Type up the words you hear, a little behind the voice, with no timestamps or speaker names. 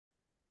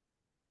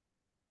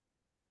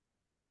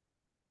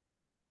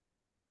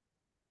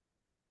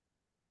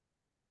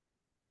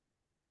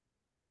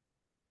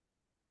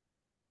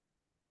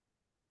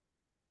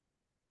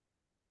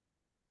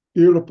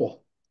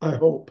Beautiful, I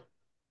hope.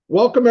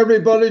 Welcome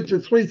everybody to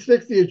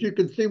 360. As you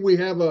can see, we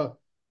have a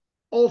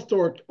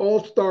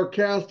all-star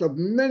cast of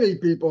many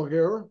people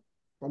here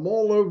from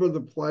all over the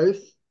place,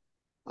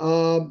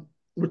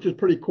 which is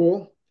pretty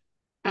cool.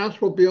 Ash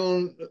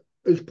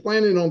is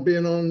planning on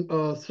being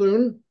on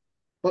soon,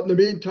 but in the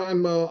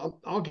meantime,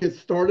 I'll get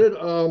started.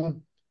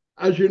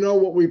 As you know,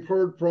 what we've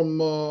heard from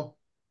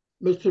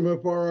Mr.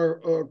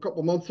 Mufareh a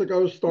couple months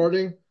ago,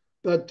 starting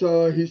that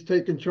he's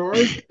taken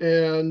charge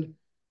and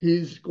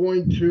he's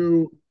going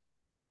to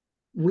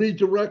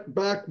redirect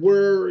back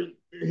where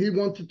he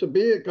wants it to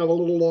be. It got a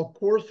little off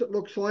course, it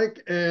looks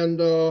like, and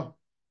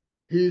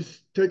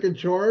he's taken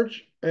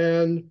charge.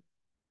 And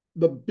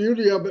the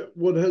beauty of it,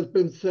 what has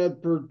been said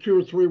for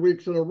 2 or 3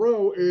 weeks in a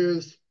row,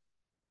 is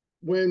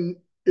when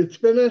it's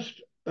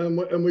finished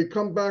and we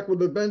come back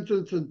with a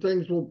vengeance and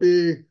things will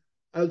be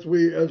as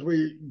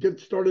we get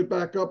started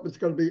back up, it's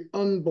going to be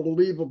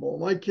unbelievable.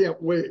 And I can't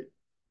wait.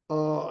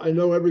 I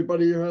know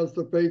everybody has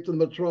the faith and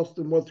the trust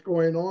in what's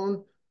going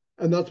on,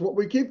 and that's what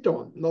we keep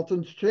doing.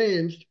 Nothing's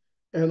changed,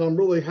 and I'm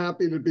really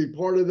happy to be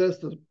part of this.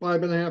 It's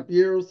 5.5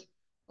 years.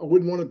 I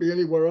wouldn't want to be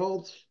anywhere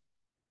else.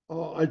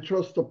 I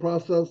trust the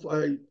process.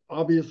 I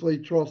obviously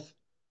trust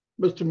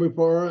Mr.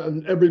 Mufareh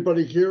and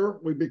everybody here.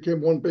 We became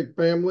one big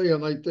family,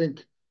 and I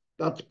think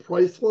that's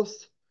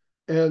priceless.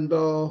 And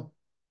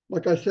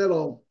like I said,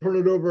 let me turn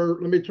it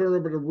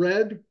over to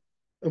Red,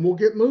 and we'll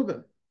get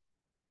moving.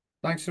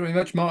 Thanks very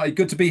much, Marty.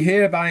 Good to be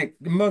here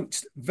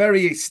amongst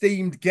very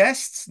esteemed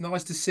guests.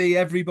 Nice to see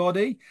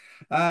everybody.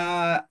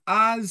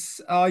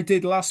 As I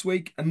did last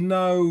week,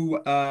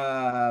 no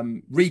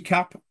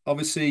recap,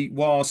 obviously,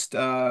 whilst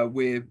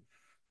we're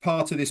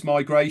part of this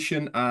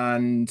migration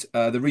and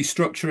the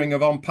restructuring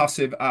of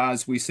ONPASSIVE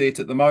as we see it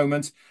at the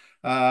moment.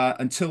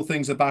 Until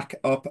things are back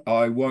up,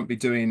 I won't be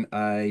doing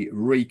a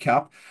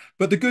recap.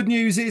 But the good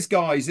news is,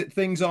 guys, that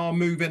things are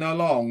moving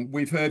along.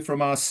 We've heard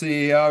from our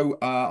CEO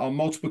on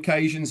multiple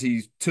occasions.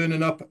 He's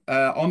turning up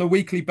on a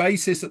weekly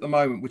basis at the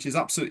moment, which is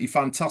absolutely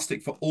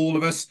fantastic for all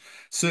of us.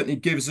 Certainly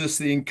gives us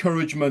the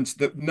encouragement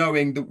that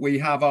knowing that we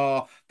have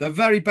the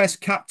very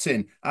best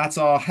captain at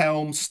our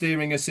helm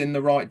steering us in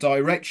the right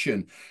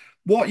direction.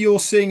 What you're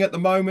seeing at the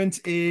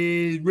moment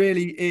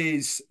really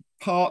is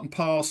part and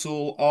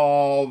parcel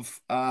of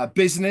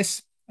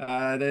business.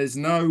 There's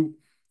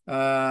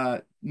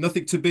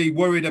nothing to be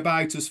worried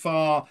about as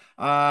far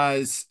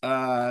as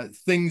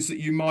things that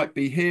you might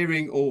be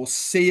hearing or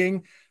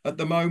seeing at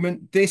the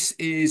moment. This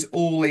is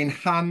all in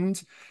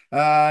hand,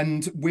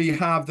 and we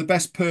have the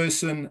best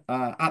person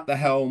at the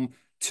helm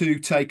to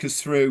take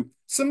us through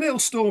some little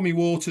stormy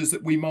waters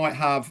that we might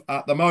have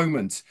at the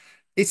moment.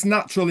 It's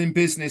natural in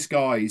business,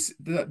 guys,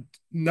 that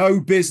no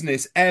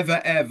business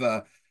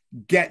ever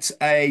gets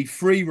a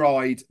free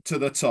ride to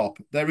the top.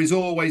 There is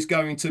always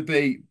going to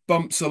be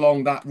bumps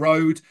along that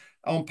road.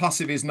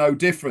 ONPASSIVE is no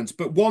different.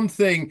 But one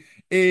thing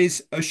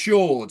is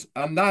assured,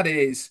 and that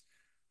is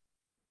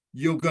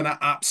you're going to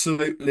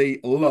absolutely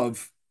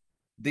love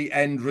the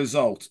end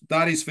result.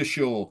 That is for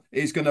sure.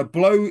 It's going to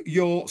blow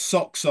your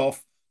socks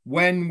off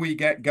when we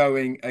get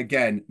going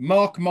again.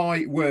 Mark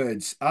my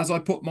words. As I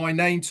put my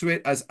name to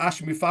it, as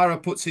Ash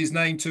Mufareh puts his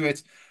name to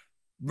it,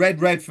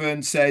 Red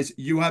Redfern says,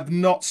 you have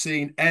not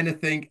seen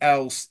anything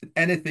else,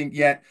 anything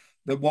yet,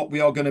 than what we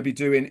are going to be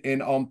doing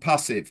in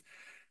ONPASSIVE.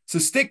 So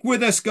stick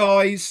with us,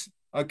 guys.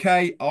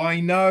 Okay,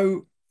 I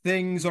know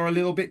things are a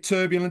little bit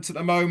turbulent at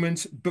the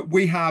moment, but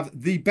we have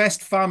the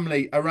best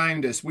family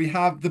around us. We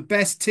have the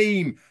best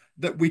team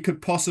that we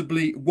could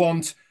possibly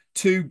want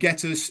to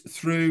get us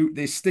through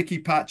this sticky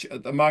patch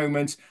at the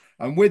moment.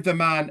 And with the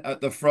man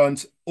at the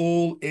front,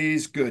 all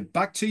is good.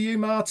 Back to you,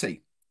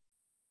 Marty.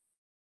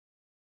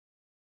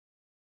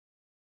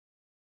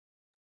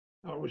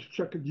 I was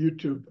checking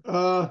YouTube.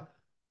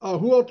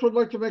 Who else would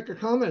like to make a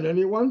comment?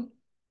 Anyone?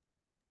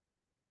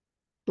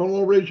 Don't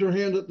all raise your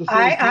hand at the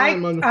same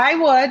time. I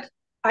would.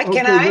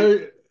 Can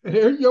Okay, I?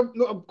 here you.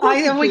 No, of course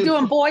you Are we can.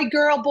 doing boy,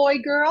 girl, boy,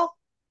 girl?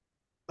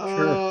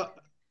 Sure.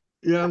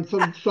 Yeah,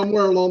 and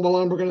somewhere along the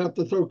line we're gonna have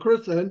to throw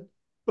Chris in.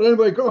 But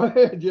anyway, go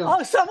ahead. Yeah.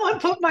 Oh, someone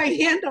put my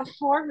hand up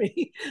for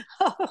me.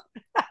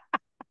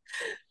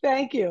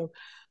 Thank you.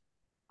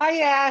 Hi,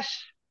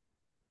 Ash.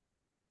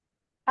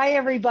 Hi,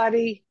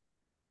 everybody.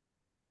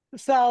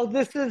 So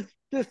this is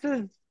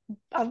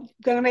I'm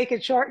gonna make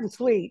it short and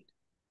sweet.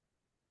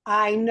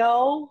 I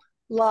know,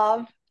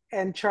 love,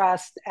 and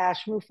trust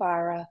Ash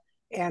Mufareh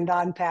and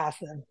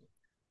ONPASSIVE.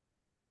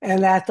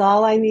 And that's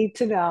all I need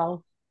to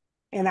know.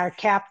 And our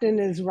captain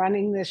is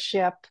running this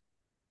ship.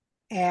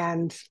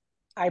 And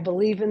I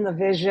believe in the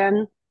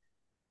vision.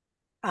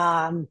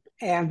 And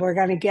we're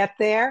going to get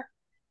there.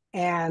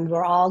 And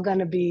we're all going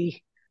to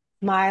be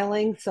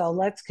smiling. So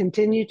let's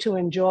continue to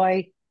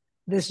enjoy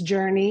this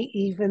journey,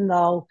 even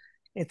though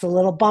it's a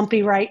little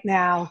bumpy right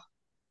now.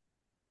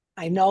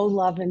 I know,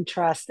 love, and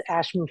trust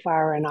Ash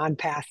Mufareh and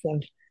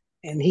ONPASSIVE,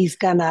 and he's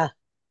gonna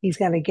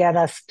get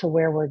us to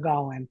where we're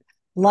going.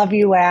 Love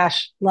you,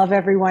 Ash. Love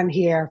everyone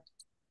here.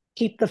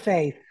 Keep the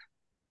faith.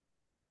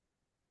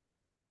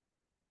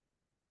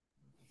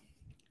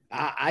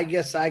 I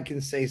guess I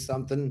can say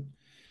something.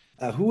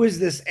 Who is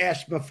this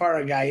Ash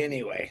Mufareh guy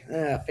anyway?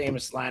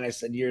 Famous line I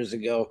said years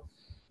ago.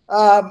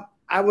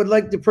 I would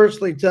like to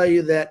personally tell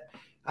you that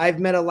I've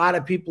met a lot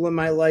of people in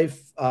my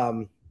life.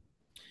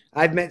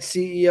 I've met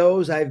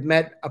CEOs. I've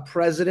met a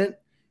president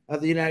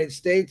of the United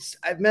States.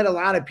 I've met a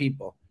lot of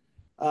people.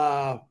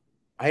 I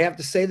have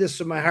to say this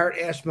from my heart,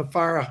 Ash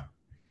Mufareh.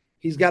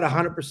 He's got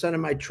 100% of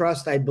my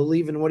trust. I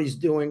believe in what he's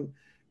doing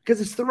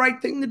because it's the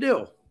right thing to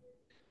do.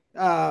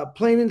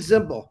 Plain and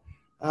simple.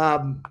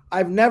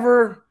 I've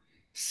never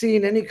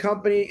seen any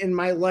company in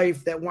my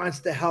life that wants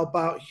to help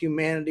out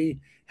humanity,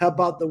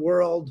 help out the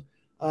world,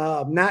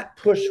 not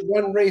push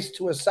one race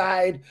to a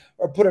side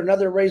or put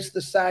another race to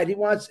the side. He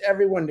wants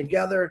everyone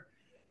together.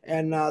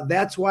 And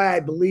that's why I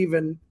believe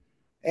in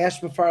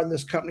Ash Mufareh and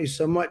this company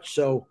so much.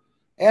 So,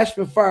 Ash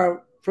Mufareh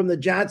from the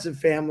Johnson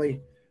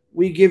family,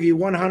 we give you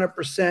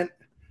 100%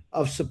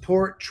 of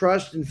support,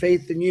 trust, and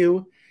faith in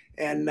you.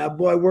 And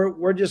boy,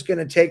 we're just going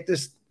to take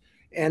this,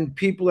 and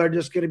people are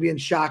just going to be in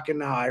shock. And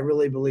now I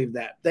really believe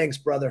that. Thanks,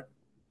 brother.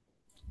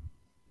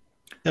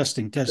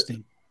 Testing.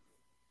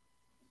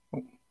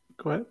 Oh,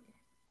 go ahead.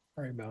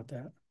 Sorry about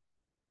that.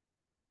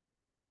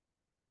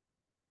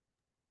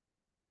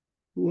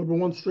 Whoever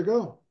wants to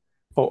go.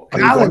 Oh, are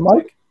you going,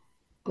 Mike?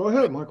 Go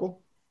ahead,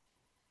 Michael.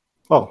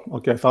 Oh,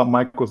 okay. I thought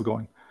Mike was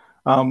going.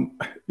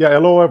 Yeah,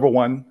 hello,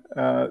 everyone.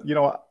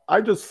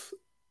 I just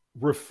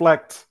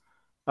reflect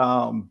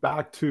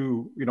back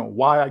to,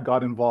 why I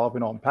got involved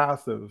in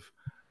ONPASSIVE.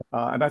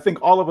 And I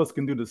think all of us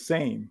can do the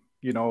same,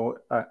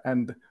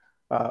 and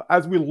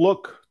as we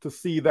look to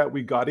see that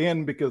we got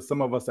in because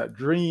some of us had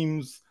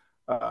dreams,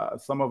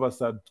 some of us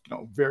had,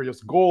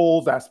 various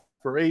goals,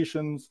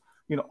 aspirations,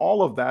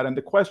 all of that. And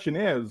the question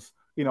is,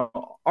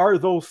 are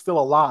those still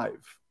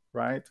alive,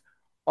 right?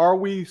 Are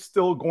we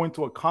still going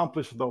to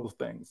accomplish those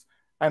things?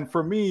 And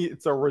for me,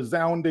 it's a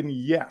resounding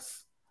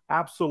yes,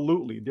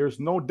 absolutely. There's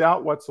no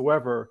doubt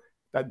whatsoever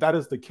that that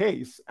is the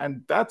case.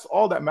 And that's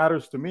all that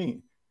matters to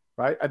me,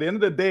 right? At the end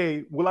of the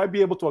day, will I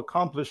be able to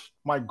accomplish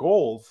my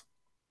goals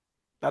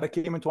that I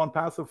came into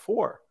ONPASSIVE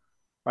for,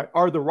 right?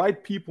 Are the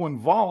right people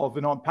involved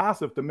in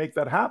ONPASSIVE to make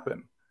that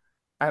happen?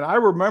 And I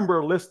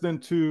remember listening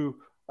to,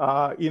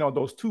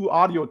 those 2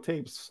 audio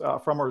tapes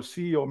from our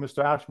CEO,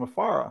 Mr. Ash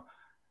Mufareh,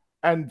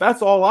 and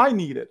that's all I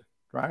needed,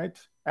 right?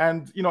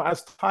 And,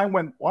 as time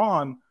went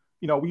on,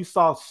 we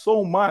saw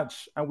so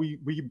much, and we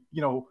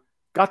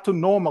got to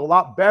know him a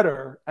lot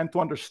better and to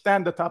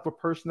understand the type of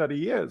person that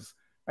he is.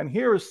 And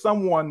here is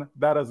someone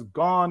that has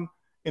gone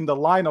in the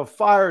line of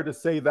fire to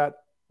say that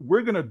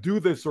we're going to do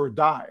this or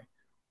die.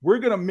 We're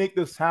going to make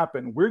this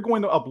happen. We're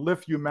going to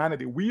uplift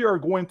humanity. We are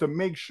going to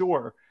make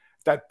sure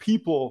that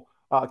people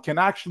can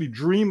actually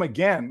dream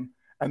again,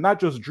 and not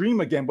just dream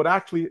again, but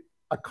actually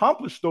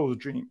accomplish those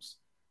dreams,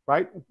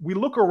 right? We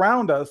look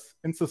around us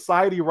in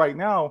society right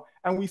now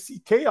and we see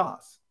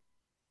chaos,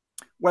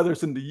 whether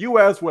it's in the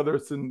US, whether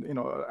it's in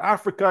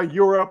Africa,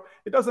 Europe.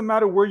 It doesn't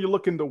matter where you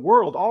look in the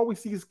world. All we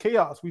see is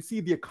chaos. We see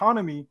the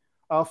economy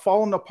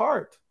falling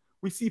apart.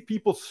 We see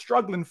people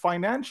struggling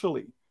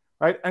financially,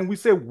 right? And we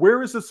say,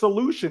 where is the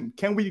solution?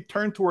 Can we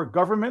turn to our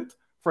government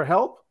for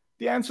help?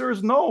 The answer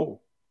is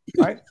no,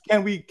 right?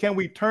 Can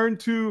we turn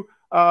to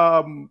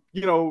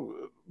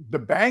the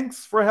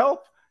banks for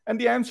help? And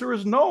the answer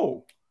is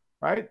no,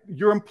 right?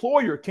 Your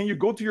employer, can you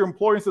go to your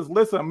employer and says,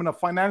 listen, I'm in a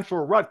financial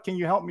rut. Can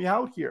you help me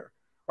out here?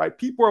 Right?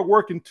 People are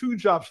working 2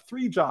 jobs,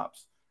 3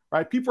 jobs,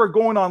 right? People are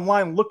going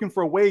online looking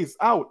for ways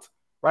out,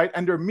 right?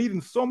 And they're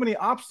meeting so many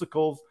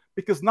obstacles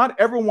because not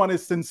everyone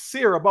is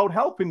sincere about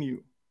helping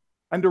you.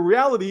 And the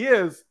reality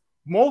is,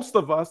 most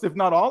of us, if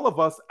not all of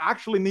us,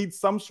 actually need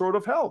some sort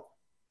of help.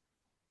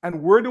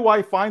 And where do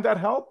I find that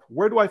help?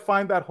 Where do I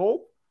find that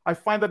hope? I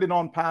find that in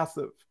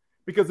ONPASSIVE,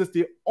 because it's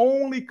the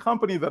only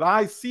company that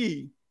I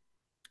see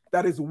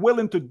that is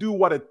willing to do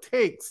what it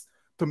takes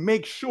to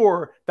make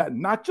sure that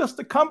not just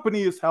the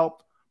company is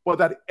helped, but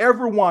that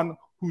everyone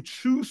who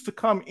chooses to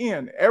come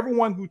in,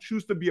 everyone who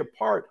chooses to be a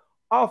part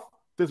of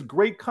this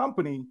great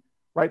company,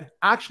 right,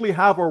 actually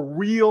have a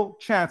real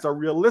chance, a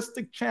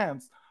realistic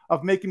chance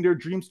of making their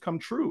dreams come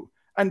true.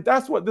 And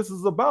that's what this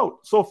is about.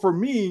 So for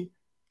me,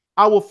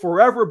 I will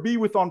forever be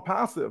with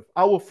ONPASSIVE.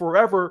 I will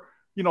forever,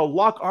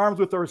 lock arms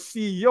with our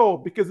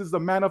CEO because he's a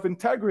man of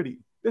integrity.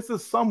 This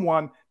is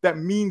someone that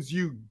means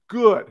you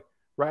good,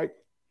 right?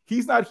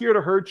 He's not here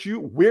to hurt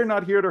you. We're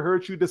not here to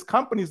hurt you. This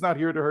company's not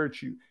here to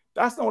hurt you.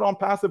 That's not what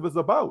ONPASSIVE is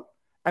about.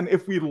 And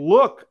if we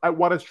look at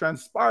what has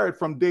transpired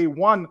from day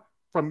one,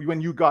 from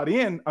when you got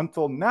in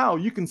until now,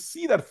 you can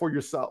see that for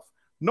yourself.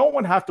 No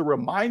one has to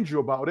remind you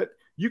about it.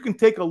 You can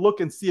take a look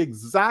and see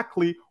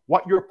exactly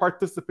what your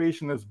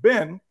participation has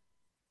been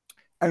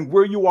and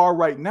where you are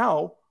right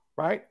now,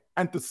 right?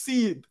 And to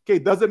see, okay,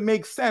 does it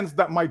make sense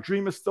that my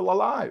dream is still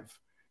alive?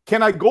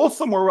 Can I go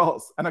somewhere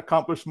else and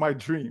accomplish my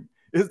dream?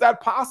 Is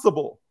that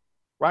possible,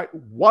 right?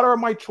 What are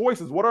my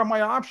choices? What are my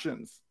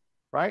options,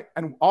 right?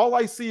 And all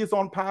I see is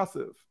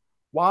ONPASSIVE.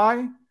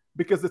 Why?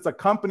 Because it's a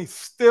company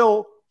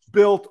still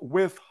built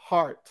with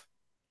heart.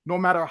 No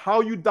matter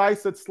how you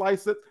dice it,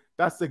 slice it,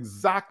 that's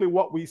exactly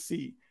what we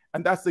see.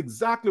 And that's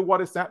exactly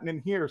what is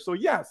happening here. So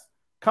yes,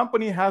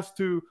 company has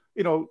to,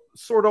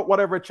 sort out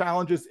whatever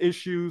challenges,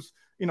 issues,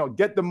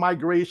 get the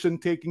migration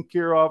taken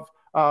care of,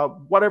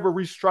 whatever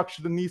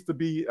restructure that needs to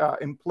be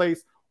in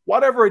place,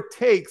 whatever it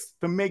takes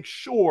to make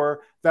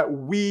sure that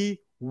we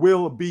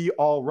will be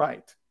all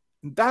right.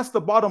 And that's the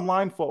bottom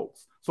line,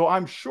 folks. So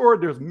I'm sure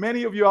there's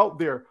many of you out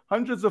there,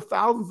 hundreds of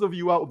thousands of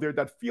you out there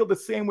that feel the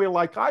same way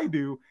like I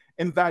do,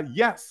 in that,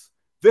 yes,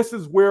 this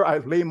is where I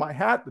lay my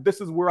hat. This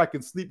is where I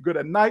can sleep good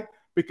at night,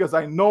 because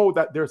I know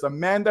that there's a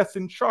man that's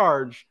in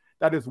charge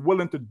that is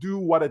willing to do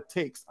what it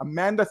takes. A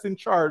man that's in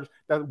charge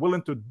that's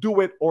willing to do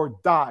it or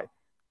die.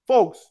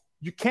 Folks,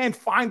 you can't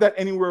find that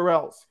anywhere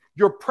else.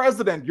 Your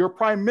president, your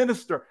prime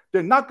minister,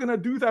 they're not going to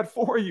do that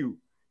for you.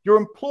 Your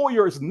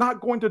employer is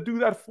not going to do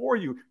that for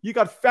you. You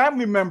got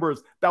family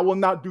members that will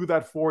not do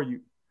that for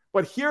you.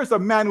 But here's a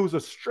man who's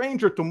a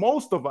stranger to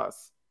most of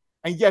us,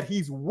 and yet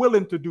he's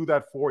willing to do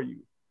that for you.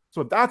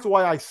 So that's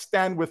why I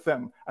stand with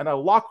them and I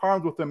lock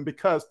arms with them,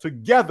 because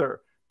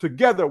together,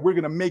 we're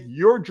going to make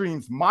your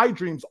dreams, my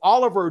dreams,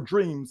 all of our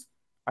dreams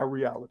a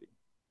reality.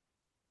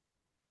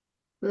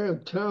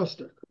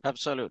 Fantastic.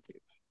 Absolutely.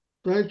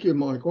 Thank you,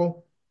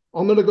 Michael.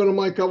 I'm going to go to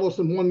Mike Ellis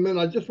in 1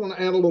 minute. I just want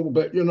to add a little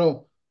bit.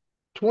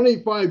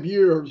 25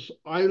 years,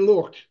 I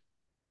looked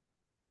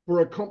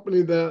for a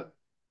company that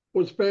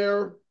was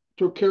fair,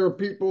 took care of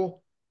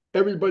people.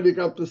 Everybody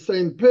got the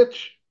same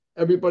pitch.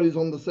 Everybody's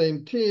on the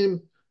same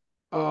team.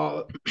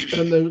 And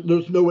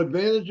there's no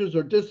advantages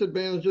or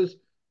disadvantages.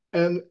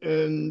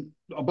 And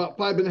about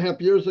 5.5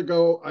 years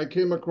ago, I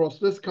came across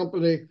this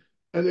company,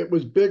 and it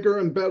was bigger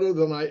and better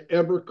than I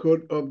ever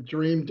could have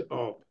dreamed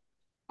of.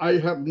 I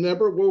have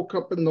never woke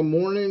up in the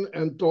morning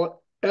and thought,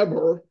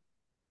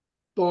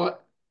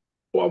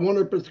 well, I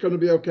wonder if it's going to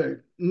be okay.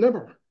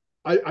 Never.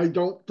 I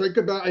don't think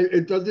about it.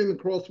 It doesn't even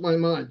cross my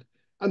mind.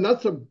 And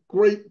that's a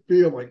great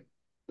feeling.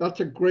 That's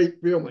a great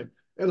feeling.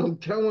 And I'm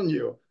telling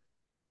you,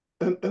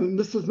 and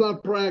this is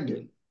not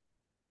bragging,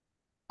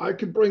 I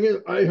could bring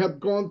in, I have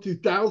gone to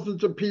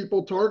thousands of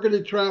people,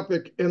 targeted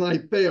traffic, and I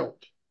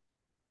failed.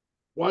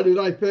 Why did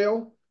I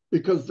fail?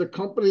 Because the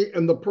company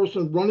and the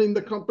person running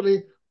the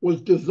company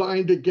was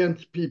designed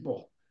against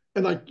people.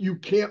 And you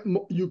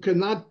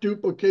cannot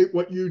duplicate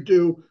what you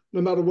do, no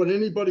matter what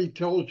anybody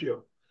tells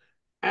you.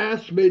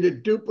 Ash made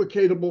it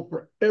duplicatable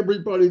for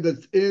everybody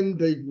that's in,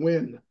 they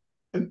win.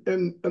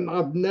 And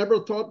I've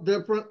never thought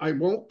different. I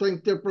won't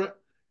think different.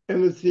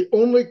 And it's the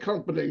only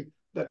company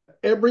that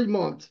every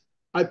month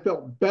I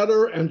felt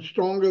better and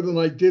stronger than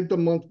I did the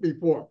month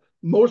before.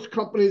 Most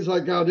companies I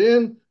got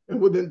in, and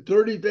within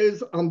 30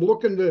 days, I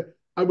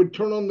would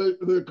turn on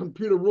the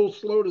computer real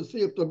slow to see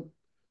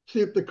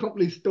if the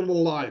company's still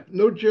alive.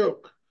 No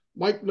joke.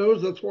 Mike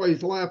knows, that's why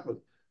he's laughing.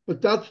 But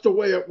that's the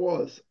way it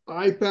was.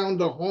 I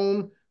found a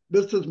home.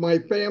 This is my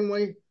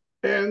family.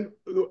 And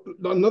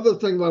another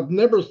thing I've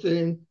never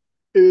seen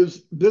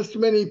is this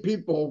many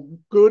people,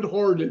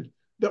 good-hearted,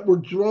 that were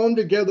drawn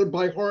together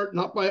by heart,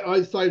 not by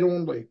eyesight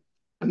only.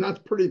 And that's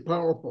pretty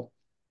powerful.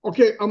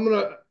 Okay, I'm going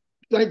to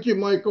thank you,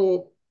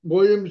 Michael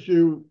Williams.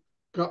 You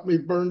got me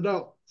burned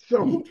out.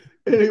 So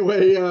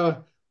anyway,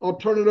 I'll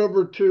turn it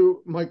over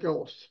to Mike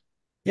Ellis.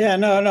 Yeah,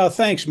 no,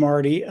 thanks,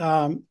 Marty.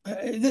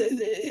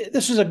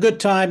 This is a good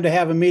time to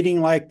have a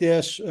meeting like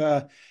this.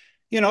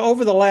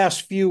 Over the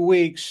last few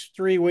weeks,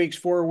 3 weeks,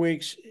 4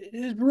 weeks,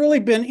 it's really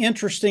been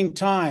interesting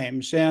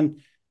times.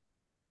 And,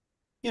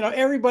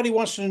 everybody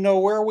wants to know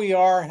where we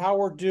are, how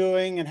we're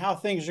doing, and how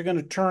things are going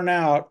to turn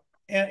out.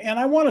 And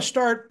I want to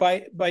start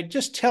by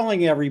just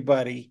telling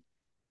everybody,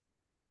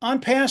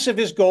 ONPASSIVE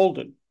is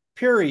golden,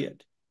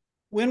 period.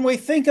 When we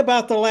think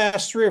about the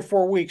last 3 or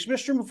 4 weeks,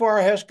 Mr.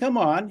 Mufareh has come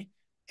on,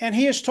 and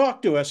he has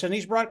talked to us, and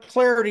he's brought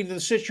clarity to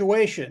the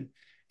situation.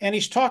 And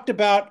he's talked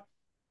about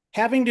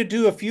having to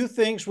do a few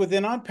things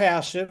within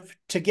ONPASSIVE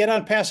to get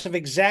ONPASSIVE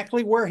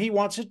exactly where he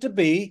wants it to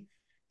be,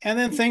 and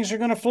then things are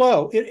going to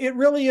flow. It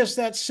really is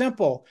that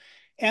simple.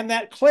 And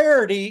that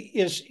clarity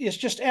is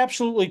just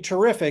absolutely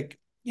terrific.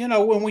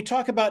 When we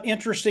talk about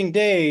interesting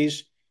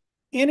days,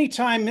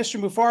 anytime Mr.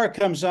 Mufareh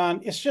comes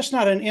on, it's just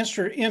not an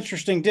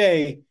interesting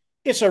day.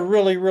 It's a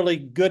really, really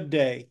good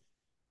day.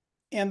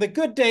 And the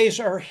good days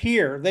are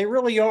here. They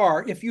really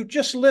are. If you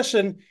just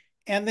listen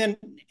and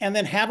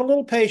then have a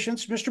little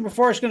patience, Mr.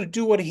 Mufareh is going to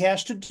do what he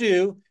has to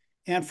do.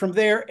 And from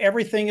there,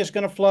 everything is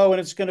going to flow, and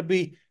it's going to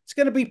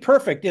be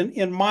perfect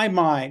in my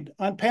mind.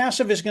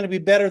 ONPASSIVE is going to be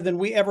better than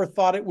we ever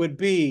thought it would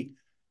be.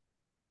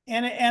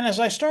 And as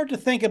I start to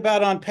think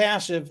about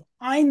ONPASSIVE,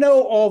 I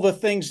know all the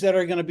things that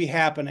are going to be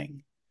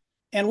happening.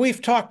 And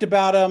we've talked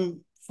about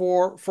them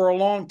for a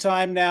long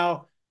time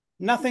now.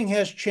 Nothing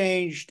has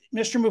changed.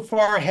 Mr.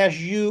 Mufareh has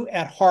you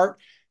at heart,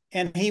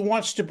 and he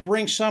wants to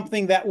bring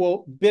something that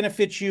will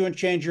benefit you and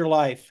change your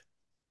life.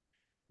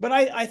 But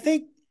I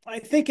think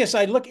as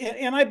I look,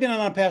 and I've been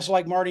on ONPASSIVE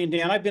like Marty and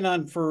Dan, I've been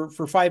on for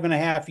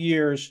 5.5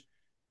 years.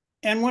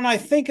 And when I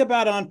think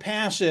about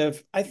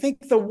ONPASSIVE, I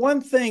think the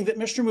one thing that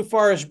Mr.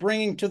 Mufareh is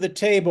bringing to the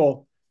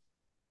table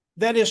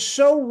that is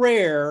so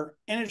rare,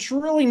 and it's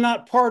really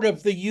not part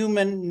of the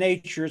human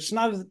nature, it's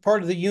not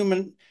part of the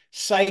human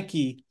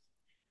psyche,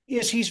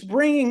 is he's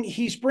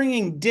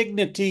bringing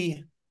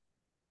dignity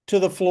to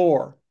the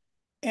floor.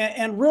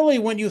 And really,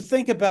 when you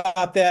think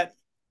about that,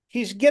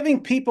 he's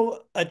giving people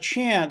a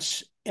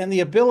chance and the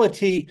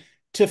ability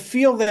to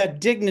feel that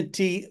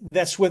dignity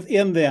that's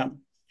within them.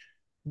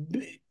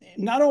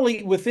 Not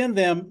only within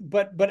them,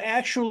 but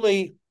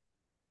actually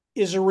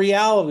is a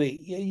reality.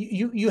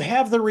 You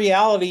have the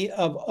reality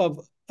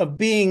of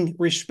being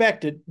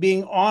respected,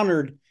 being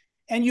honored,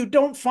 and you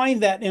don't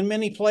find that in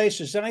many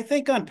places. And I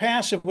think on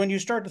passive, when you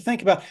start to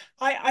think about,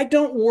 I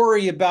don't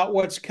worry about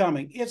what's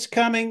coming. It's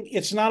coming.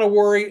 It's not a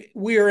worry.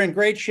 We are in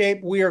great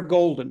shape. We are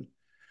golden.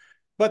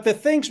 But the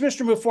things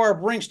Mr.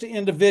 Mufareh brings to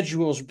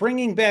individuals,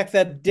 bringing back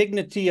that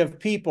dignity of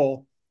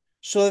people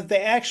so that they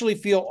actually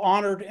feel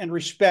honored and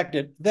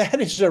respected, that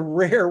is a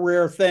rare,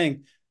 rare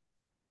thing.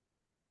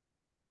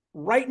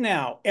 Right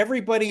now,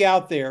 everybody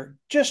out there,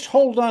 just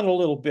hold on a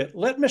little bit.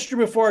 Let Mr.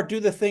 Mufareh do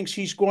the things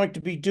he's going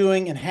to be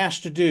doing and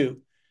has to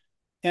do.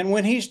 And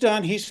when he's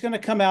done, he's going to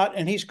come out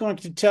and he's going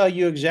to tell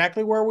you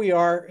exactly where we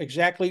are,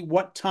 exactly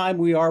what time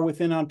we are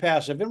within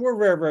ONPASSIVE. And we're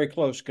very, very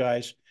close,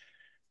 guys.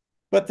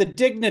 But the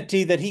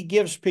dignity that he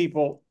gives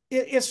people,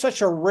 it's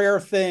such a rare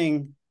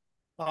thing.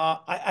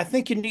 I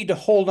think you need to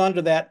hold on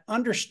to that.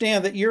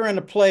 Understand that you're in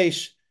a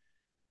place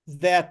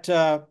that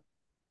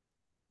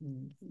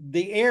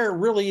the air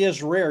really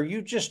is rare.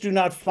 You just do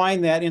not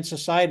find that in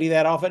society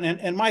that often.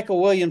 And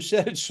Michael Williams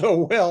said it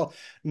so well.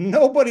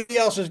 Nobody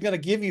else is going to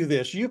give you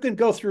this. You can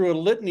go through a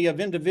litany of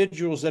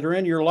individuals that are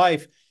in your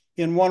life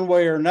in one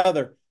way or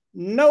another.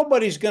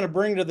 Nobody's going to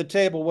bring to the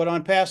table what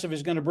ONPASSIVE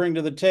is going to bring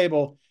to the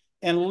table.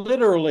 And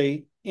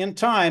literally, in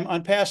time,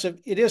 ONPASSIVE,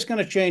 it is going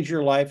to change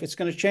your life. It's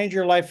going to change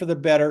your life for the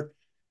better.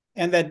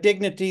 And that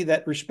dignity,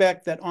 that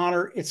respect, that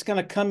honor, it's going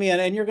to come in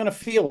and you're going to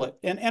feel it.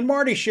 And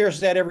Marty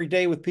shares that every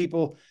day with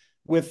people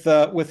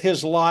with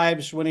his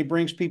lives when he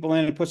brings people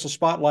in and puts a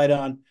spotlight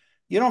on.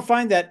 You don't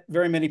find that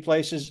very many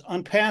places.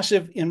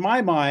 ONPASSIVE, in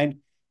my mind,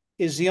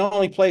 is the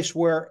only place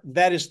where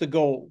that is the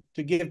goal,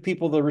 to give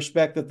people the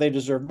respect that they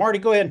deserve. Marty,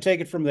 go ahead and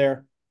take it from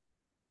there.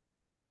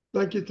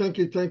 Thank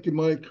you,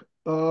 Mike.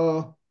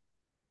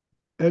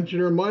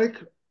 Engineer Mike,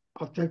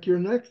 I think you're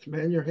next,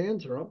 man. Your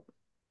hands are up.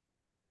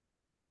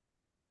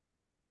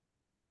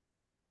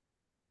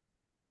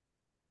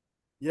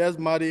 Yes,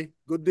 Marty.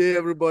 Good day,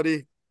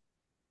 everybody.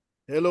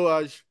 Hello,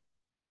 Ash.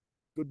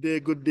 Good day,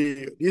 good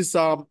day.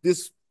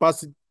 This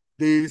past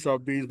days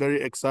have been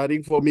very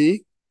exciting for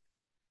me.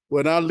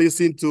 When I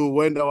listened to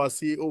when our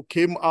CEO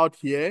came out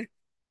here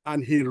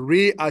and he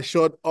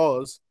reassured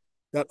us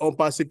that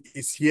ONPASSIVE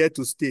is here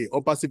to stay.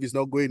 ONPASSIVE is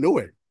not going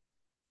nowhere.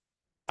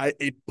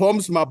 It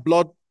pumps my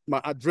blood, my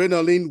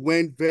adrenaline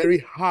went very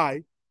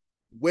high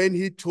when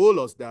he told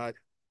us that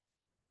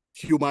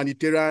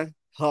humanitarian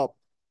help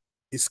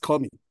is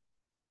coming.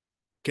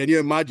 Can you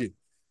imagine?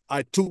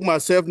 I took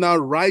myself now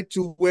right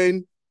to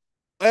when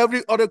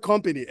every other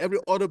company, every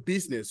other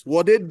business,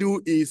 what they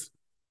do is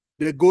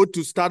they go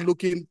to start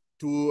looking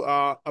to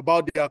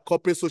about their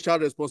corporate social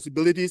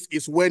responsibilities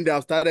is when they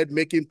have started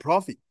making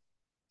profit.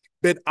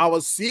 But our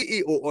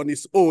CEO on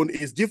his own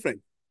is different.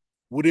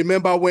 We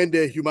remember when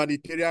the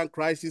humanitarian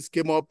crisis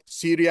came up,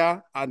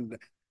 Syria and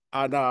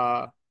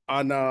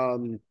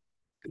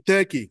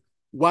Turkey,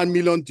 1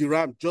 million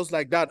dirham, just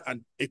like that,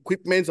 and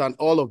equipment and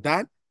all of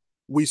that.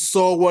 We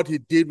saw what he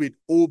did with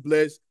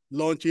Obless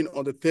launching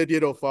on the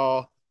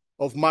 30th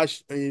of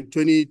March in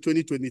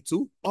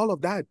 2022, all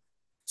of that.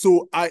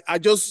 So I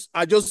just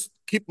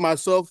keep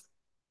myself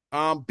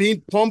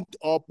being pumped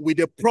up with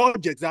the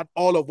projects that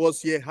all of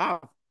us here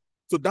have.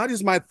 So that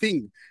is my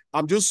thing.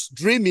 I'm just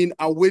dreaming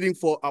and waiting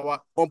for our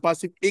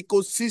ONPASSIVE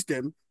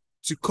ecosystem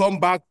to come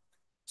back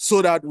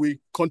so that we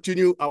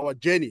continue our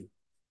journey.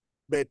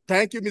 But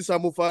thank you, Mr.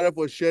 Mufareh,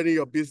 for sharing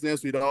your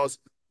business with us.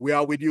 We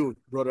are with you,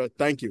 brother.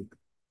 Thank you.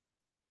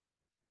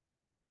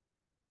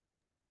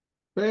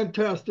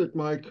 Fantastic,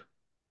 Mike.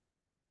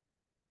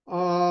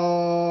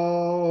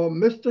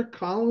 Mr.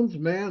 Collins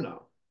Manna.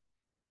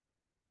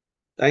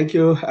 Thank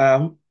you,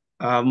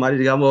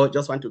 Madigamo.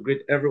 Just want to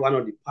greet everyone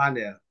on the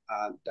panel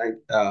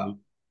and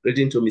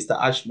greeting to Mr.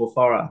 Ash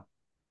Mufareh.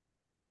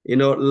 You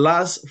know,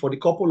 for the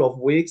couple of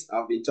weeks,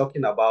 I've been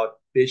talking about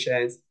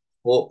patience,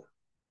 hope,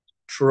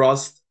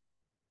 trust,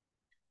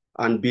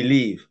 and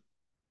belief.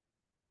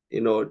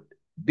 You know,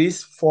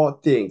 these 4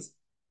 things.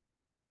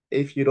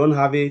 If you don't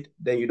have it,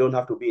 then you don't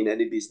have to be in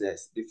any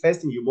business. The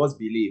first thing you must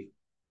believe.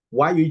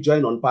 Why you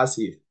join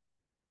ONPASSIVE?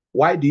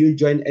 Why do you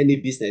join any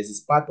business? It's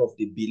part of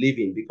the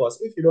believing,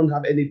 because if you don't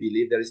have any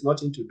belief, there is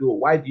nothing to do.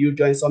 Why do you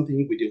join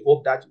something with the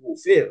hope that you will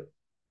fail?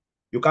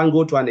 You can't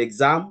go to an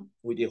exam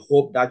with the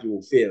hope that you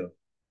will fail.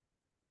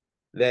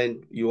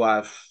 Then you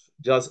have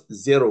just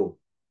 0.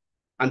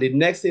 And the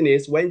next thing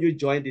is, when you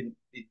join, the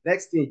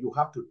next thing you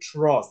have to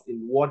trust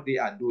in what they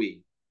are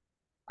doing.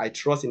 I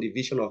trust in the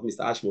vision of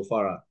Mr. Ash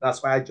Mufareh.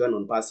 That's why I joined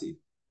ONPASSIVE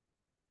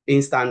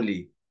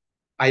instantly.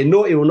 I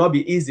know it will not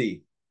be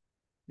easy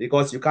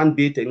because you can't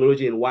build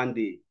technology in one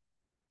day.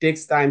 It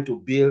takes time to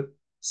build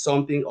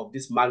something of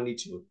this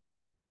magnitude.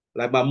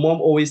 Like my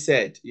mom always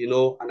said, you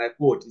know, and I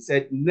quote, he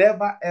said,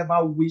 never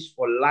ever wish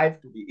for life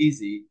to be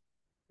easy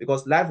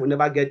because life will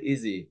never get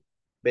easy.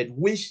 But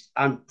wish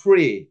and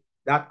pray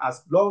that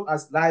as long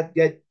as life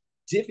gets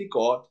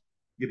difficult,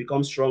 you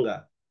become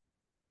stronger.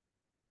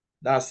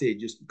 That's it.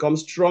 Just become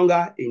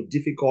stronger in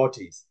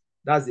difficulties.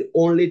 That's the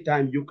only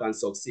time you can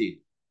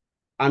succeed.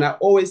 And I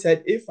always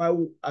said, if I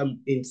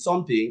am in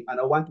something and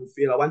I want to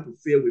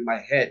fail with my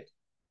head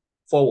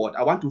forward.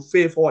 I want to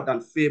fail forward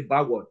and fail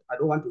backward. I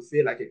don't want to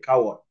fail like a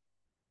coward.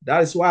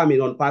 That is why I'm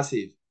in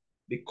ONPASSIVE,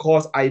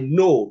 because I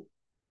know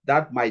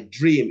that my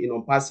dream in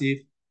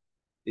ONPASSIVE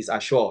is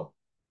assured.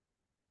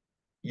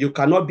 You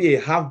cannot be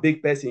a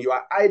half-baked person. You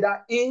are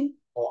either in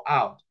or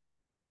out.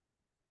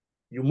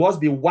 You must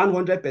be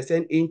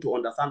 100% in to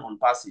understand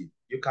ONPASSIVE.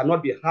 You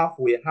cannot be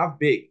halfway,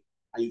 half-baked,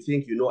 and you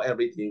think you know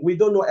everything. We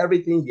don't know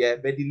everything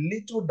yet, but the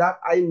little that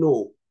I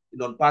know in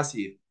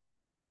ONPASSIVE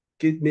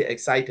keeps me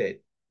excited.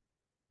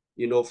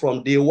 You know,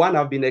 from day one,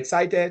 I've been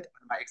excited.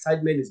 And my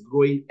excitement is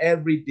growing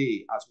every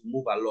day as we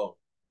move along.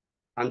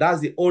 And that's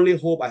the only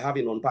hope I have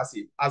in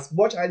ONPASSIVE. As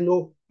much I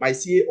know my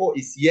CAO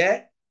is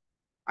here,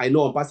 I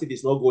know ONPASSIVE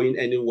is not going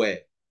anywhere.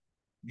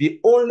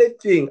 The only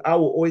thing I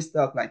will always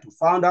tell like to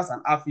founders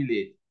and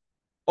affiliates,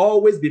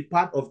 always be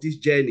part of this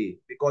journey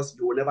because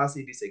you will never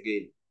see this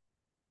again.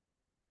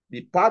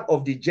 Be part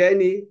of the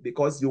journey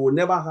because you will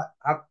never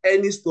have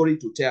any story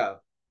to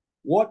tell.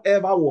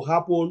 Whatever will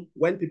happen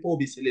when people will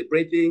be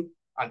celebrating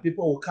and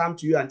people will come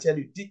to you and tell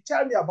you,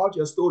 tell me about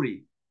your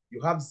story.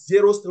 You have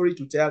zero story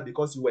to tell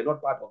because you were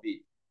not part of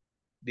it.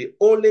 The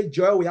only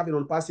joy we have in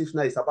ONPASSIVE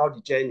now is about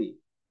the journey,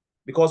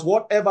 because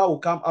whatever will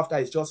come after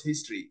is just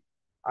history.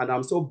 And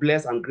I'm so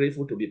blessed and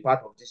grateful to be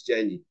part of this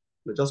journey.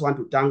 I just want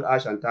to thank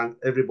Ash and thank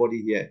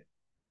everybody here.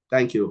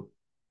 Thank you.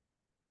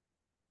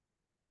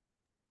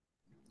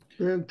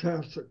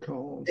 Fantastic,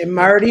 Collins. Hey,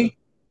 Marty.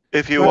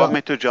 If you want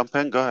me to jump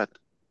in, go ahead.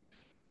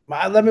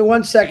 Let me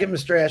 1 second,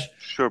 Mr. Ash.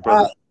 Sure,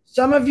 brother.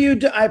 Some of you,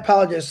 I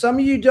apologize. Some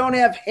of you don't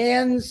have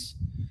hands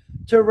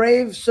to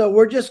raise, so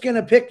we're just going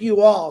to pick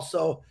you all.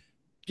 So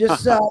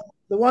just the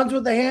ones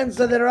with the hands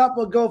that are up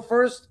will go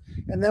first,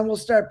 and then we'll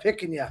start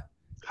picking you.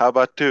 How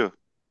about two?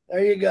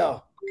 There you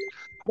go.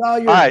 All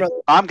yours, right, brother.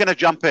 I'm going to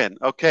jump in.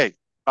 Okay.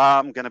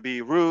 I'm going to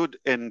be rude,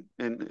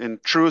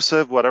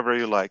 intrusive, whatever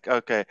you like.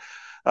 Okay.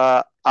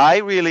 I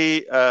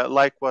really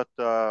like what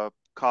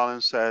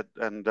Colin said,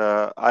 and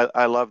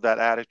I love that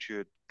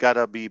attitude.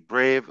 Gotta be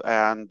brave,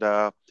 and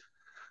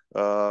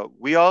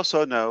we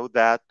also know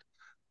that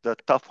the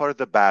tougher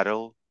the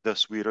battle, the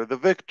sweeter the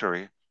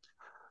victory.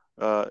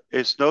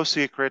 It's no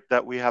secret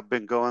that we have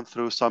been going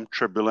through some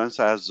turbulence,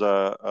 as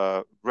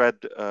Red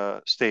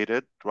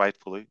stated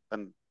rightfully,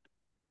 and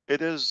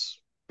it has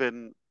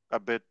been a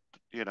bit,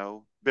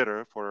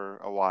 bitter for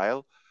a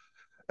while.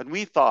 And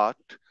we thought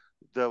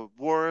the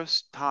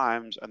worst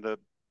times and the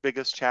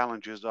biggest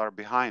challenges are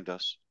behind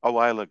us a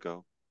while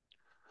ago.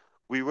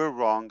 We were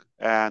wrong,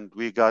 and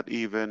we got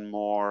even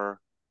more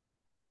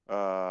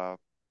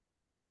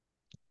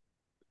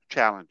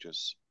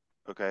challenges,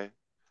 okay?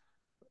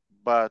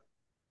 But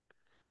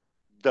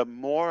the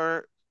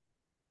more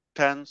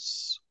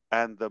tense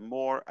and the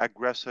more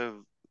aggressive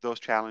those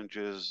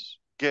challenges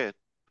get,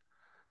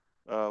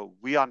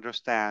 we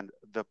understand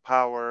the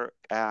power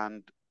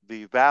and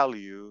the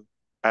value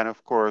and,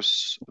 of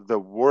course, the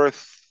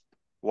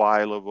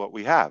worthwhile of what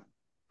we have.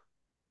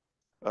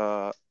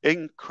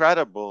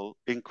 Incredible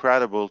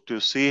to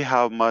see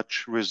how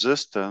much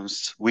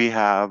resistance we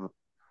have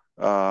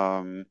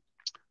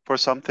for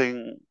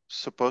something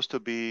supposed to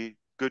be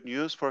good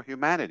news for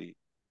humanity.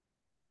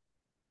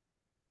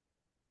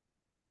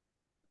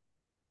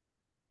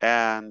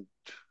 And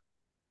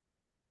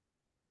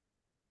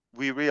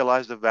we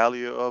realize the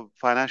value of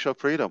financial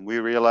freedom. We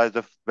realize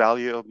the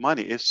value of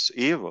money. It's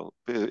evil.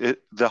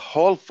 The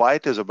whole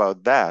fight is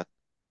about that.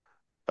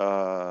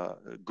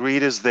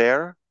 Greed is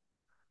there.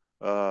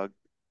 Bad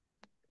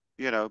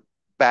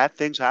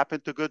things happen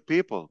to good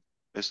people.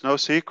 It's no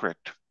secret.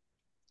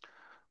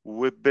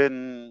 We've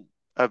been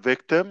a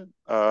victim.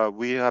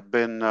 We have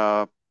been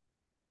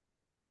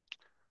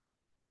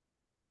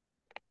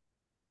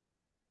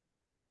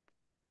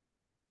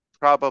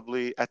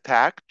probably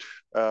attacked.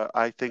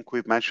 I think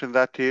we've mentioned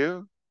that to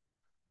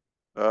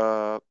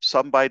you.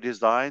 Some by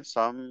design,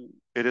 some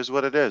it is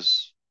what it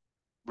is.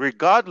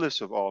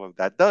 Regardless of all of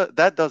that,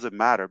 that doesn't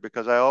matter,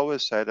 because I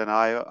always said, and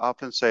I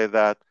often say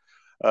that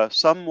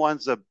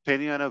someone's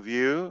opinion of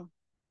you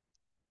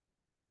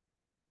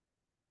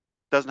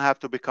doesn't have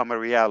to become a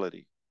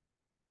reality.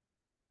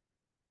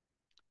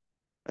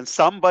 And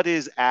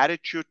somebody's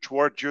attitude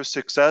towards your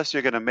success,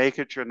 you're going to make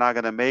it, you're not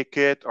going to make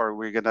it, or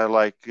we're going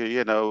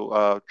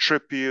to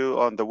trip you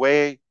on the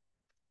way.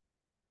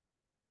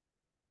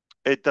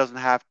 It doesn't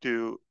have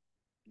to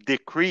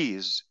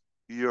decrease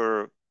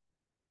your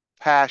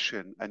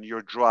passion and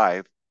your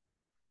drive.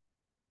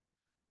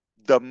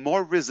 The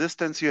more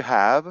resistance you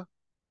have,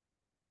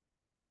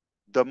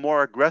 the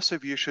more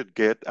aggressive you should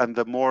get, and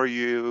the more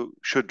you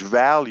should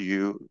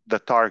value the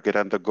target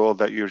and the goal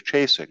that you're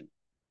chasing.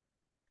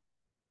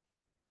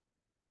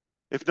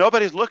 If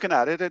nobody's looking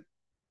at it,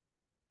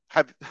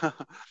 have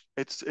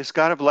it's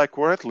kind of like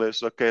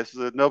worthless. Okay,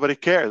 so nobody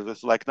cares.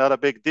 It's like not a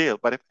big deal.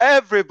 But if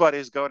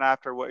everybody's going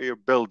after what you're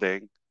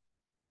building,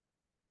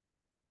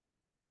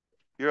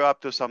 you're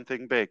up to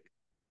something big.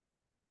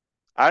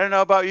 I don't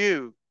know about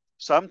you.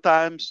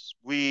 Sometimes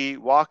we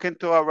walk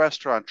into a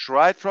restaurant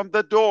right from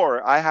the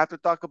door. I have to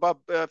talk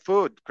about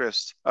food,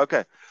 Chris.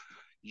 Okay.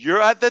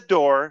 You're at the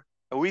door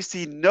and we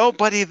see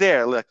nobody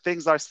there. Like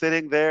things are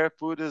sitting there.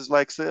 Food is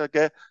like,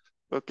 okay,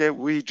 okay.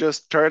 We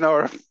just turn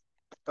our,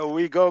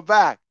 we go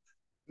back.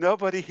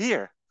 Nobody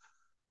here.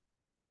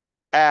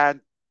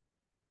 And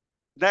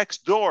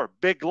next door,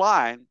 big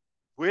line.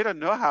 We don't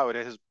know how it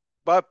is,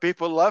 but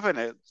people loving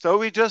it. So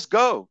we just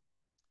go.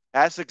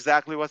 That's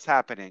exactly what's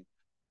happening.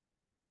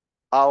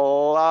 A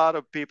lot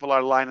of people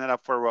are lining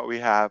up for what we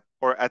have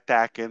or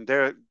attacking.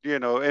 They're,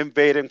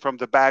 invading from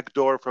the back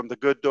door, from the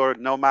good door,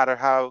 no matter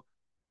how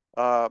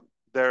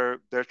they're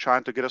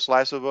trying to get a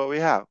slice of what we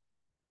have.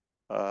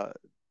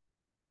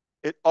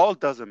 It all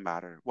doesn't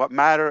matter. What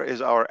matters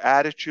is our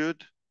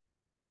attitude,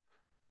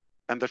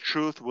 and the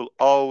truth will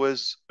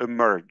always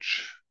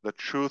emerge. The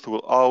truth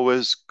will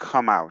always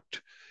come out.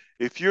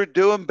 If you're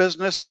doing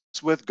business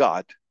with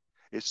God,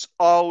 it's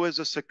always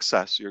a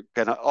success. You're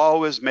gonna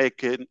always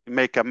make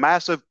a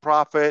massive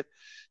profit.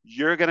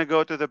 You're gonna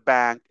go to the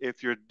bank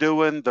if you're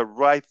doing the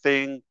right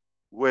thing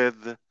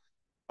with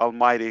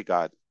Almighty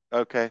God.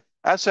 Okay,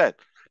 that's it.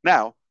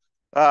 Now,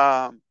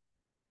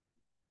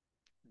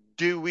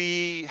 do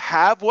we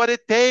have what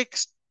it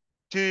takes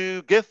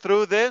to get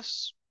through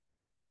this?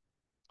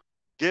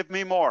 Give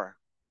me more.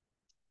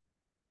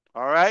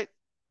 All right.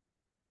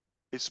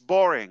 It's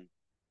boring.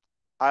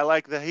 I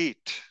like the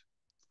heat.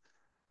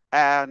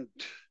 And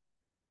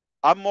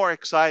I'm more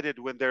excited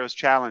when there's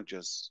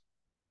challenges.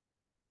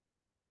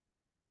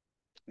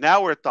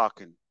 Now we're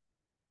talking.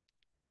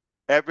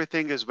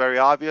 Everything is very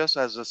obvious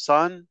as the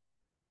sun.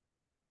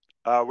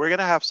 We're going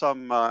to have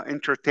some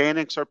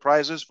entertaining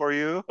surprises for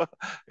you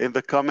in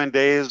the coming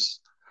days.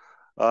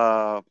 We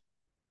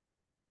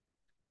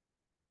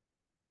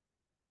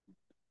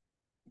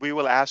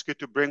will ask you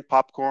to bring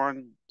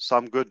popcorn,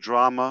 some good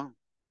drama,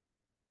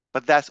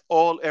 but that's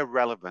all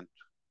irrelevant.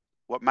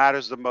 What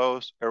matters the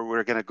most are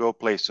we're going to go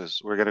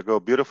places. We're going to go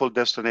beautiful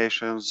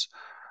destinations,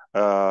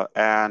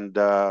 and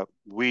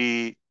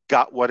we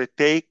got what it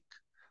takes.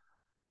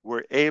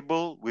 We're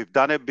able. We've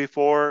done it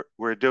before.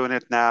 We're doing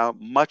it now,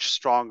 much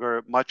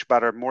stronger, much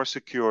better, more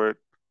secure,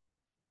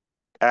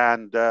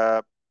 and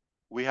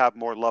we have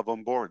more love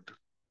on board.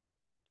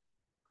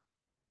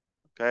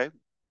 Okay,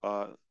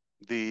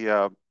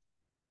 the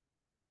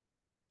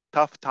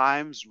tough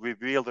times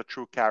reveal the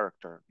true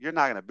character. You're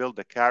not going to build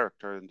the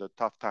character in the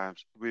tough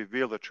times.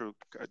 Reveal the true.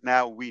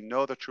 Now we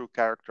know the true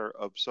character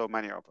of so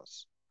many of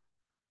us.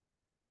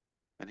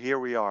 And here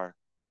we are.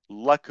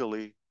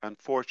 Luckily,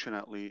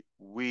 unfortunately,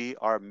 we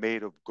are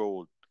made of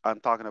gold. I'm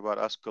talking about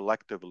us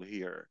collectively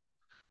here.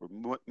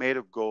 We're made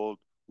of gold.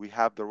 We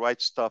have the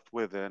right stuff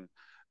within,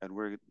 and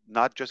we're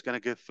not just going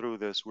to get through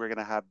this. We're going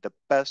to have the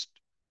best,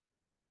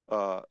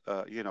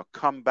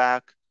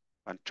 comeback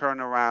and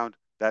turnaround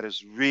that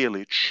is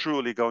really,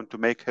 truly going to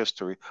make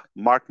history.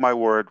 Mark my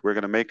word, we're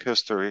going to make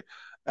history.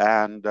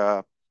 And,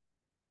 I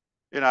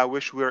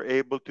wish we were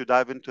able to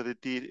dive into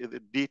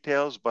the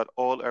details, but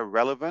all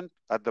irrelevant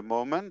at the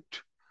moment.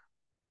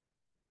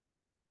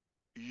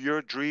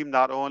 Your dream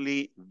not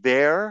only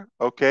there,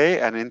 okay,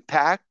 and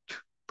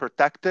intact,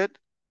 protected,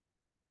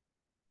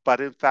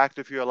 but in fact,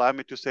 if you allow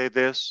me to say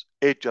this,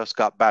 it just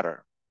got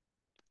better.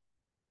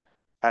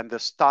 And the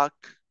stock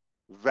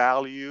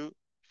value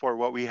for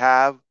what we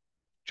have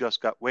just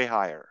got way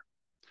higher.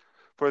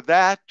 For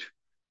that,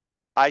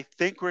 I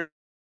think we're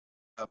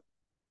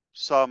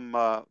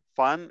some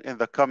fun in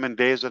the coming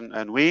days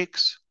and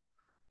weeks.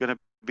 Going to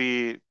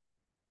be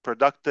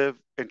productive,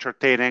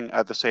 entertaining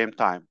at the same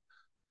time.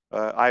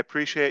 I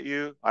appreciate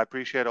you. I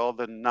appreciate all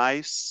the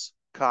nice,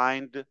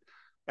 kind,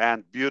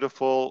 and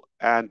beautiful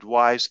and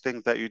wise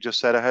things that you just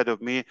said ahead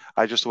of me.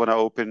 I just want to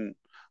open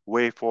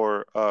way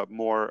for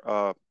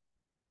more,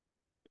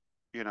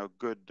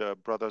 good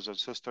brothers and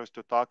sisters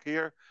to talk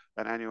here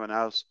and anyone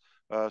else,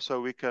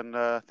 so we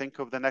can think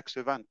of the next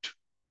event.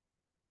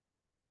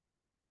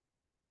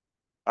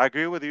 I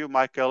agree with you,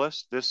 Mike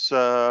Ellis. This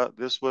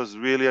was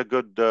really a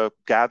good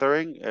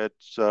gathering.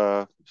 It's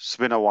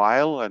been a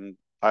while, and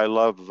I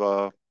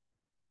love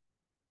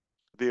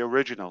the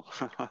original.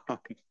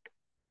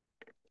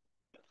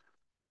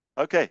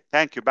 Okay,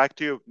 thank you. Back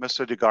to you,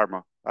 Mr.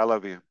 DeGarmo. I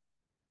love you.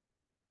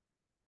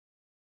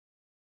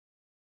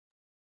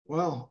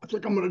 Well, I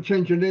think I'm going to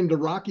change your name to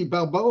Rocky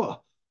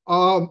Balboa.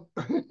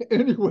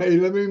 Anyway,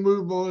 let me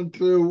move on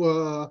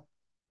to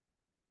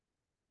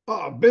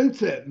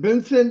Vincent.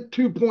 Vincent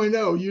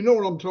 2.0. You know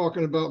what I'm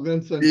talking about,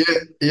 Vincent.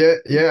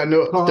 Yeah.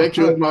 No, thank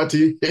you,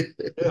 Marty.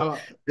 Yeah.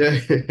 Yeah,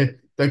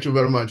 thank you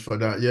very much for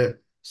that. Yeah.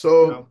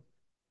 So,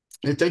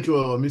 thank you,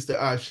 Mr.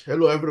 Ash.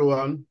 Hello,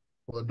 everyone,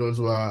 for those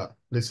who are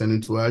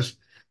listening to Ash.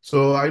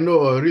 So I know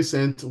one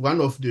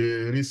of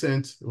the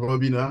recent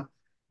webinar,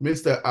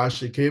 Mr.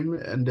 Ash came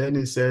and then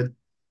he said,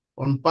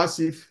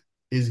 ONPASSIVE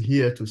is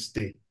here to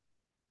stay.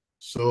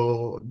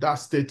 So that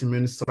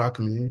statement struck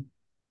me.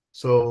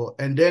 So,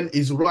 and then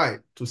it's right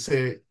to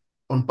say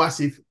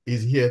ONPASSIVE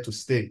is here to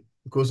stay,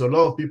 because a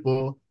lot of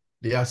people,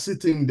 they are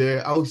sitting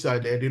there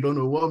outside there, they don't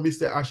know what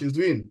Mr. Ash is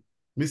doing.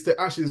 Mr.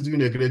 Ash is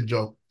doing a great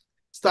job.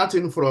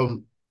 Starting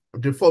from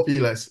the 4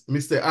 pillars,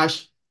 Mr.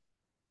 Ash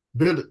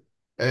build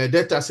a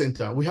data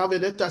center. We have a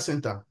data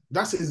center.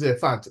 That is a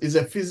fact. It's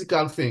a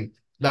physical thing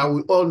that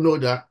we all know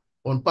that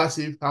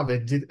ONPASSIVE have a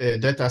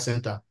data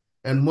center.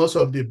 And most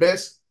of the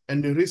best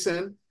and the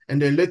recent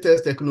and the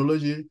latest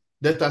technology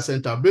data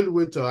center built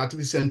with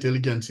artificial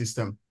intelligence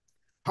system.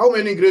 How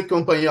many great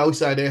companies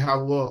outside there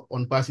have what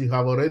ONPASSIVE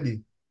have already?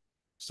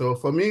 So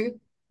for me,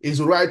 it's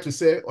right to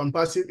say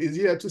ONPASSIVE is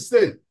here to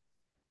stay.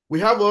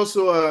 We have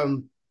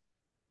also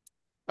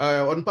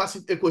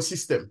ONPASSIVE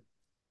ecosystem.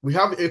 We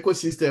have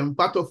ecosystem,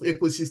 part of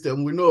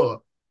ecosystem,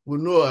 we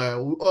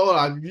all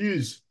have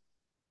used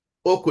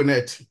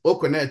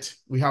OCONNECT,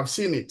 we have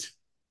seen it.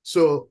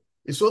 So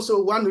it's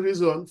also one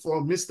reason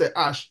for Mr.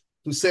 Ash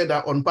to say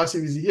that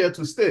ONPASSIVE is here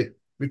to stay,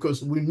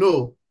 because we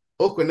know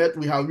OCONNECT,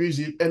 we have used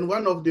it, and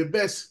one of the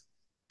best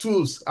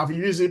tools, I've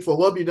used it for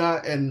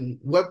webinar and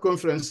web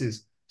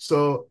conferences.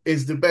 So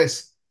it's the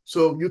best.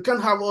 So you can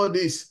have all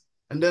this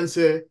and then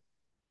say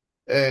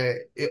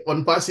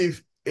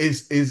ONPASSIVE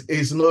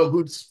is not a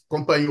good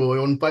company, or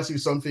ONPASSIVE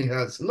something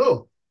else.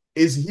 No,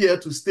 it's here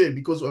to stay,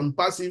 because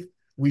ONPASSIVE,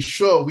 we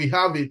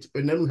have it,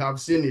 and then we have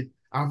seen it.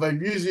 I've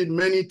used it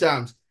many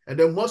times. And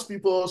then most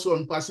people also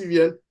on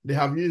Passivian, they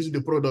have used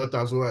the product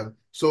as well.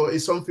 So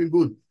it's something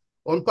good.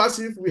 On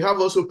Passive, we have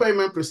also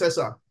payment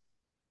processor.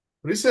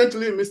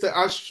 Recently, Mr.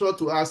 Ash showed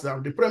to us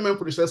that the payment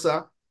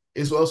processor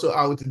is also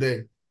out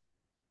there.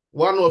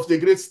 One of the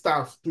great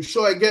stuff to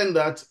show again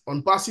that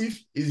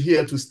ONPASSIVE is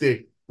here to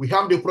stay. We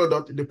have the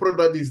product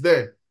is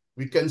there.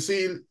 We can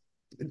see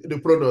the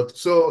product.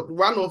 So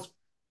one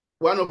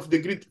of the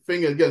great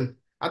thing again,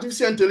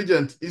 artificial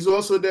intelligence is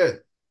also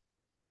there.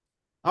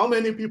 How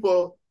many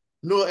people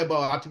know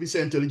about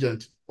artificial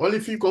intelligence? Only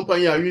few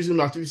companies are using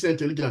artificial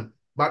intelligence,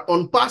 but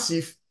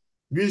ONPASSIVE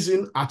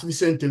using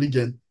artificial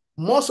intelligence.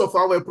 Most of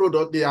our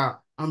products, they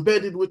are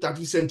embedded with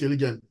artificial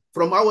intelligence.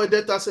 From our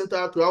data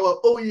center to our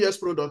OES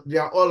product, they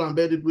are all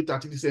embedded with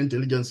artificial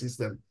intelligence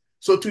system.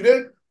 So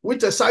today, with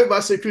the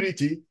cyber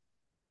security,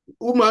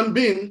 human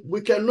being,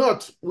 we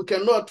cannot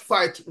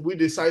fight with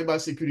the cyber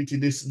security,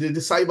 the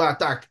cyber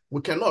attack. We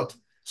cannot.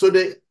 So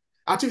the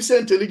artificial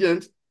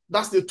intelligence,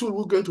 that's the tool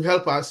we're going to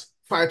help us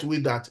fight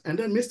with that. And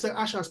then Mr.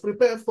 Ash has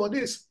prepared for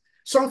this.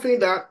 Something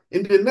that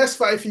in the next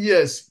 5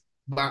 years,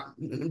 but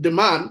the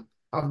man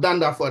have done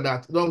that for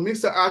that. Now,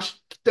 Mr. Ash,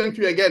 thank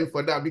you again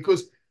for that,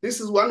 because this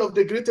is one of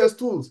the greatest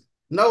tools.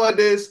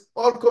 Nowadays,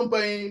 all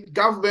company,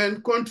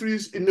 government,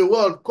 countries in the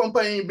world,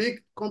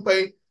 big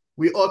company,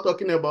 we are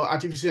talking about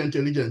artificial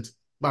intelligence.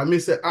 But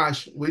Mr.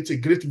 Ash, with a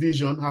great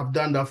vision, have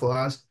done that for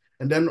us.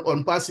 And then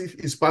ONPASSIVE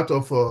is part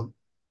of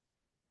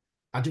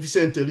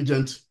artificial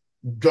intelligence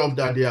job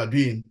that they are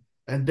doing.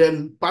 And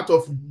then part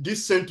of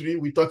this century,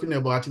 we're talking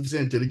about artificial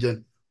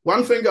intelligence.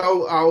 One thing I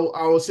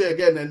will say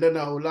again, and then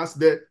I will last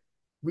there.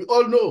 We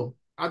all know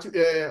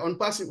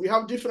ONPASSIVE, we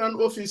have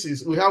different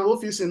offices. We have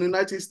office in the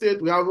United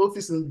States. We have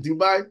office in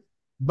Dubai,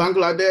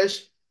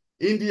 Bangladesh,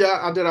 India,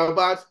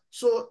 Hyderabad.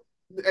 So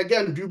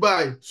again,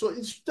 Dubai. So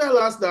it tells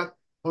us that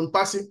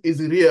ONPASSIVE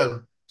is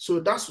real. So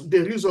that's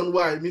the reason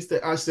why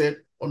Mr. Ash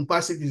said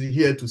ONPASSIVE is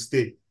here to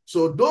stay.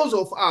 So those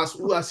of us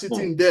who are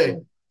sitting there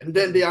and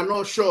then they are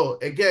not sure,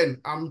 again,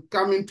 I'm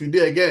coming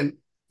today again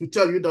to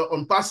tell you that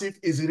ONPASSIVE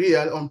is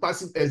real,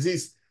 ONPASSIVE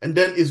exists, and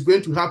then it's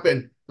going to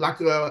happen. Like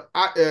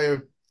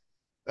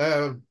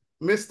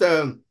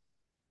Mr.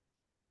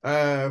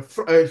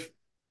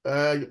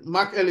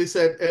 Mark Ellis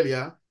said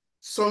earlier,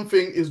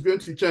 something is going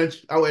to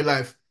change our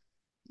life.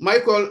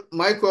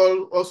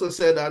 Michael also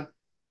said that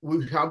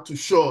we have to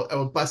show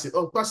ONPASSIVE.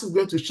 ONPASSIVE is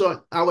going to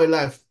show our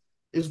life.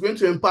 It's going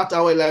to impact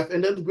our life,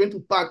 and then it's going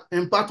to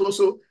impact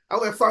also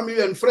our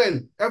family and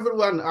friends.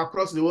 Everyone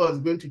across the world is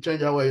going to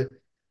change our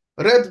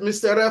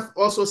Mr. Ref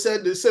also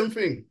said the same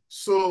thing.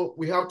 So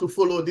we have to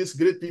follow these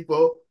great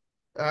people,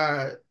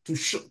 to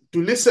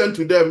listen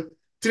to them.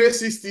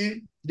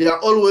 360, they are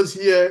always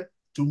here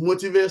to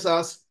motivate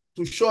us,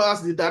 to show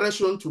us the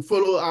direction to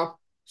follow up.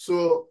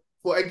 So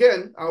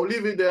again, I'll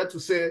leave it there to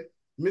say,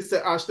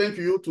 Mr. Ash, thank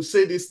you to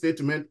say this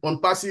statement.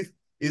 ONPASSIVE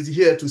is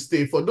here to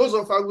stay. For those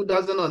of us who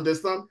doesn't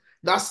understand,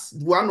 that's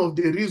one of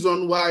the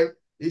reasons why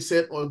he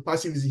said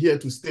ONPASSIVE is here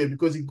to stay,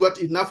 because he got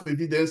enough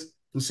evidence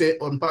to say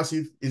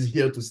ONPASSIVE is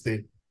here to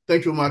stay.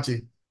 Thank you,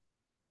 Marty.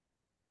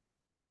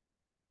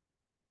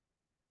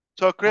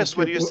 So, Chris,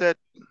 when you said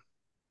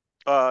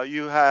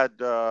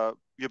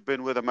you've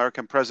been with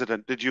American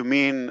president, did you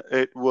mean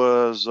it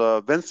was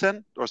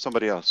Vincent or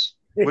somebody else?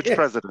 Which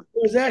president?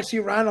 It was actually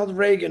Ronald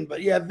Reagan,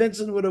 but yeah,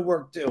 Vincent would have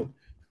worked too.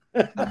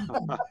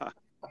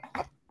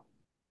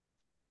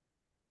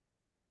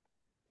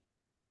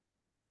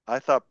 I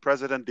thought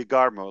President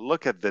DeGarmo.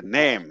 Look at the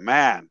name,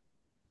 man.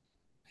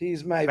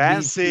 He's my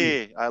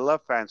fancy. VP. I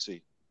love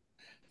fancy.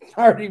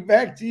 Marty,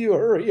 back to you.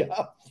 Hurry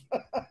up.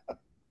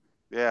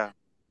 Yeah.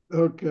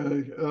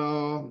 Okay.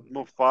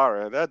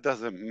 Mufareh, that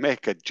doesn't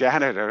make a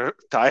janitor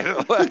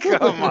title.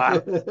 Come on,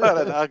 what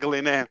an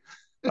ugly name.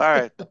 All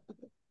right.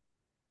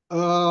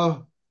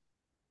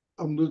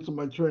 I'm losing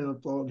my train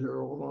of thought here.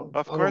 Hold on.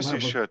 Of I don't course you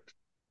have a. should.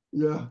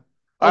 Yeah.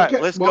 All right,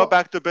 Okay. let's go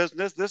back to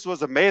business. This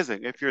was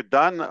amazing. If you're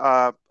done,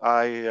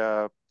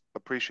 I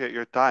appreciate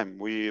your time.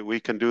 We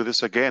can do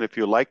this again if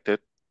you liked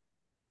it.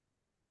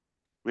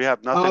 We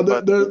have nothing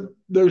but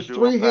there's to do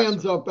 3 ONPASSIVE.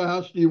 hands up,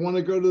 Ash. Do you want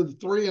to go to the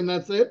 3 and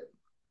that's it?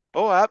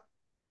 Oh,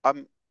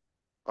 I'm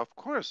of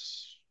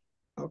course.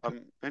 Okay.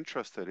 I'm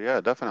interested. Yeah,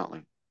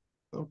 definitely.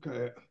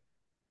 Okay.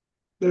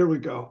 There we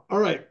go. All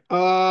right.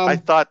 I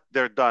thought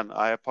they're done.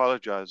 I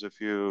apologize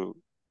if you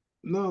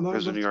No,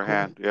 raised in that's your cool.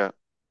 hand. Yeah.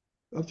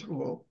 That's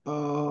cool.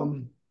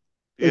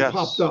 They Yes.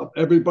 popped up.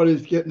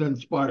 Everybody's getting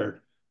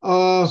inspired.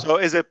 So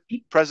is it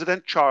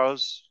President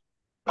Charles,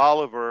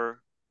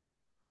 Oliver,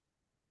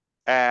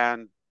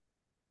 and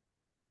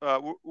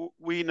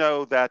we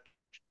know that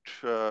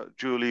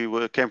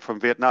Julie came from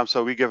Vietnam,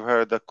 so we give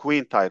her the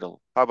Queen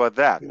title. How about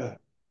that? Yeah,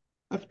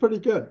 that's pretty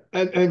good.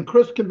 And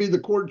Chris can be the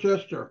court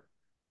gesture.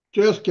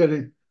 Just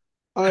kidding.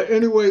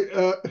 Anyway,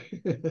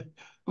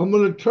 I'm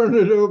going to turn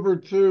it over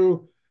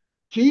to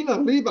Gina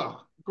Leba.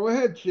 Go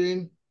ahead,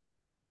 Gene.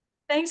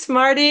 Thanks,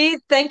 Marty.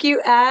 Thank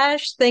you,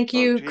 Ash. Thank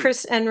you, Gene.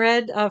 Chris and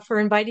Red, for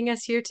inviting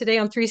us here today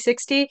on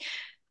 360.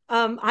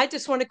 I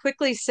just want to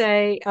quickly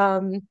say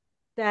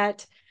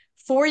that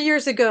 4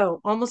 years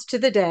ago, almost to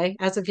the day,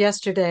 as of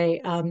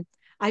yesterday,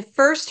 I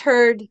first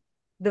heard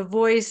the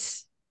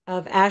voice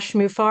of Ash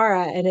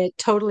Mufareh, and it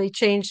totally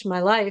changed my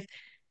life.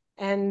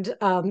 And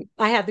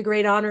I had the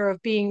great honor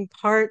of being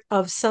part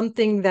of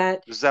something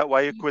that Is that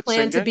why you quit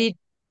planned to singing? be.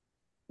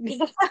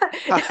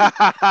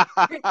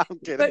 I'm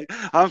kidding.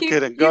 I'm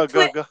kidding. Go.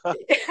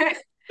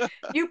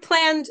 You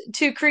planned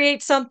to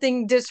create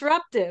something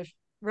disruptive,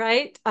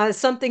 right?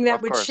 Something that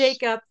Of would course.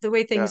 shake up the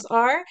way things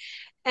are.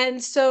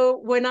 And so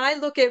when I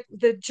look at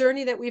the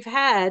journey that we've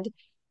had,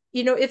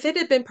 if it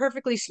had been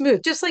perfectly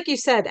smooth, just like you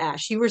said,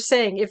 Ash, you were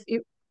saying, if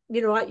you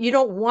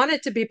don't want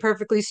it to be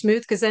perfectly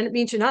smooth because then it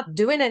means you're not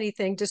doing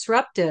anything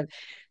disruptive.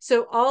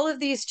 So all of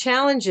these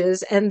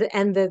challenges and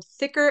the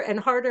thicker and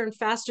harder and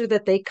faster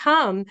that they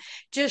come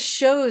just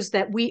shows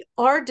that we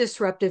are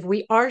disruptive.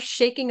 We are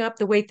shaking up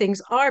the way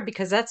things are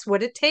because that's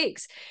what it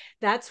takes.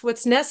 That's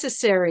what's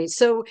necessary.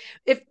 So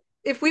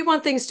if we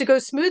want things to go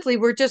smoothly,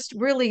 we're just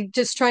really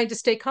just trying to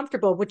stay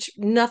comfortable, which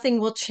nothing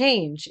will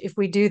change if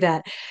we do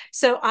that.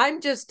 So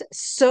I'm just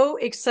so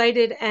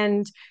excited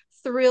and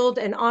thrilled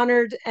and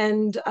honored,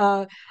 and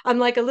I'm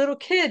like a little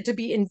kid to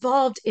be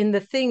involved in the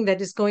thing that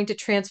is going to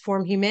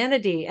transform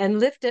humanity and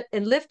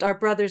lift our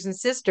brothers and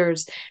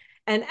sisters.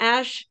 And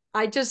Ash,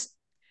 I'm just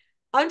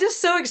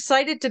so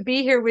excited to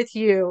be here with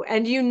you.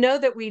 And you know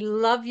that we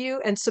love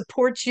you and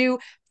support you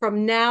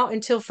from now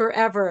until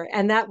forever.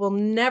 And that will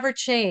never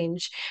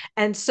change.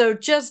 And so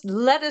just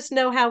let us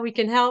know how we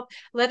can help.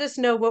 Let us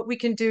know what we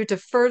can do to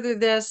further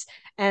this.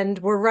 And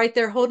we're right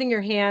there holding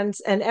your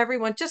hands. And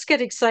everyone, just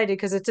get excited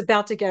because it's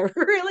about to get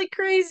really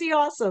crazy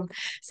awesome.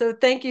 So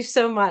thank you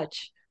so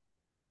much.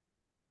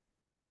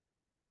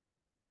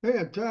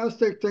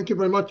 Fantastic. Thank you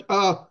very much.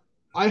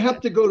 I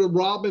have to go to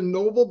Robin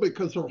Noble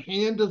because her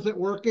hand isn't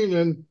working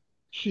and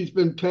she's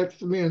been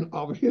texting me and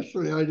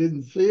obviously I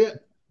didn't see it.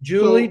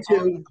 Julie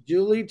too.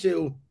 Julie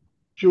too.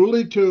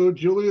 Julie too.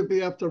 Julie will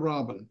be after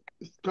Robin.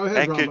 Go ahead,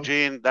 Thank Robin. you,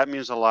 Gene. That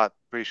means a lot.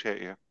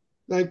 Appreciate you.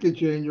 Thank you,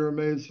 Gene. You're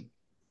amazing.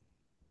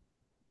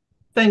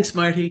 Thanks,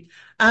 Marty.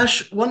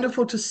 Ash,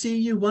 wonderful to see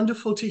you.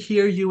 Wonderful to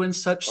hear you in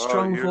such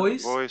strong your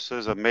voice. voice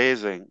is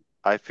amazing.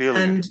 I feel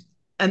you.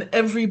 And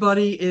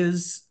everybody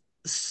is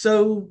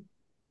so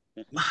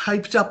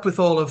hyped up with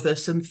all of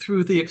this and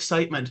through the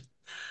excitement.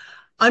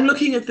 I'm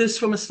looking at this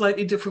from a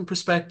slightly different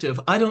perspective.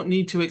 I don't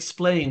need to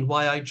explain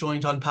why I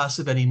joined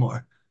ONPASSIVE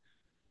anymore.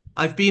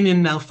 I've been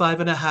in now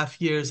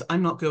 5.5 years.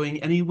 I'm not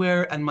going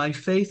anywhere. And my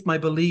faith, my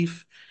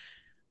belief,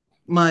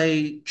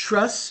 my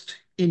trust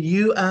in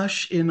you,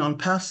 Ash, in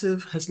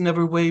ONPASSIVE has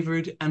never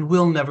wavered and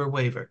will never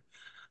waver.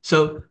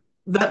 So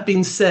that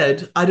being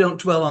said, I don't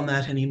dwell on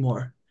that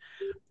anymore.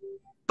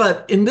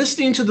 But in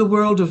listening to the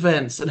world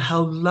events and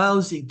how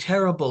lousy,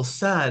 terrible,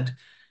 sad,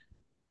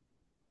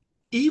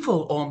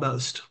 evil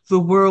almost the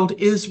world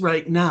is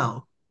right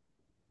now,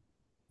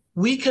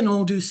 we can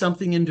all do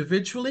something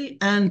individually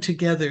and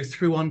together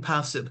through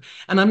ONPASSIVE.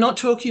 And I'm not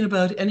talking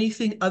about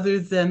anything other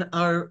than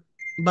our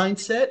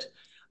mindset,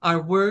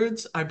 our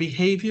words, our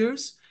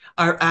behaviors,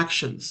 our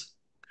actions.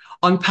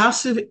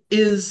 ONPASSIVE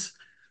is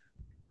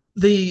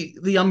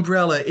the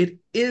umbrella. It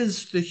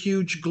is the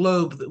huge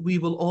globe that we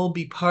will all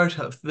be part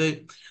of,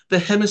 the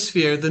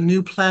hemisphere, the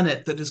new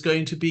planet that is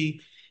going to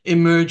be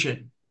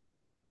emerging.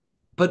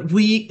 But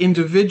we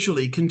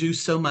individually can do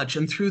so much.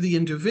 And through the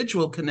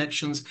individual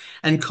connections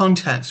and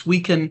contacts, we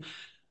can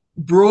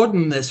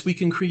broaden this. We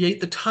can create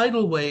the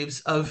tidal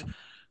waves of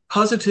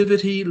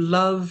positivity,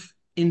 love,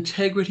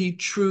 integrity,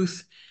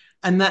 truth,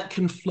 and that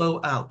can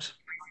flow out.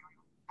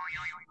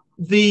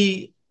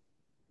 The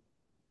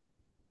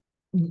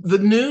the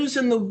news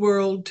in the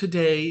world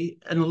today,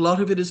 and a lot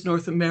of it is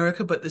North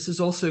America, but this is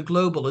also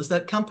global, is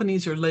that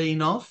companies are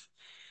laying off,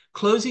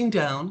 closing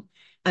down,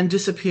 and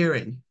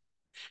disappearing.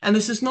 And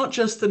this is not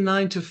just the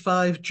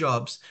 9-to-5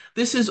 jobs.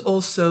 This is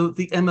also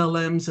the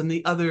MLMs and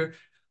the other,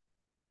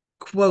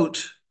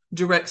 quote,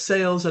 direct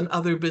sales and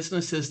other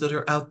businesses that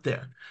are out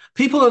there.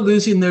 People are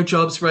losing their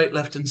jobs right,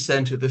 left, and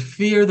center. The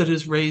fear that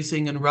is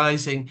raising and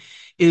rising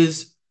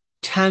is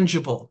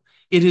tangible.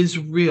 It is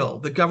real.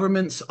 The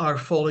governments are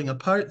falling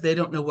apart. They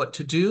don't know what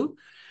to do.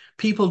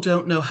 People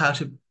don't know how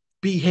to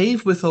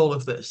behave with all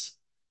of this.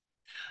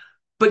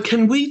 But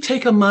can we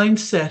take a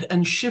mindset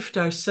and shift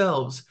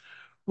ourselves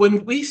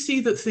when we see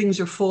that things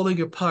are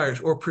falling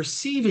apart or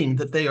perceiving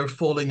that they are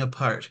falling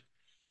apart?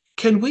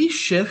 Can we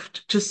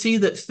shift to see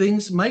that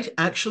things might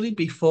actually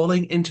be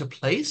falling into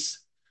place?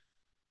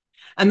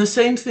 And the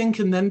same thing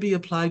can then be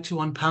applied to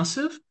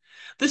ONPASSIVE.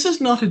 This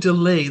is not a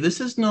delay. This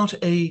is not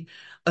a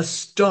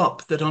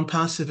stop that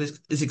ONPASSIVE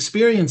is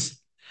experiencing.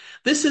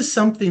 This is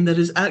something that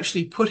is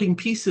actually putting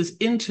pieces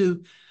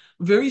into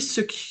very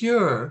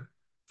secure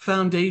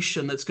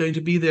foundation that's going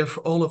to be there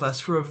for all of us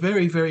for a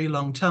very, very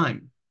long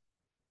time.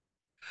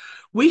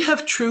 We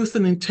have truth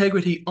and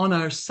integrity on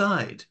our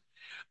side,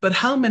 but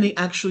how many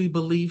actually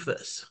believe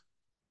this?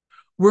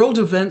 World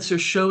events are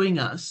showing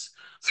us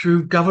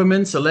through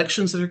governments,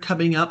 elections that are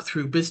coming up,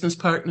 through business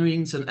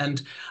partnerings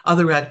and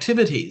other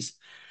activities,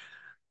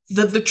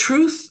 that the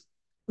truth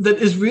that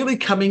is really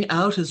coming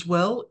out as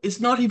well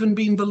is not even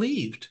being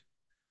believed.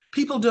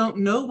 People don't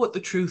know what the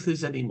truth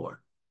is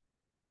anymore.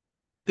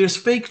 There's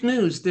fake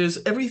news. There's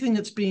everything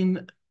that's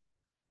been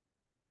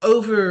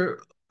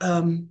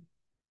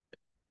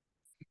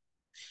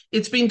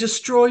it's been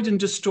destroyed and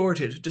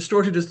distorted.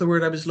 Distorted is the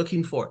word I was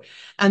looking for.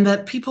 And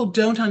that people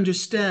don't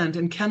understand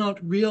and cannot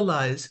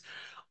realize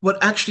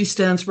what actually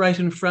stands right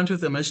in front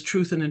of them as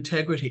truth and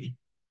integrity.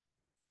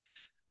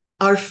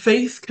 Our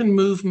faith can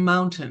move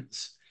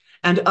mountains,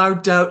 and our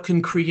doubt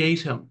can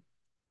create them.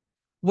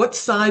 What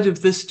side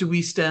of this do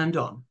we stand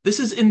on? This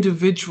is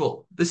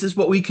individual. This is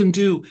what we can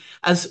do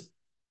as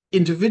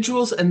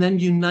individuals, and then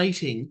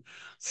uniting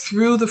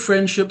through the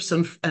friendships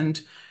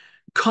and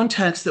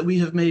contacts that we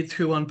have made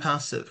through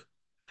ONPASSIVE.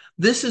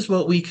 This is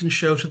what we can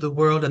show to the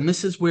world, and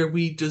this is where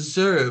we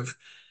deserve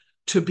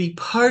to be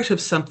part of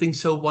something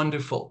so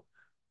wonderful.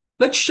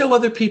 Let's show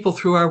other people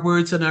through our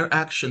words and our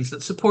actions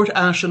that support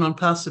Ash and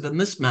ONPASSIVE in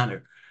this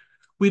manner.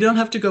 We don't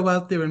have to go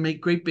out there and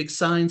make great big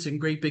signs and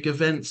great big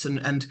events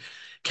and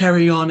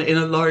carry on in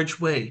a large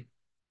way.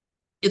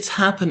 It's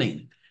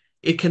happening.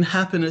 It can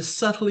happen as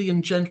subtly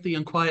and gently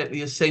and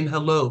quietly as saying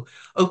hello,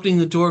 opening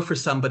the door for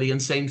somebody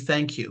and saying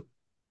thank you.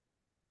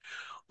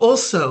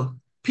 Also,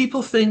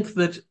 people think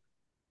that,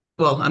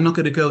 well, I'm not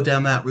going to go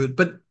down that route,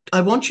 but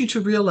I want you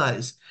to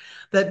realize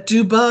that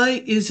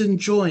Dubai is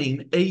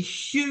enjoying a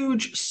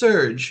huge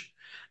surge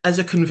as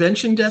a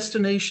convention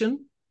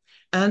destination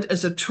and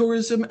as a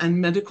tourism and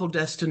medical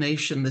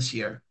destination this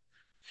year.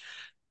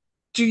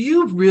 Do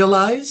you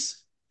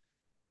realize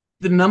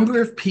the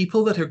number of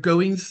people that are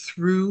going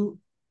through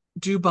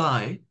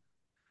Dubai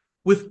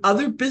with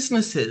other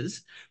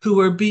businesses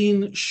who are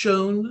being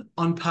shown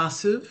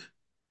ONPASSIVE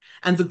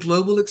and the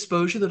global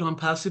exposure that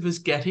ONPASSIVE is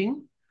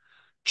getting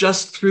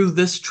just through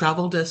this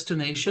travel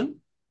destination?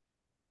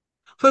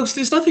 Folks,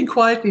 there's nothing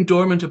quiet and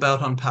dormant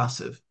about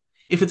ONPASSIVE.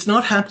 If it's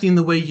not happening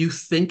the way you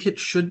think it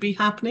should be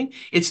happening,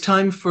 it's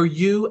time for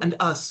you and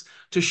us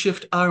to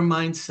shift our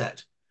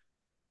mindset.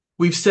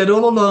 We've said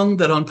all along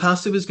that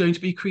ONPASSIVE is going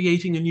to be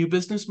creating a new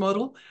business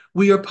model.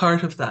 We are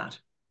part of that.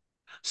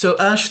 So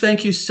Ash,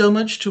 thank you so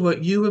much to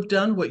what you have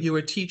done, what you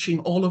are teaching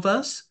all of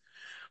us,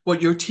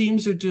 what your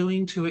teams are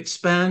doing to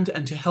expand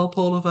and to help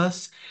all of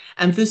us.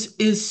 And this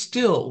is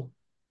still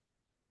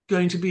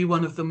going to be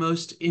one of the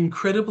most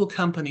incredible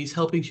companies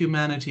helping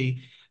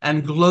humanity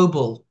and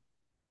global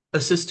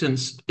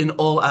assistance in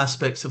all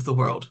aspects of the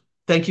world.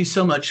 Thank you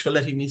so much for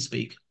letting me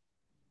speak.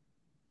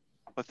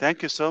 Well,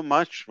 thank you so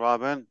much,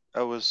 Robin.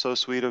 That was so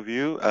sweet of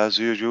you. As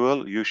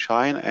usual, you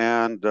shine,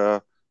 and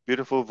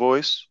beautiful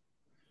voice,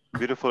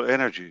 beautiful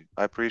energy.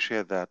 I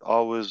appreciate that.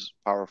 Always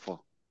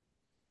powerful.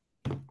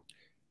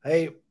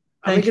 Hey,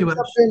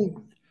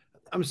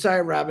 I'm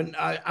sorry, Robin.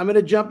 I'm going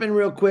to jump in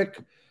real quick.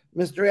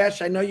 Mr.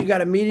 Ash, I know you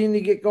got a meeting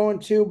to get going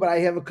to, but I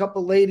have a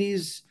couple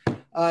ladies,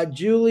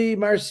 Julie,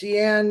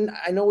 Marcianne.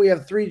 I know we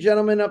have 3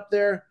 gentlemen up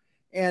there.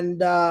 And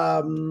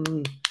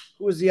who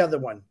was the other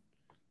one?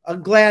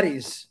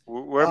 Gladys.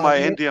 We're my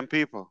Indian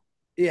people.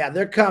 Yeah,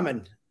 they're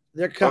coming.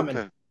 They're coming.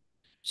 Okay.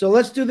 So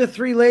let's do the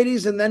 3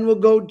 ladies, and then we'll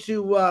go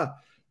to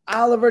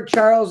Oliver,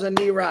 Charles, and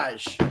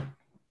Neeraj.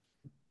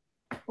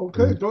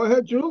 Okay, go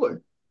ahead, Julie.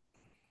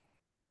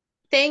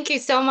 Thank you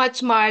so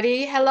much,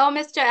 Marty. Hello,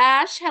 Mr.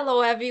 Ash. Hello,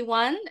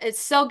 everyone.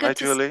 It's so good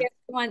to Julie. see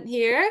everyone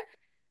here.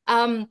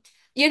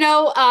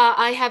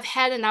 I have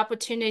had an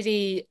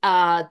opportunity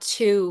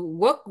to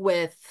work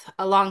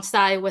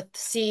alongside with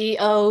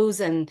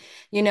CEOs and,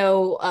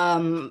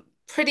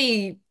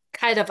 pretty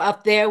kind of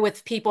up there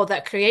with people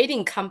that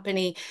creating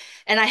company.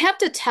 And I have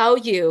to tell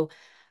you,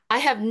 I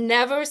have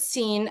never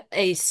seen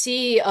a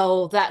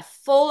CEO that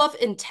full of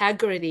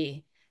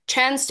integrity,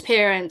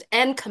 transparent,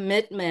 and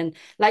commitment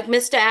like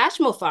Mr. Ash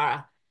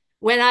Mufareh.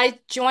 When I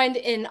joined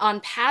in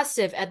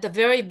ONPASSIVE at the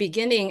very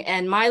beginning,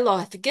 and Milo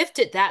had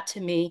gifted that to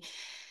me,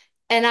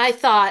 and I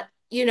thought,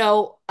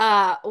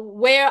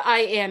 where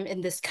I am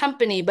in this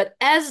company, but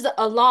as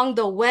along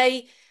the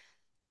way,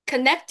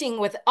 connecting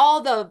with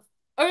all the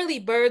early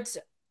birds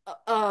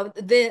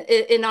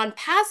in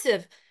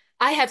ONPASSIVE,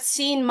 I have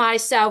seen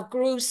myself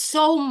grow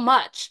so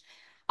much.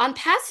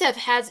 ONPASSIVE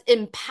has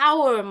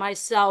empowered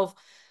myself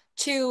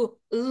to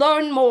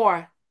learn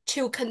more,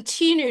 to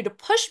continue to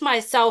push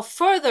myself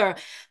further.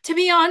 To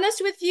be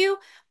honest with you,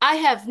 I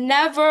have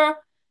never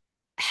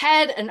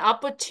had an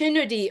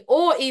opportunity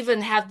or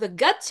even have the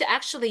guts to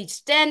actually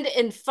stand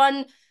in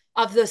front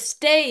of the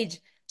stage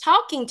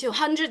talking to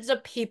hundreds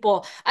of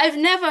people. I've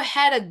never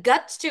had a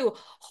guts to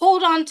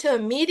hold on to a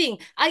meeting.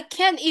 I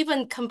can't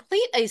even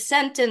complete a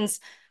sentence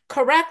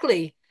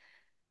correctly.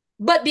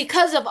 But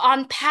because of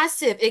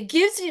ONPASSIVE,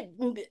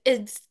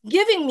 it's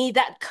giving me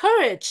that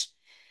courage.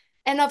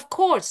 And of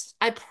course,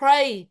 I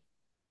pray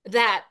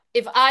that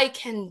if I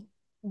can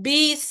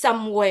be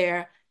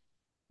somewhere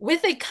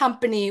with a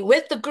company,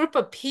 with a group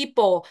of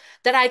people,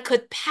 that I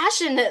could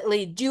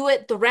passionately do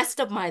it the rest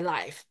of my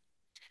life.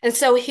 And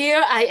so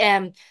here I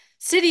am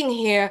sitting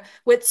here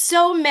with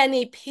so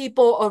many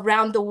people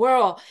around the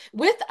world,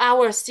 with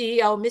our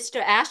CEO,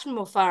 Mr. Ash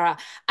Mufareh.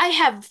 I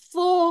have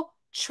full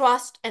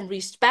trust and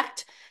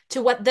respect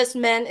to what this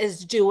man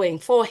is doing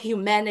for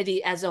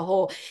humanity as a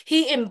whole.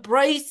 He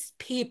embraces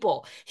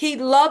people. He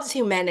loves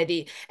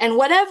humanity. And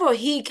whatever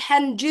he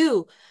can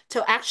do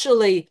to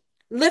actually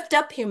lift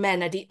up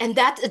humanity, and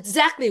that's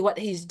exactly what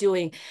he's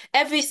doing.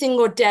 Every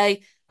single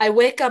day, I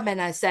wake up and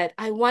I said,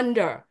 I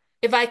wonder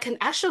if I can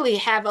actually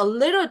have a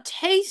little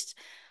taste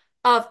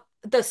of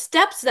the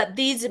steps that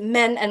these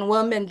men and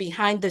women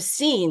behind the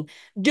scene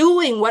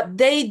doing what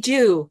they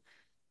do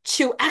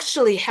to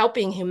actually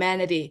helping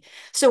humanity.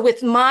 So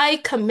with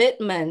my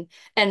commitment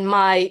and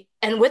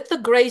with the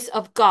grace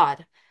of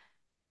God,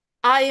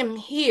 I am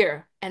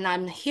here and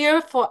I'm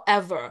here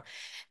forever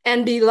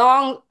and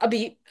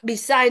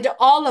beside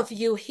all of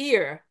you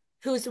here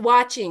who's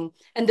watching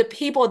and the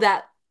people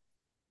that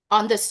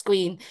on the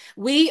screen.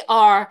 We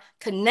are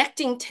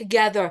connecting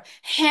together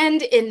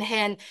hand in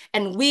hand,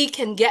 and we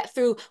can get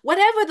through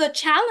whatever the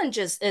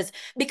challenges is.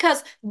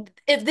 Because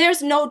if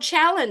there's no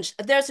challenge,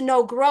 there's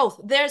no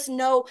growth, there's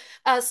no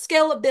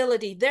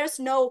scalability, there's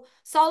no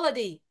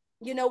solidity.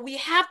 We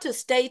have to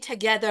stay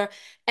together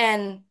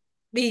and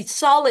be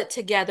solid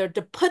together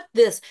to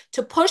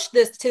push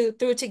this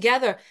through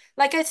together.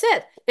 Like I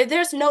said, if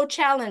there's no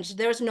challenge,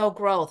 there's no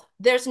growth.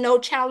 There's no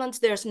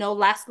challenge, there's no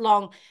last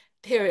long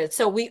period.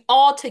 So we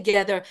all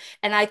together,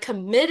 and I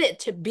committed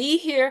to be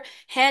here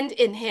hand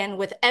in hand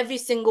with every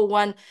single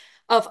one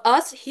of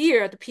us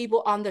here, the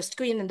people on the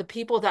screen and the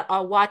people that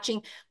are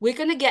watching. We're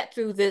going to get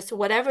through this,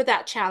 whatever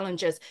that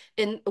challenge is.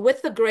 And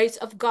with the grace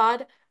of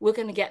God, we're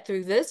going to get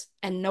through this,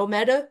 and no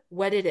matter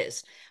what it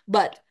is.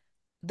 But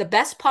the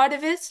best part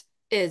of it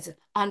is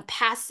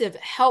ONPASSIVE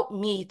helped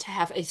me to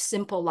have a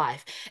simple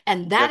life.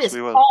 And that is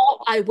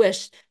all I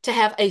wish, to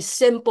have a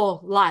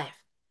simple life.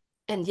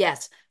 And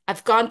yes,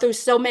 I've gone through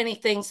so many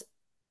things,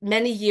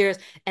 many years,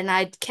 and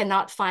I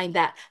cannot find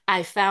that.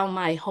 I found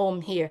my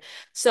home here.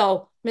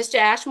 So, Mr.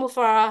 Ash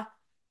Mufareh,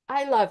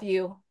 I love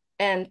you.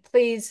 And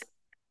please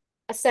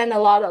send a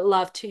lot of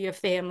love to your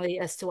family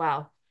as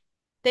well.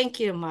 Thank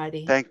you,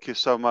 Marty. Thank you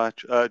so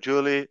much.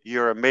 Julie,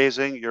 you're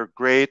amazing. You're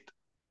great.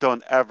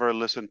 Don't ever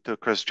listen to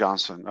Chris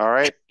Johnson, all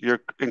right?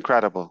 You're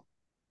incredible.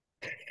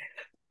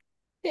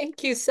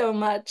 Thank you so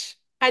much.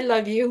 I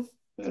love you.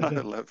 I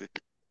love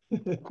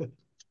you.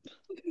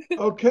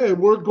 Okay,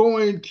 we're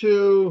going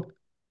to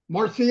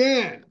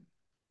Marcianne,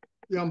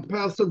 the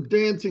ONPASSIVE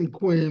dancing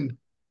queen.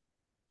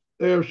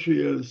 There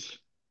she is.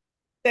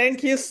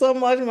 Thank you so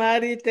much,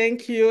 Mary.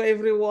 Thank you,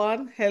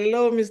 everyone.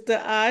 Hello, Mr.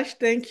 Ash.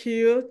 Thank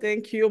you.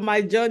 Thank you.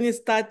 My journey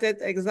started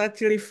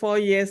exactly 4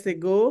 years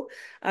ago.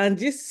 And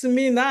this is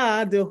me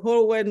now. The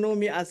whole world know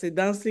me as a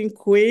dancing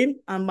queen,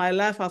 and my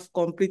life has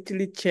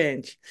completely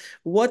changed.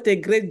 What a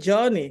great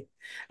journey.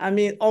 I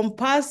mean,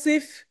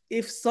 ONPASSIVE,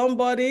 if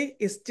somebody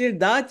is still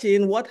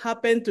doubting what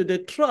happened to the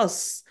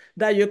trust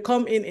that you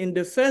come in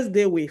the first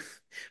day with.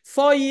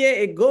 4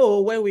 years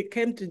ago, when we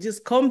came to this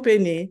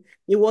company,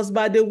 it was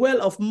by the word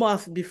of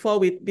mouth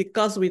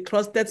because we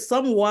trusted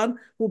someone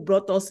who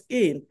brought us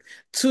in.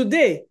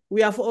 Today,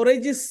 we have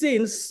already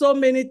seen so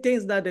many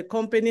things that the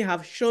company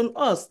have shown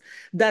us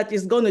that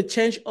is going to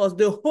change us.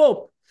 The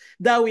hope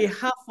that we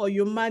have for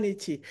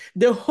humanity,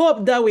 the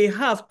hope that we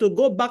have to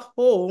go back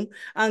home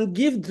and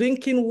give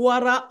drinking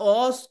water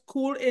or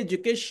school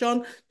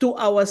education to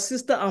our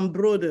sister and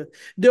brother,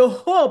 the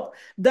hope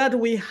that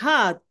we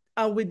had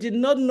and we did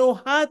not know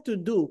how to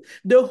do.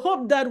 The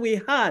hope that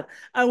we had,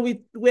 and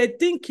we were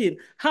thinking,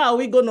 how are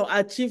we going to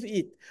achieve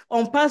it?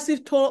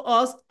 ONPASSIVE told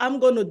us, I'm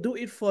going to do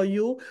it for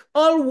you.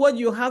 All what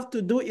you have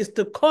to do is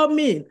to come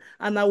in,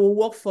 and I will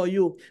work for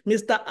you.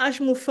 Mr. Ash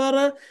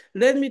Mufareh,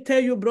 let me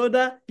tell you,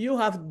 brother, you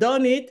have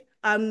done it,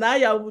 and I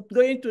am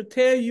going to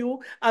tell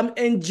you, I'm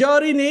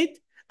enjoying it,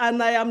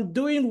 and I am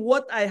doing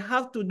what I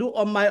have to do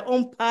on my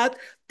own part,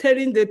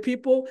 telling the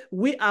people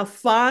we are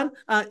fine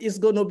and it's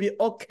going to be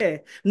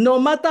okay. No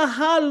matter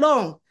how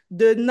long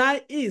the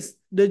night is,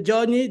 the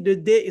journey, the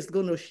day is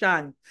going to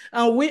shine.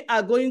 And we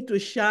are going to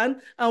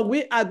shine, and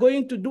we are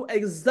going to do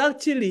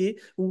exactly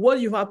what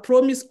you have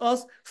promised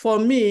us. For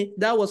me,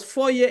 that was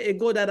 4 years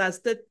ago that I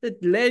started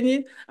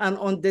learning and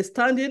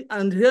understanding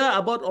and hear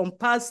about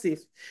ONPASSIVE.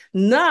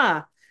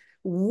 Now,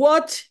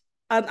 what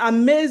an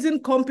amazing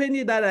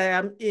company that I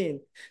am in.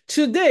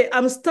 Today,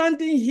 I'm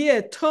standing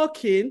here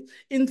talking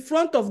in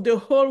front of the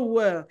whole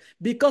world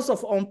because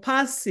of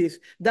ONPASSIVE.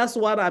 That's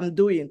what I'm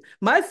doing.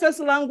 My first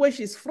language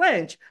is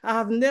French. I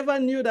have never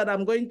knew that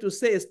I'm going to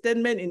say a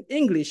statement in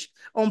English.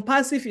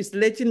 ONPASSIVE is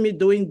letting me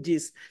doing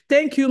this.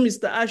 Thank you,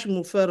 Mr. Ash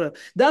Mufareh.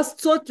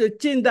 That's such a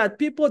thing that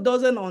people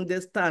doesn't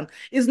understand.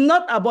 It's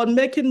not about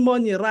making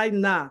money right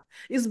now.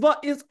 It's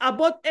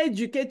about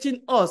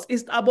educating us.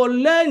 It's about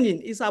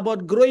learning. It's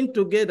about growing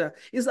together.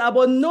 It's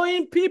about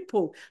knowing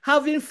people,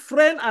 having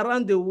friends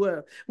around the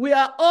world. We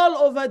are all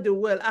over the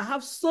world. I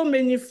have so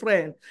many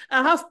friends.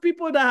 I have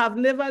people that have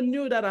never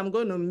knew that I'm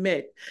going to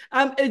meet.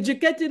 I'm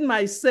educating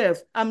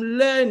myself. I'm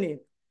learning.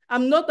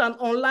 I'm not an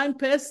online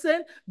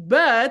person,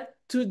 but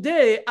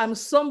today I'm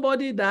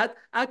somebody that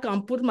I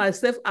can put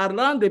myself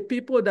around the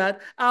people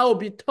that I'll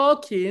be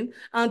talking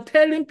and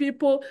telling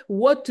people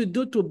what to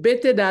do to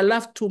better their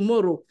life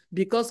tomorrow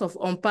because of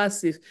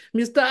ONPASSIVE.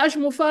 Mr. Ash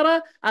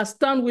Mufareh, I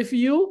stand with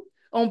you.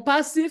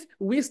 ONPASSIVE,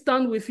 we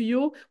stand with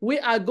you. We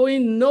are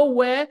going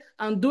nowhere,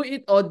 and do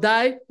it or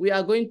die. We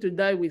are going to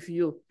die with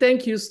you.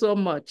 Thank you so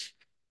much.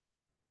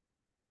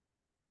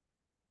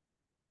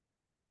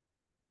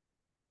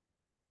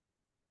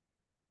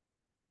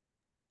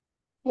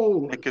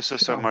 Thank you,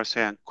 Sister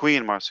Marcian,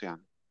 Queen Marcian.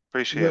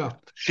 Appreciate it.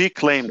 She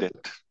claimed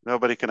it.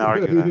 Nobody can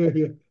argue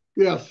that.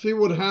 Yeah, see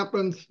what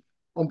happens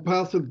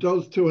ONPASSIVE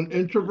does to an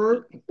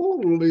introvert?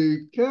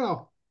 Holy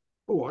cow.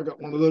 Oh, I got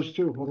one of those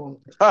too. Hold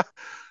on.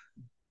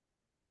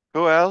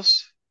 Who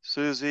else?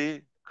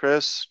 Susie,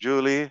 Chris,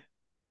 Julie.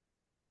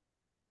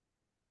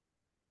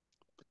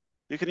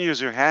 You can use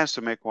your hands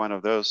to make one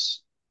of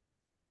those.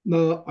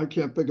 No, I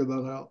can't figure that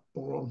out.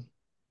 Hold on.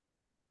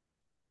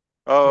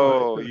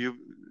 Oh, you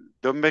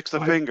don't mix the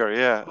finger.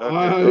 Yeah.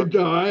 Okay.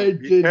 I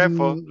be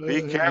careful. didn't.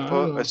 Be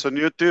careful. It's on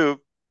YouTube.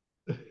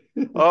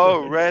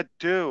 Oh, red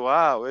too.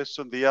 Wow. It's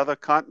on the other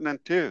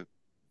continent too.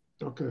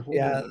 Okay. Hold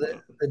yeah,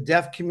 on. the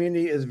deaf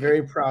community is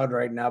very proud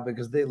right now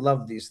because they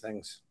love these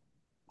things.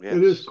 Yes.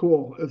 It is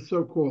cool. It's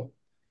so cool.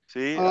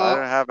 See, I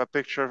don't have a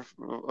picture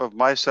of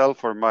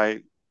myself or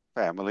my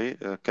family,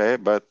 okay,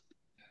 but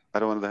I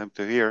don't want them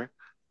to hear.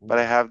 But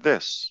I have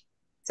this.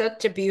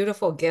 Such a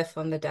beautiful gift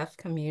from the deaf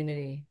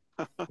community.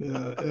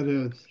 Yeah, it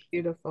is.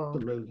 Beautiful.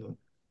 It's amazing.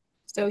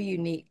 So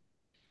unique.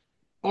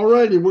 All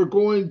righty, we're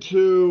going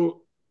to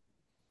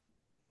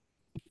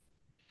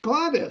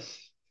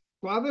Gladys.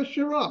 Gladys,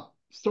 you're up.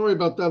 Sorry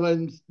about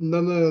that.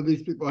 None of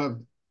these people have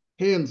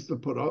hands to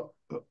put up.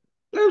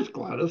 There's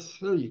Gladys.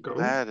 There you go.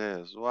 That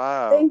is,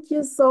 wow. Thank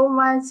you so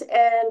much,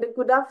 and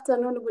good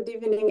afternoon, good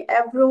evening,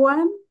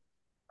 everyone.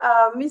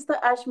 Mr.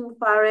 Ash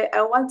Mufareh,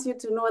 I want you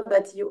to know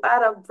that you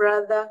are a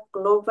brother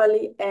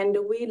globally, and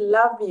we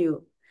love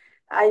you.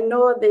 I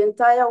know the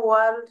entire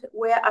world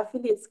where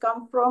affiliates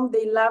come from,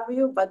 they love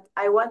you, but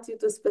I want you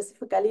to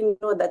specifically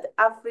know that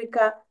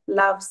Africa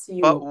loves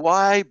you. But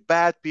why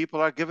bad people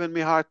are giving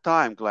me a hard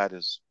time,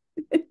 Gladys?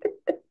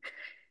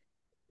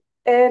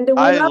 And we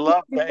I love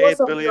love you the because 8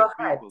 of billion your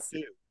people heart.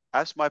 too.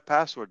 That's my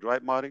password,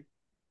 right, Marty?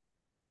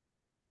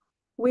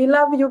 We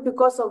love you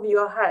because of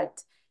your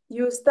heart.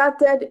 You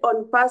started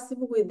ONPASSIVE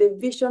with the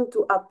vision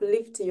to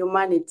uplift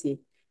humanity.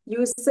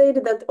 You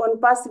said that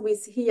ONPASSIVE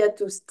is here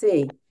to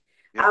stay.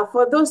 Yeah.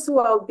 For those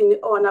who have been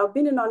on, I've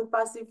been on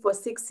ONPASSIVE for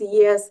 6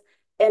 years,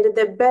 and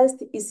the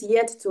best is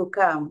yet to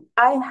come.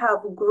 I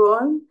have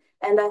grown,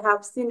 and I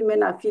have seen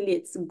many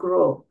affiliates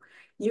grow.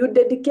 You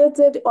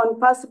dedicated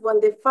ONPASSIVE on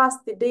the first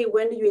day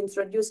when you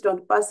introduced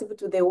ONPASSIVE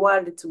to the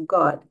world, to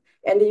God.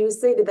 And you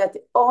said that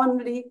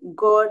only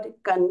God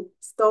can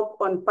stop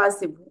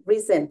ONPASSIVE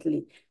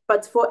recently.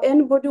 But for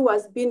anybody who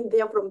has been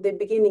there from the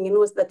beginning,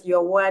 knows that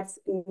your words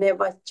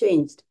never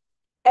changed.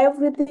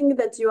 Everything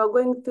that you are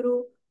going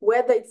through,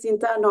 whether it's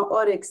internal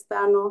or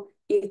external,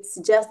 it's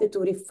just to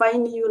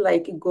refine you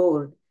like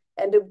gold.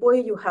 And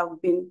boy, you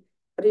have been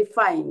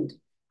refined.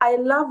 I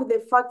love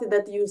the fact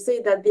that you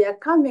say that they are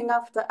coming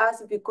after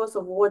us because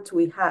of what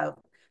we have.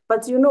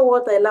 But you know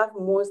what I love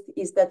most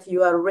is that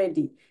you are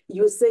ready.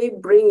 You say,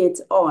 bring it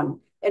on.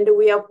 And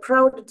we are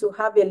proud to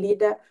have a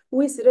leader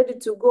who is ready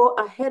to go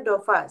ahead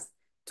of us,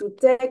 to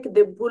take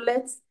the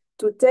bullets,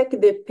 to take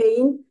the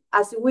pain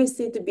as we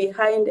sit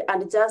behind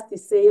and just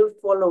sail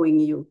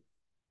following you.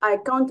 I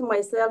count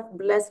myself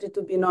blessed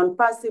to be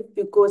non-passive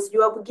because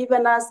you have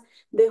given us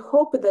the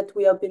hope that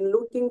we have been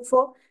looking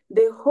for,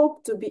 the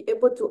hope to be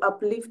able to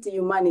uplift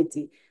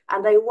humanity.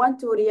 And I want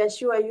to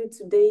reassure you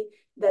today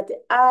that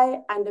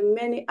I and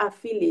many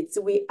affiliates,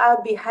 we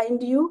are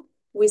behind you,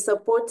 we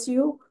support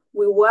you,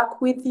 we work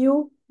with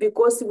you,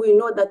 because we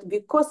know that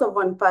because of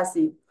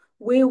ONPASSIVE,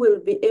 we will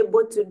be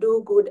able to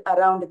do good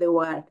around the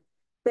world.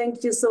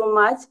 Thank you so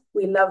much.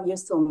 We love you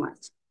so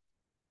much.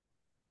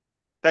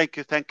 Thank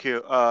you, thank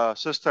you.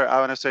 Sister, I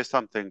want to say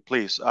something,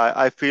 please.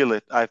 I feel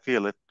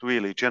it,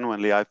 really,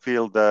 genuinely. I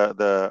feel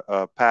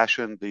the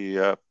passion,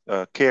 the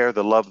care,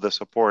 the love, the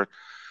support.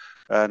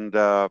 And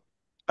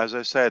as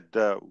I said,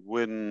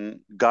 when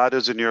God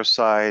is in your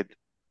side,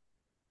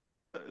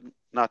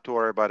 not to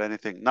worry about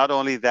anything. Not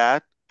only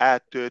that,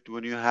 add to it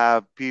when you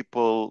have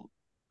people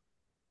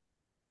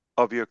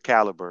of your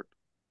caliber,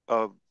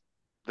 of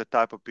the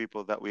type of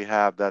people that we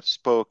have that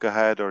spoke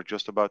ahead or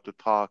just about to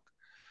talk,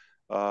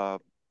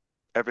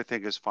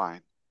 everything is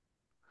fine.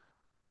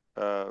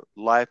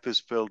 Life is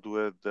filled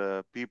with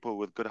people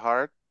with good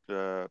heart,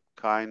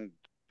 kind,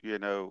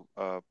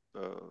 humane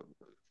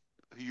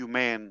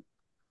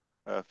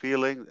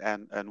feeling,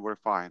 and we're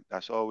fine.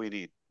 That's all we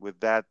need. With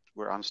that,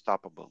 we're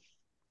unstoppable.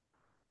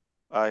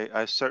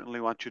 I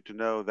certainly want you to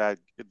know that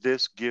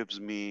this gives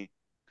me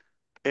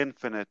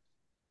infinite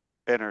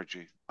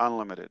energy,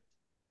 unlimited.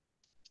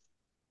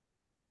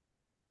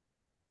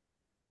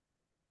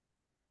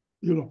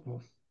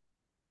 Beautiful.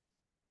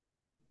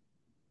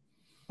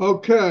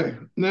 Okay,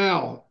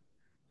 now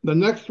the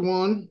next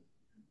one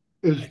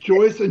is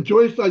Joyce. And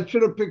Joyce, I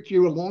should have picked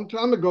you a long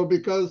time ago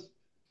because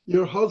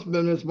your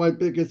husband is my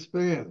biggest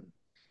fan.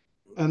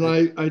 And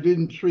I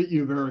didn't treat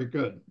you very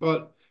good.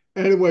 But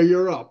anyway,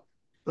 you're up.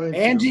 Thank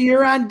Angie, you.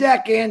 you're on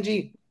deck,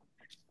 Angie.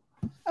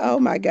 Oh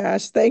my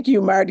gosh. Thank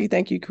you, Marty.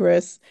 Thank you,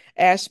 Chris.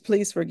 Ash,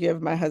 please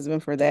forgive my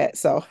husband for that.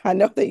 So I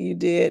know that you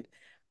did.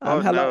 Oh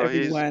Hello, no,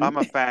 everyone. I'm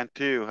a fan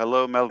too.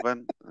 Hello,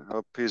 Melvin. I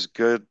hope he's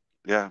good.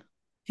 Yeah.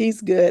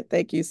 He's good.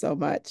 Thank you so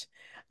much.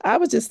 I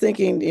was just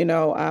thinking,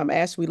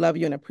 Ash, we love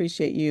you and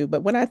appreciate you.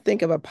 But when I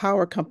think of a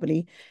power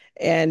company,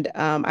 and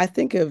I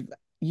think of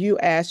you,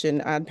 Ash,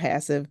 and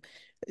ONPASSIVE,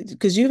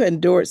 because you've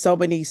endured so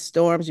many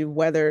storms, you've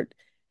weathered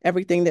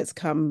everything that's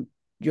come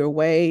your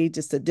way,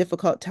 just the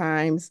difficult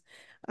times.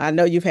 I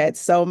know you've had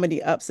so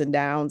many ups and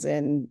downs,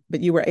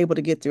 but you were able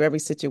to get through every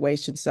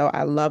situation. So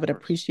I love and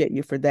appreciate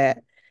you for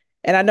that.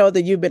 And I know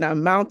that you've been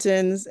on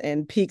mountains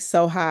and peaks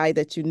so high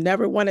that you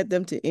never wanted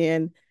them to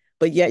end,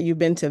 but yet you've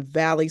been to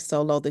valleys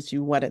so low that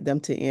you wanted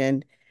them to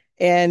end.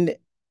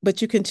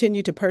 But you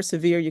continue to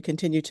persevere, you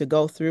continue to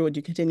go through, and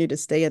you continue to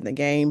stay in the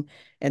game.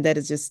 And that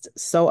is just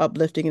so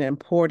uplifting and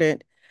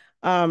important.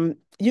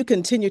 You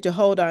continue to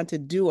hold on to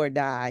do or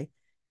die.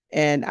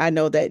 And I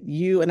know that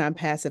you and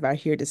ONPASSIVE are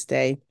here to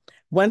stay.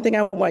 One thing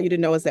I want you to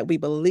know is that we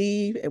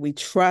believe and we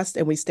trust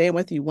and we stand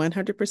with you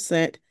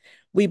 100%.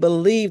 We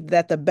believe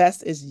that the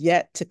best is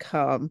yet to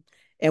come.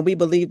 And we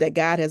believe that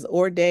God has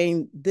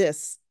ordained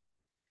this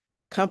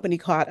company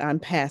called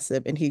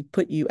ONPASSIVE, and he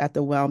put you at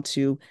the whelm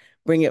to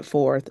bring it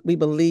forth. We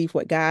believe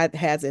what God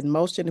has in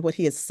motion, what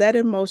he has set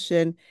in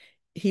motion,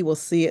 he will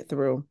see it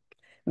through.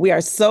 We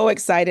are so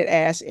excited,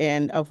 Ash,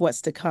 and of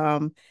what's to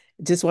come.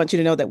 Just want you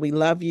to know that we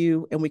love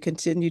you and we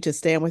continue to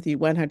stand with you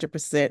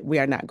 100%. We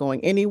are not going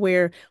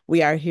anywhere.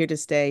 We are here to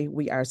stay.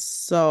 We are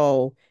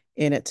so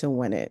in it to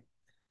win it.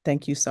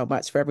 Thank you so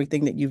much for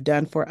everything that you've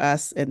done for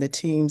us and the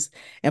teams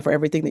and for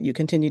everything that you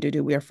continue to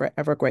do. We are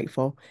forever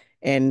grateful.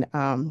 And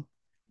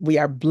we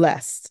are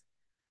blessed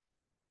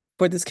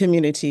for this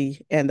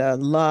community and the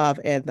love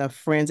and the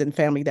friends and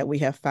family that we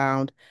have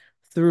found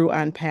through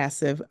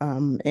ONPASSIVE.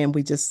 And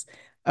we just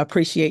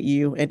appreciate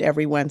you and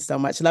everyone so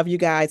much. Love you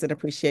guys and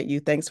appreciate you.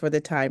 Thanks for the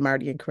time,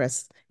 Marty and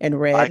Chris and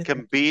Red. I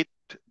can beat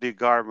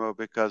DeGarmo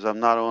because I'm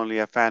not only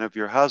a fan of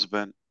your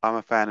husband, I'm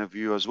a fan of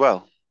you as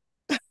well.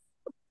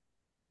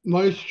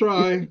 Nice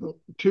try.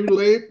 Too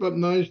late, but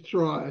nice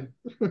try.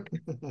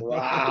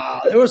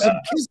 Wow, there was some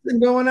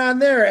kissing going on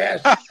there, Ash.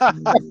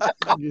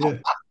 Yeah.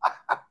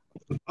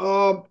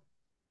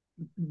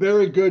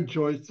 Very good,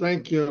 Joyce.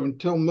 Thank you. And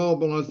tell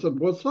Melvin I said,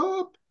 what's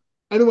up?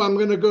 Anyway, I'm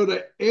going to go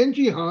to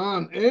Angie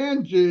Hahn.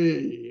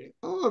 Angie.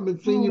 Oh, I've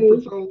been seeing you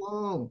for so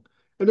long.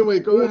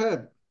 Anyway, go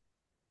ahead.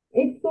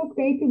 It's so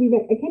great to be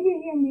back. Can you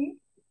hear me?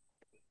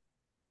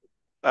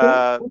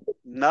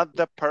 Not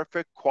the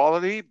perfect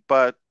quality,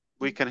 but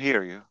we can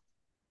hear you.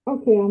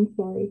 Okay, I'm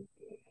sorry.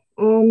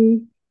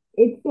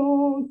 It's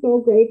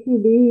so great to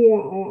be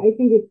here. I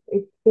think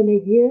it's been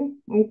a year,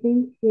 I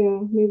think.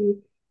 Yeah,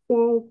 maybe.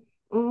 So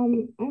I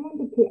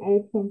wanted to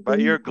add something. But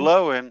you're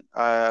glowing.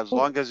 As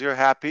long as you're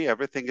happy,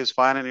 everything is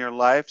fine in your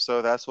life.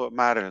 So that's what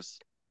matters.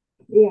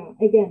 Yeah,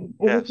 again,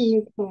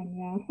 everything is fine.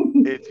 Yeah.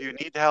 If you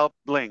need help,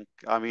 blink.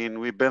 I mean,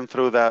 we've been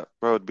through that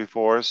road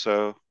before,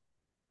 so.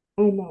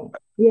 I know.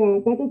 Yeah,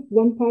 that is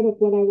one part of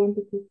what I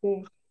wanted to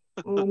say.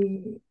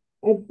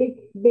 A big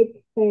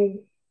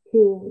thanks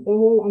to the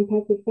whole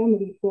ONPASSIVE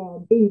family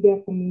for being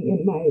there for me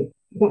in my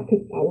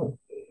darkest hour.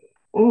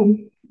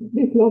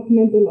 This love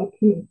meant a lot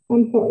to me.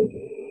 I'm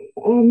sorry.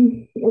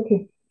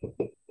 Okay.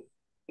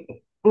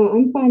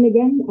 I'm fine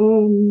again.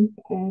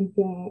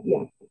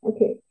 Yeah,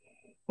 okay.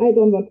 I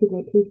don't want to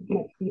go too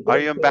much deeper. Are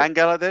you in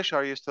Bangladesh or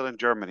are you still in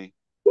Germany?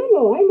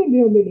 No, I'm in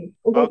Germany.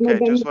 Okay,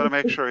 just want to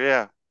make sure,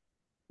 yeah.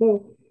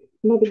 No,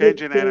 not a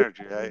Changing good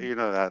energy, you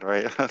know that,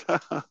 right?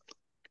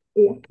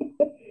 Yeah.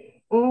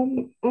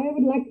 I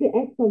would like to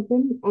add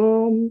something.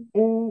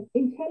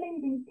 In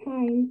challenging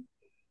times,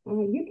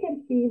 you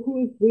can see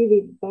who is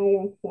really by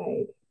your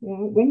side. Yeah.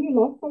 When you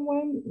love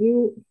someone,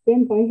 you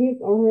stand by his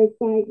or her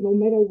side no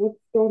matter what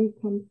storm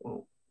comes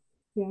up.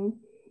 Yeah.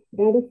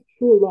 That is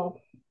true love.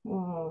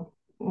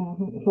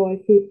 How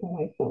I feel for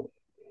myself.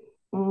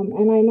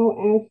 And I know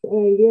Ash,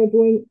 you're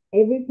doing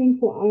everything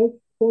for us,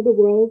 for the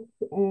world,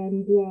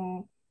 and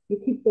you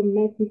keep the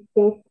messy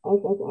stuff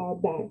off of our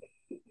backs.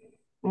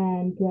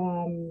 And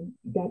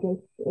that is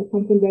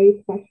something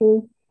very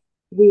special.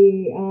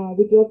 We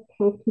just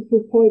have to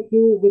support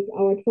you with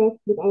our trust,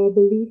 with our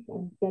belief,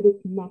 and that is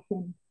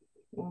nothing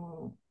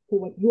for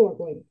what you are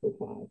going through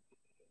for us.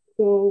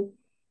 So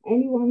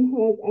anyone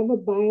who has ever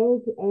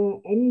built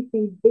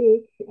anything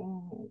big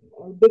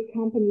or big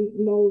company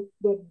knows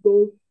what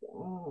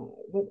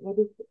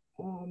is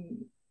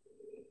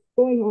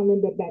going on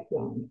in the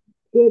background,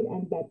 good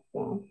and bad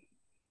stuff.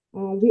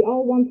 We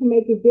all want to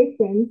make a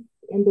difference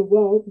in the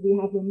world. We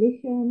have a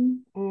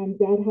mission, and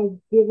that has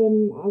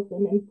given us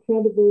an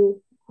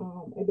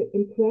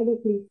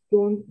incredibly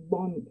strong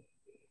bond,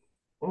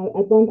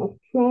 a bond of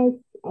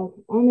trust, of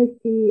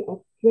honesty,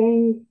 of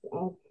strength,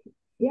 of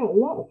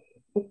love,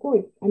 of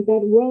course, and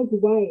that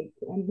worldwide.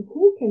 And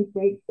who can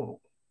break that?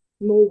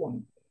 No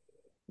one.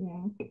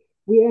 Yeah,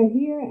 we are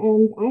here,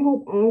 and I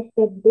hope, Ash,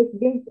 that this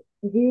gives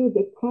you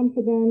the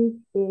confidence,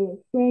 the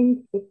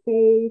strength, the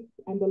faith,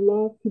 and the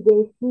love to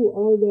go through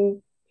all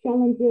the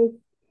challenges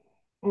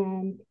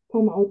and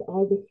come out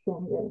all the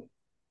stronger.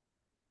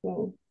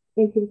 So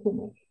thank you so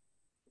much.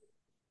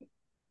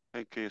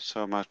 Thank you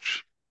so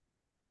much.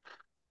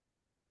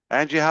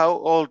 Angie, how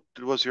old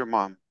was your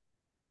mom?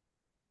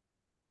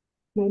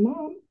 My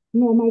mom?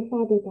 No, my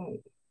father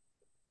died.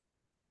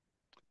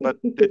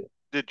 But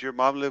did your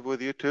mom live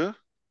with you too?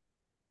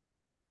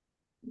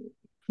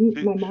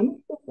 My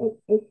mom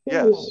is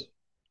still alive.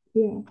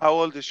 Yeah. How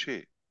old is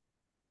she?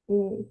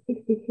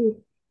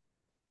 62.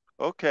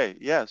 Okay,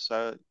 yes.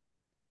 I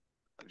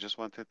just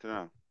wanted to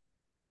know.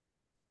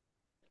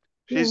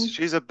 Yeah.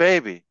 She's a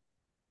baby.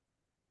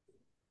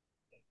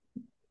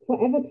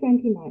 Forever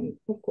 29,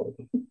 of course.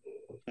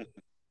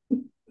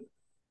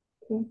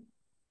 Okay.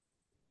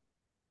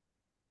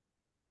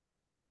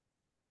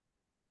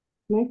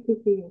 Nice to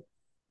see you.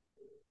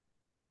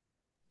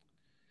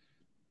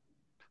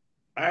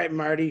 All right,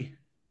 Marty.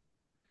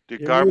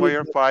 DeGarmo,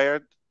 you're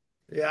fired.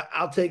 Yeah,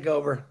 I'll take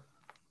over.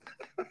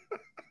 All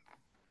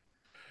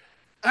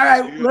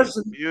right,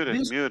 listen.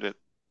 Mute it.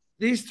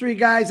 These three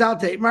guys, I'll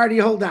take. Marty,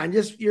 hold on.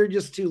 You're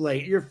just too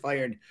late. You're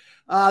fired.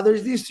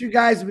 There's these three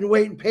guys have been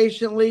waiting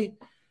patiently.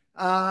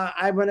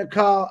 I'm going to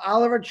call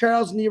Oliver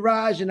Charles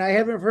Niraj, and I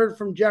haven't heard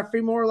from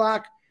Jeffrey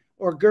Morlock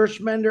or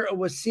Gershmender or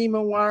Wasim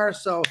Anwar.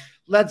 So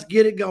let's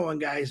get it going,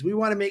 guys. We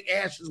want to make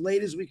Ash as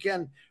late as we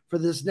can for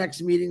this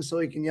next meeting so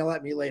he can yell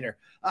at me later.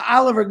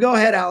 Oliver, go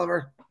ahead,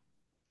 Oliver.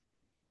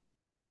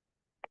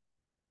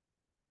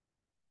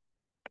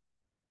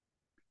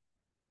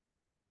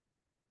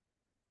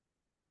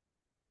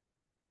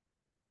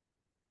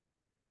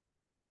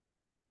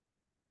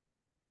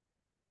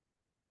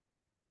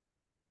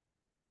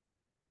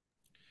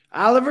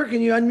 Oliver,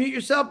 can you unmute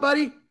yourself,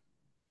 buddy?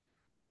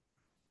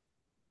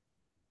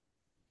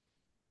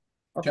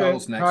 Okay.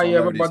 Charles next. Hi, I'll load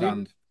everybody. his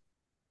hand.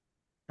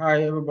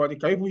 Hi, everybody.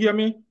 Can you hear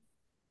me?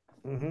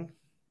 Mm-hmm.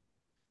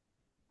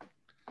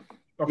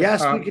 Okay,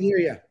 yes, we can hear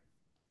you.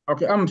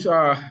 Okay, I'm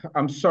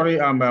sorry.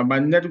 My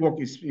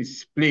network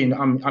is playing.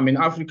 I'm in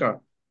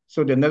Africa,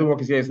 so the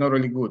network is not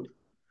really good.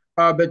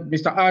 But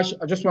Mr. Ash,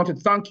 I just want to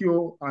thank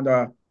you,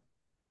 and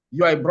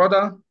you are a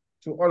brother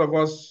to all of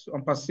us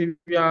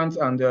ONPASSIVians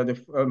and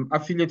the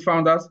affiliate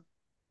founders,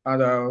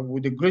 and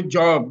with the great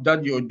job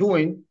that you're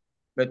doing.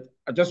 But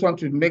I just want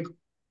to make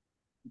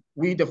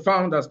we, the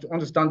founders, to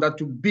understand that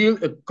to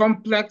build a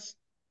complex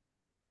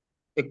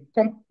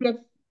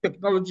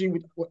technology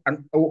with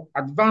an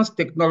advanced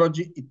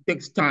technology, it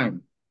takes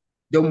time.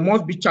 There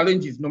must be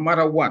challenges no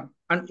matter what.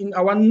 And in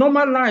our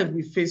normal life,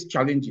 we face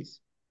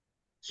challenges.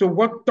 So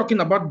we're talking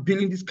about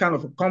building this kind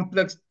of a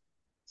complex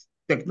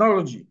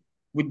technology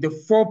with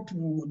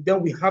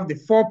then we have the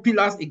 4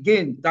 pillars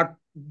again that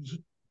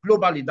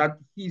globally that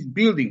he's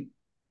building.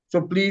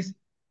 So please,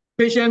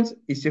 patience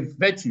is a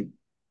virtue.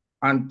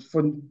 And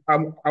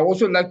I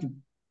also like to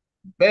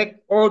beg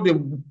all the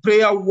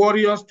prayer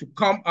warriors to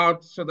come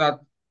out so that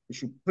we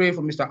should pray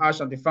for Mr. Ash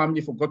and the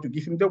family, for God to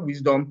give him the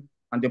wisdom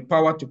and the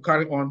power to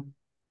carry on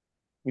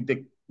with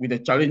the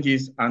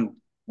challenges. And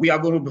we are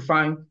going to be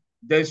fine.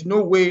 There's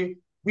no way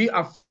we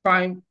are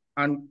fine,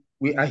 and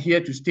we are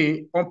here to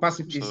stay.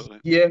 ONPASSIVE is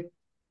here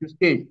to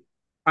stay.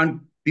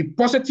 And be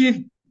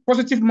positive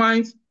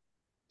minds,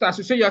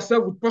 associate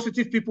yourself with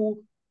positive people,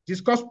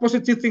 discuss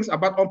positive things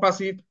about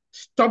ONPASSIVE,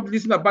 Stop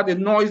listening about the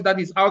noise that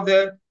is out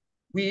there.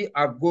 We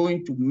are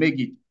going to make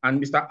it.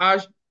 And Mr.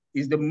 Ash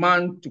is the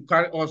man to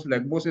carry us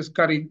like Moses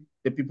carried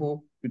the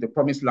people to the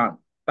promised land.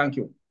 Thank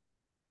you.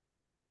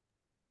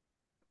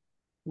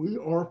 We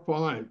are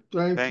fine.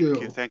 Thank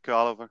you. Thank you,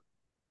 Oliver.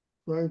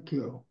 Thank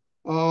you.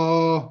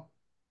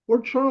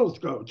 Where'd Charles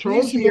go?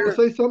 Charles, He's you want here.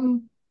 to say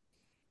something?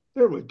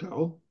 There we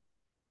go.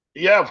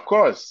 Yeah, of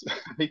course.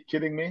 Are you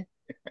kidding me?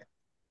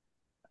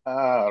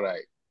 All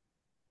right.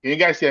 Can you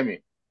guys hear me?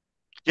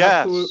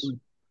 Yes. Absolutely.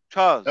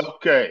 Charles.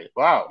 Okay.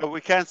 Wow. But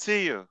we can't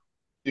see you.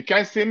 You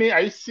can't see me?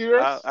 Are you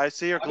serious? I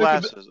see your I need to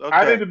glasses. do,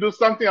 I Okay. need to do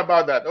something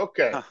about that.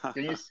 Okay.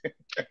 Can you see?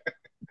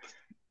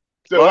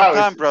 So, Long wow,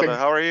 time, brother.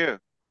 How are you?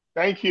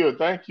 Thank you.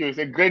 Thank you. It's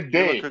a great You're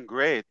day. looking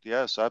great.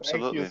 Yes,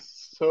 absolutely. Thank you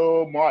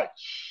so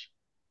much.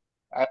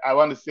 I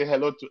want to say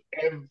hello to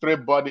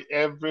everybody,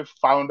 every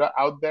founder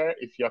out there.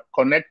 If you're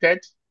connected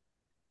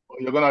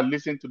or you're going to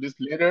listen to this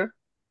later,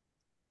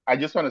 I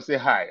just want to say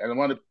hi. And I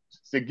want to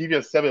say give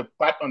yourself a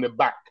pat on the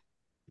back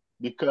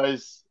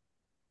because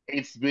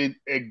it's been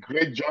a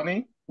great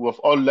journey. We've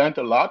all learned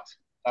a lot.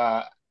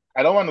 I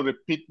don't want to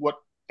repeat what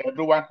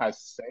everyone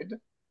has said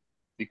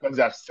because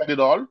I've said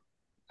it all.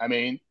 I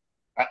mean,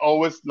 I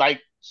always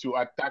like to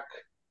attack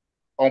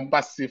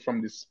ONPASSIVE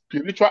from the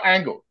spiritual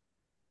angle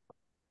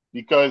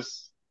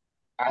because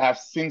I have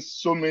seen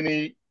so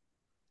many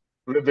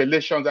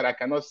revelations that I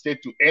cannot say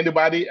to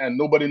anybody and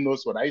nobody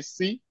knows what I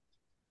see.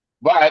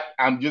 But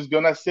I'm just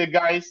going to say,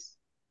 guys,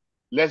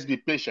 let's be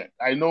patient.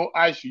 I know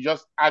I should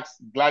just ask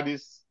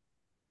Gladys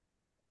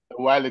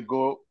a while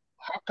ago,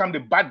 how come the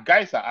bad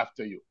guys are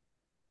after you?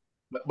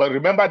 But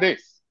remember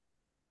this,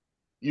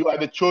 you are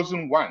the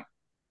chosen one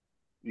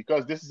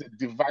because this is a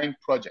divine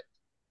project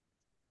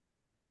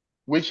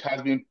which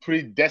has been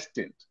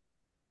predestined.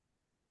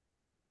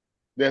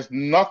 There's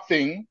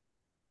nothing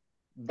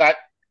that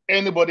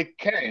anybody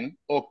can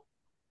or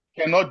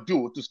cannot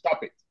do to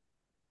stop it.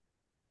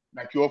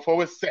 Like you have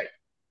always said,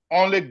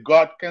 only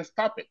God can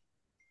stop it.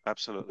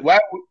 Absolutely.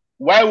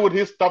 Why would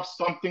he stop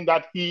something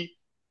that he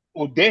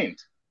ordained?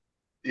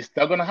 It's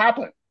not going to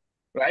happen,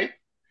 right?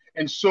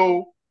 And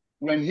so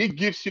when he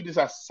gives you this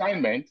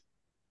assignment,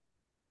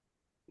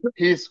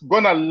 he's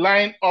going to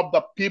line up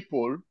the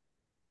people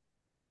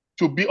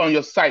to be on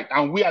your side.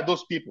 And we are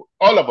those people,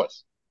 all of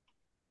us,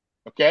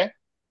 okay?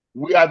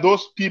 We are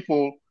those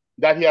people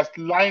that he has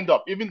lined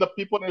up, even the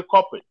people in the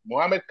corporate,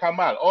 Mohammed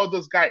Kamal, all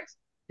those guys,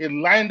 he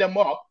lined them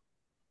up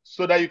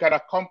so that you can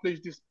accomplish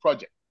this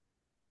project.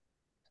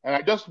 And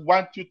I just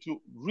want you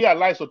to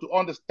realize or to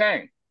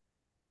understand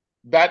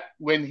that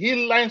when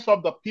he lines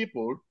up the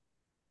people,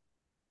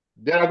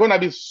 there are going to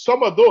be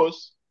some of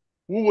those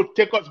who will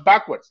take us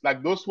backwards,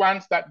 like those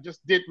ones that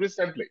just did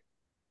recently,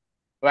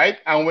 right?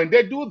 And when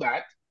they do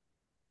that,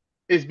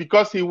 it's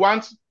because he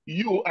wants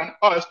you and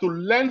us to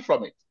learn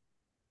from it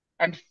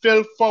and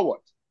fail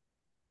forward.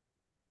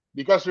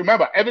 Because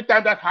remember, every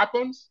time that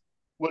happens,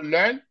 we'll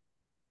learn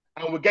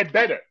and we'll get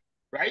better,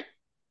 right?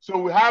 So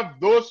we have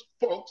those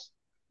folks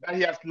that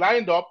he has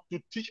lined up to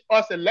teach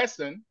us a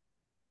lesson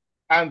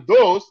and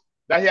those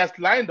that he has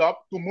lined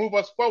up to move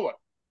us forward.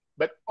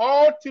 But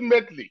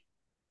ultimately,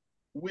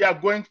 we are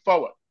going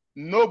forward.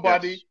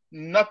 Nobody,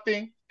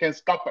 nothing can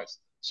stop us.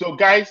 So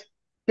guys,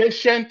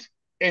 patient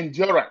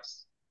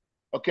endurance,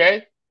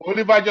 okay?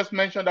 Oliver just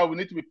mentioned that we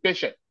need to be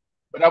patient.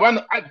 But I want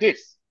to add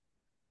this.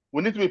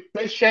 We need to be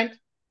patient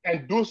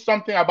and do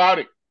something about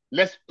it.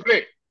 Let's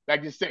pray,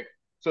 like you said.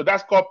 So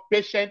that's called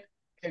patient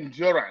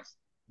endurance.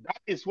 That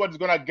is what is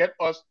going to get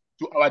us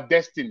to our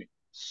destiny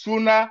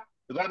sooner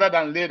rather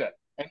than later.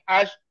 And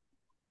Ash,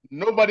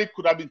 nobody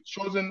could have been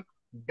chosen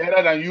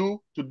better than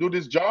you to do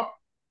this job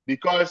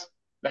because,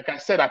 like I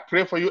said, I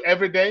pray for you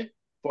every day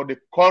for the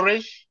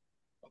courage,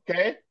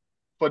 okay,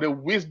 for the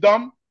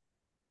wisdom,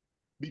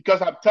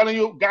 because I'm telling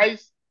you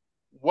guys,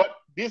 what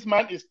this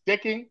man is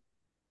taking,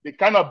 the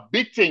kind of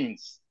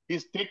beatings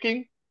he's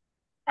taking,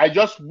 I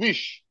just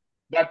wish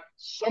that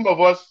some of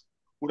us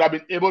would have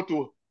been able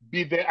to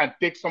be there and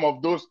take some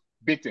of those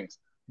beatings.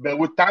 But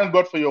we thank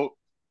God for your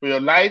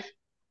life.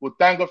 We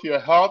thank God for your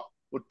health.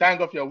 We thank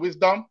God for your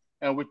wisdom.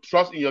 And we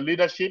trust in your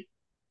leadership.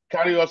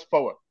 Carry us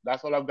forward.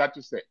 That's all I've got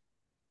to say.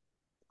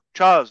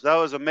 Charles, that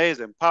was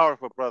amazing.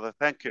 Powerful, brother.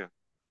 Thank you.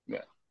 Yeah.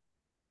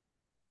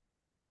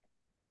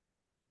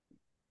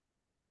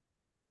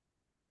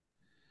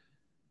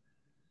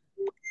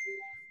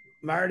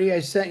 Marty, I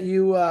sent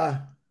you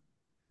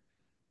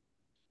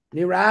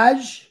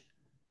Niraj,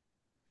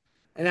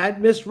 and I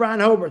missed Ron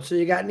Hobart. So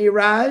you got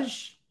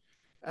Niraj,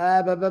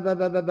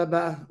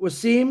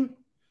 Wasim,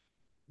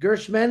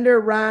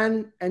 Gershmender,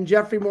 Ron, and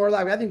Jeffrey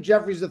Morlock. I think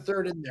Jeffrey's the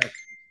third in there.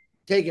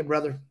 Take it,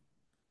 brother.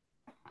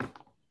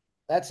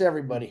 That's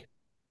everybody.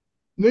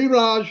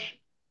 Niraj,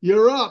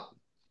 you're up.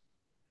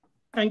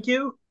 Thank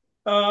you.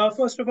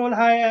 First of all,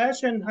 hi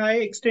Ash and hi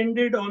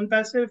extended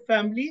ONPASSIVE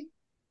family.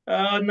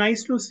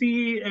 Nice to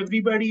see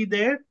everybody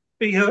there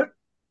here.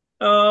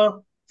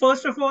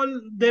 First of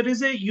all, there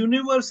is a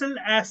universal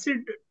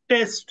acid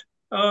test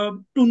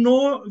to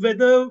know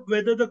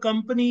whether the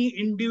company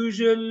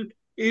individual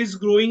is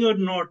growing or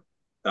not.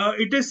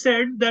 it is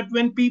said that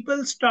when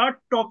people start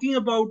talking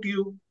about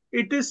you,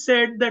 it is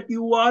said that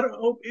you are,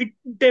 it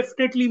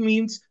definitely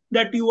means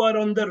that you are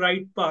on the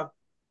right path.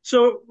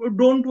 So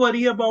don't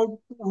worry about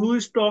who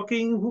is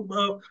talking,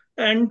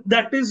 and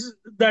that is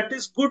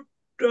good.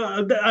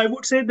 I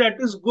would say that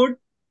is good.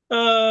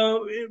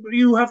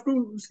 You have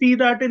to see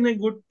that in a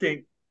good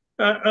thing.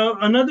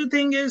 Another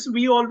thing is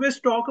we always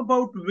talk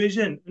about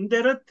vision, and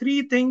there are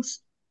three things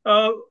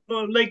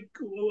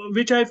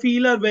which I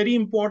feel are very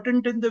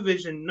important in the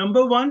vision.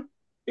 Number one,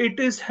 it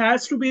is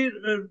has to be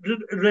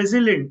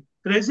resilient.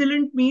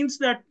 Resilient means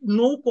that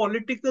no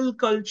political,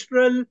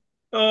 cultural,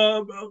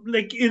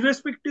 like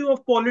irrespective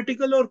of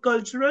political or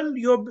cultural,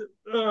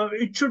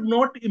 it should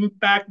not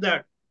impact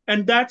that.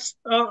 And that's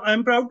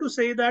I'm proud to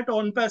say that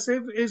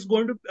OnPassive is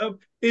going to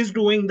is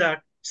doing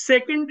that.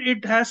 Second,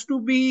 it has to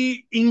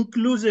be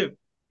inclusive.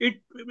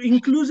 It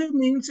inclusive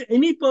means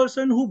any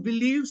person who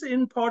believes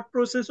in thought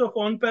process of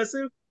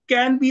OnPassive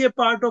can be a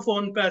part of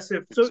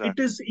OnPassive. So it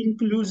is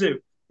inclusive.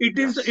 It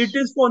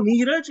is for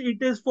Neeraj.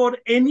 It is for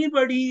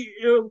anybody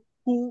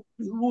who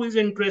is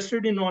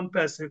interested in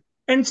OnPassive.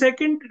 And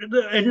second,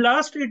 at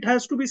last, it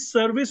has to be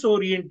service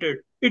oriented.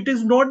 It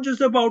is not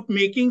just about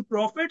making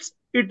profits.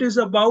 It is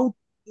about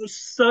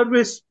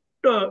service,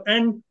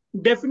 and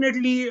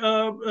definitely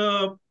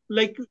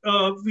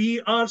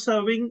we are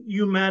serving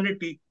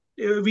humanity.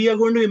 We are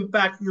going to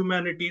impact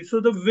humanity. So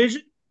the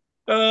vision,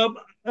 uh,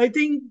 I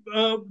think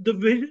the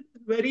vision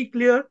is very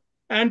clear,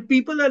 and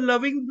people are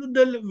loving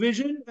the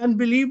vision. And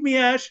believe me,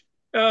 Ash,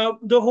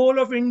 the whole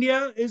of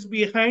India is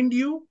behind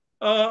you.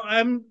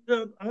 I'm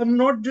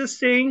not just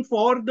saying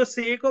for the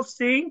sake of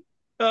saying.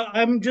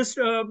 I'm just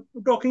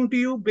talking to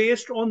you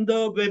based on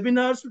the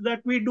webinars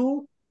that we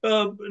do,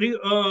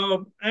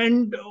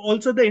 and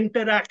also the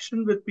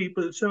interaction with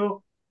people.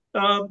 So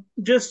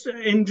just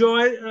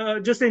enjoying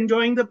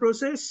the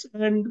process,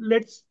 and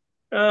let's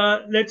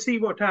see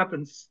what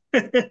happens.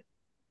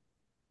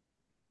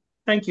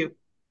 Thank you.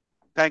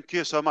 Thank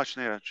you so much,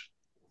 Neeraj.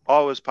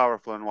 Always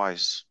powerful and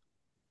wise.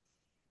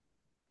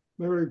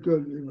 Very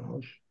good,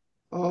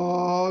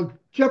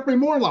 Jeffrey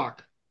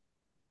Morlock.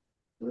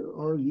 Where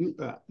are you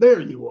at? There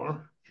you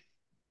are.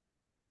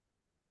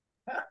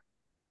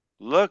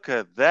 Look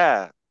at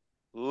that.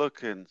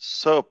 Looking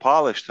so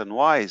polished and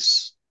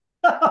wise.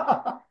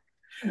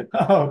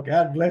 Oh,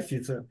 God bless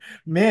you, sir.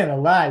 Man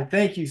alive.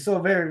 Thank you so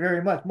very,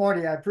 very much.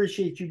 Marty, I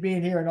appreciate you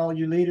being here and all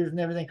you leaders and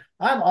everything.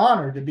 I'm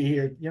honored to be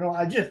here.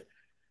 I just,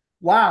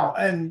 wow.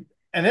 And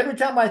every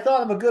time I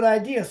thought of a good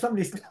idea,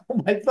 somebody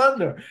stole my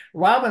thunder.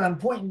 Robin, I'm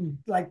pointing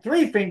like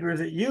three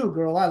fingers at you,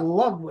 girl. I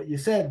loved what you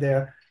said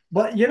there.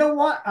 But you know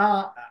what?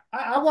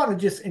 I want to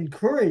just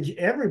encourage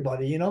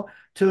everybody,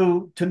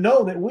 to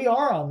know that we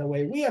are on the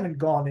way. We haven't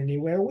gone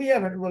anywhere. We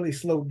haven't really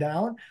slowed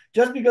down.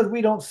 Just because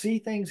we don't see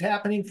things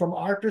happening from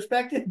our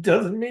perspective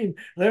doesn't mean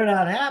they're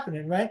not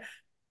happening, right?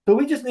 So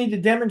we just need to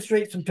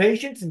demonstrate some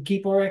patience and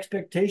keep our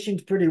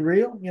expectations pretty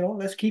real.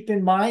 Let's keep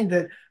in mind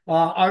that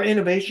our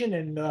innovation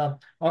and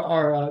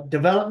our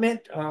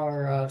development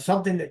are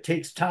something that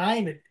takes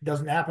time. It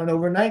doesn't happen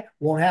overnight,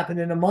 won't happen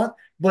in a month,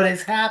 but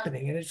it's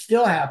happening, and it's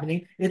still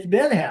happening. It's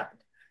been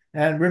happening.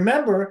 And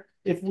remember,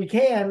 if we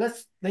can,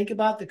 let's think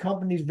about the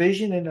company's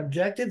vision and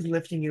objectives,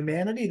 lifting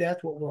humanity.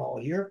 That's what we're all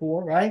here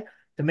for, right?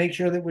 To make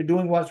sure that we're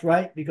doing what's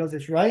right because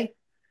it's right.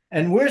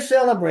 And we're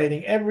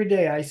celebrating every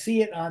day. I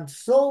see it on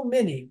so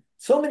many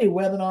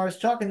webinars,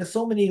 talking to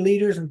so many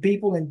leaders and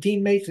people and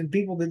teammates and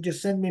people that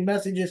just send me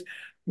messages.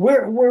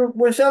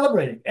 We're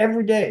celebrating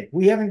every day.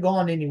 We haven't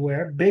gone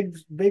anywhere. Big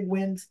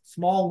wins,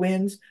 small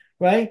wins,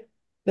 right?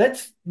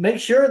 Let's make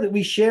sure that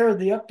we share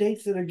the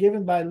updates that are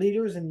given by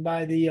leaders and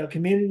by the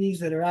communities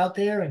that are out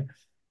there. And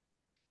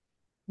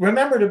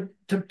remember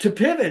to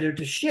pivot or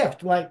to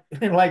shift, like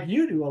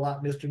you do a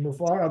lot, Mr.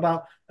 Mufareh,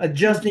 about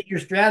adjusting your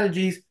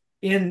strategies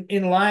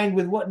in line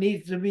with what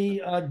needs to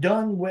be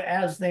done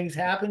as things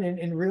happen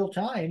in real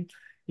time.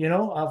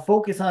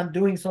 Focus on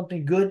doing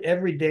something good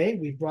every day.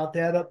 We've brought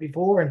that up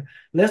before, and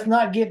let's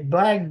not get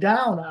bogged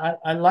down.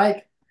 I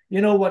like,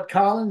 what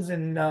Collins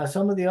and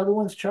some of the other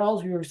ones,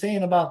 Charles, you were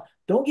saying about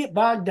don't get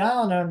bogged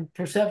down on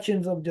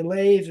perceptions of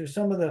delays or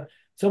some of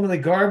the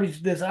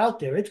garbage that's out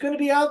there. It's going to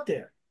be out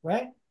there,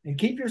 right? And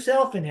keep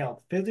yourself in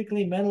health,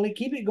 physically, mentally,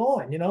 keep it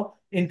going,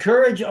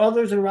 encourage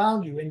others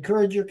around you,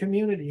 encourage your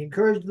community,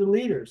 encourage the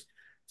leaders.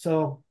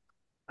 So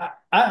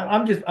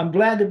I'm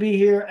glad to be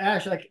here.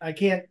 Ash, I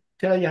can't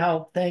tell you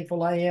how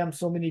thankful I am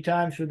so many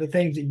times for the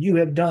things that you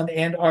have done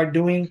and are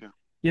doing,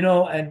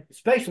 and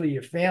especially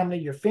your family.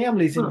 Your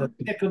family's in the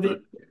thick of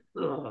it,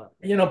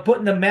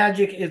 putting the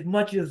magic as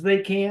much as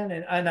they can.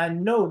 And I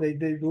know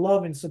they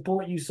love and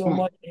support you so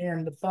much,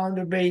 and the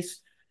founder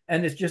base.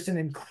 And it's just an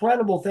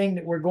incredible thing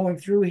that we're going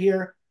through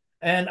here.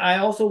 And I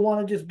also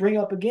want to just bring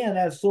up again,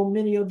 as so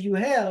many of you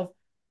have,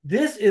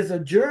 this is a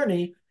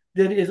journey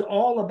that is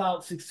all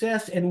about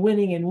success and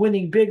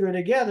winning bigger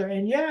together.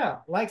 And yeah,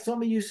 like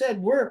some of you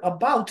said, we're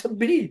about to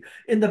be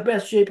in the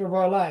best shape of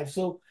our lives.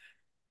 So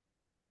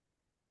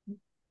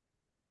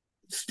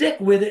stick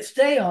with it,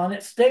 stay on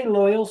it, stay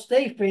loyal,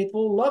 stay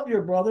faithful, love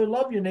your brother,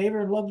 love your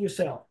neighbor, and love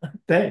yourself.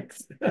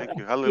 Thanks. Thank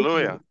you.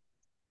 Hallelujah.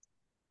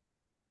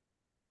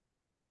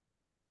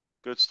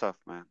 Good stuff,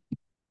 man.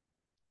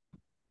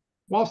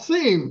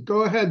 Wasim,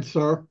 go ahead,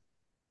 sir.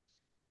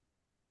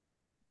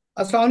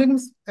 Assalamu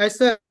alaikum,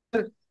 sir.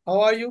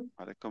 How are you?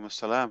 Alaikum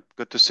assalam.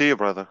 Good to see you,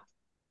 brother.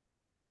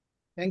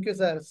 Thank you,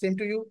 sir. Same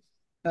to you.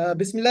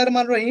 Bismillah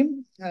ar-Rahman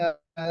Rahim.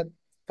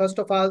 First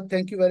of all,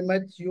 thank you very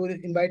much. You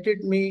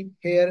invited me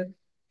here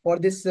for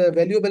this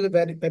valuable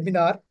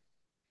webinar.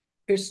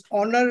 It's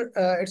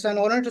an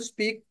honor to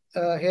speak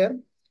here.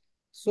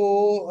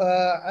 So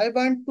I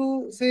want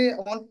to say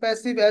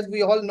ONPASSIVE, as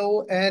we all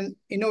know, an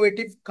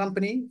innovative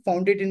company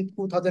founded in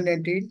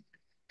 2018,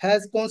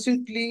 has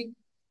constantly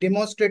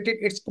demonstrated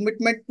its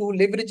commitment to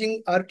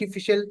leveraging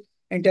artificial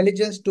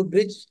intelligence to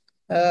bridge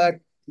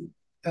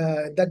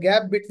the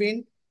gap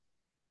between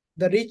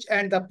the rich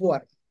and the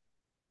poor.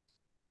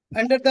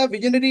 Under the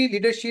visionary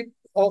leadership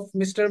of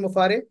Mr.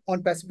 Mufareh,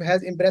 ONPASSIVE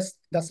has embraced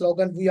the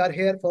slogan, "We are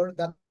here for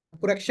the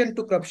correction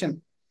to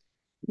corruption."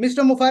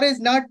 Mr. Mufareh is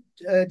not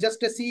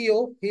just a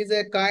CEO, he is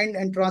a kind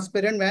and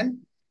transparent man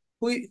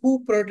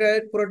who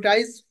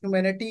prioritizes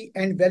humanity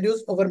and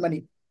values over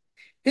money.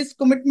 His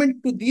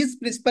commitment to these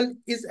principles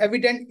is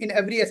evident in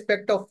every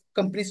aspect of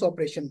company's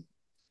operation.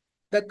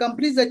 The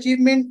company's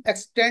achievement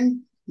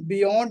extend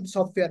beyond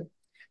software.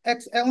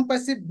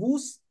 ONPASSIVE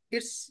boosts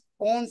its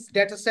own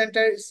data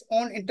center, its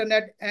own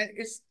internet, and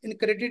it's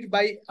accredited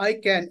by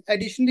ICANN.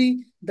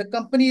 Additionally, the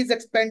company is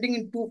expanding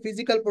into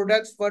physical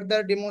products,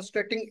 further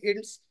demonstrating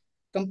its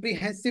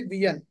comprehensive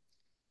vision.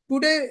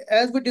 Today,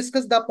 as we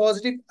discuss the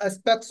positive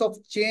aspects of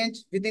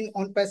change within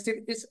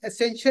ONPASSIVE, it's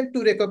essential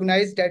to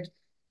recognize that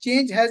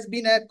change has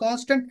been a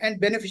constant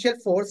and beneficial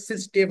force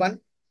since day one.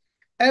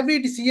 Every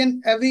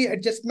decision, every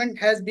adjustment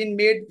has been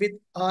made with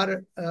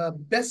our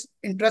best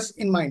interest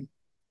in mind.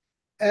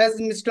 As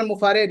Mr.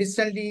 Mufareh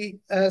recently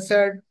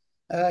said,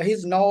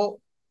 he's now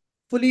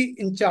fully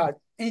in charge,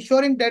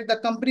 ensuring that the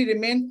company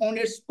remains on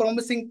its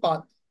promising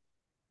path.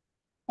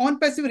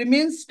 ONPASSIVE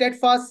remains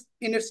steadfast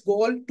in its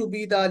goal to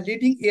be the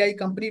leading AI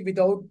company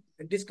without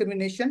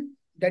discrimination,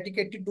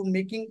 dedicated to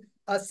making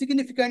a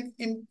significant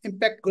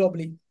impact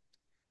globally.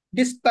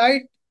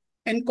 Despite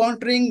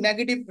encountering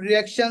negative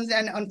reactions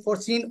and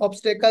unforeseen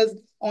obstacles,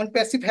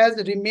 ONPASSIVE has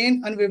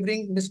remained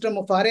unwavering. Mr.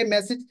 Mufareh's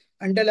message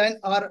underline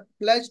our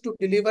pledge to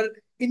deliver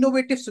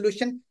innovative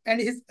solutions and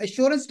his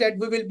assurance that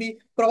we will be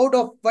proud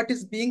of what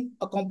is being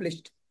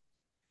accomplished.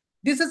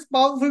 This is a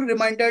powerful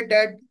reminder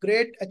that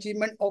great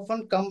achievements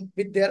often come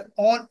with their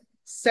own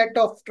set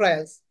of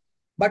trials,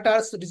 but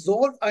our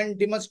resolve and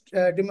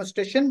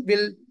demonstration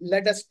will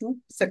lead us to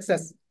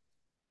success.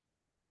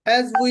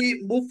 As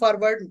we move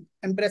forward,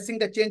 embracing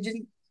the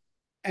changing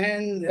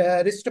and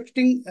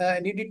restructuring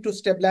needed to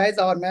stabilize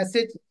our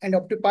message and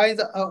optimize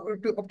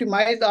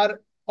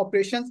our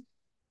operations,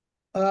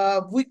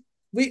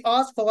 we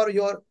ask for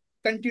your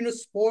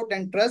continuous support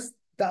and trust.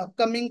 The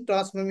upcoming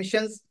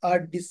transformations are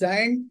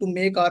designed to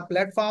make our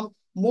platform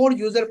more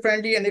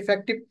user-friendly and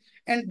effective,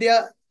 and they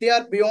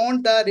are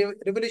beyond the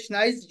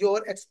revolutionize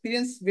your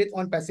experience with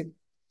ONPASSIVE.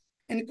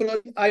 In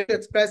closing, I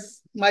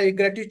express my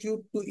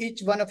gratitude to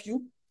each one of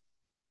you.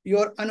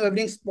 Your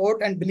unwavering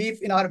support and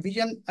belief in our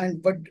vision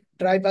and what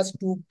drive us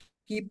to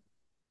keep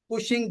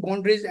pushing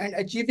boundaries and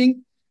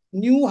achieving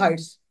new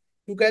heights.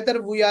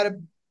 Together, we are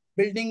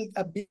building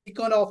a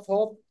beacon of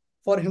hope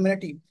for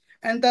humanity,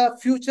 and the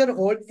future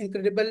holds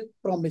incredible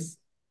promise.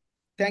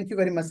 Thank you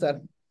very much, sir.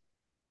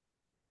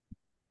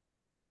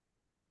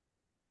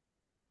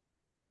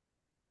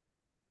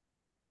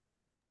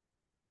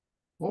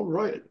 All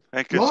right.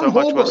 Thank you Ron so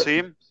much, Holbert.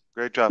 Wasim.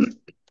 Great job.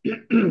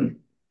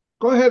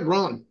 Go ahead,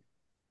 Ron.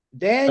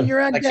 Dan, you're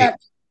on deck.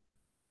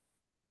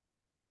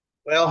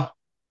 Well,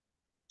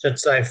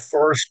 since I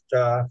first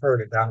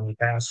heard about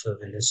ONPASSIVE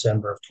in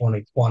December of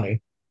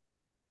 2020,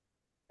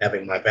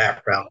 having my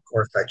background, of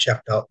course, I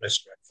checked out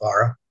Mr.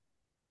 Mufareh,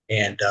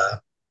 and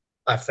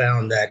I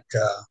found that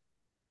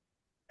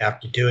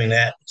after doing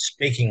that,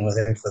 speaking with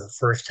him for the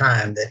first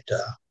time, that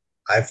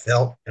I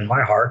felt in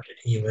my heart that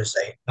he was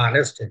an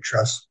honest and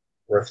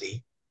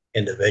trustworthy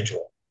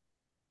individual.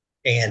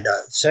 And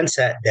since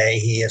that day,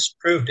 he has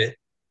proved it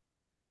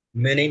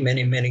many,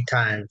 many, many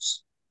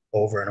times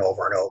over and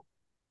over and over.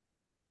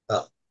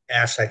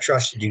 Ash, I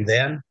trusted you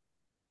then,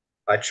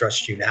 I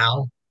trust you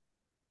now,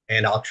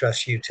 and I'll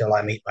trust you till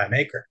I meet my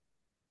maker.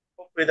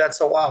 Hopefully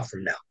that's a while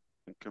from now.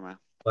 Come on.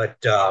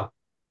 But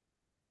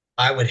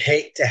I would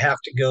hate to have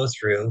to go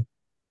through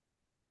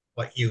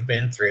what you've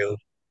been through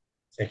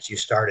since you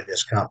started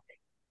this company.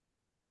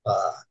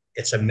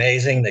 It's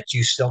amazing that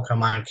you still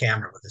come on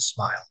camera with a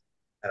smile.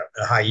 I don't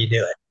know how you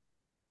do it,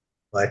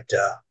 but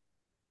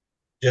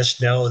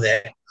just know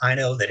that I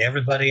know that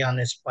everybody on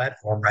this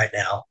platform right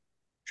now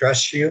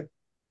trusts you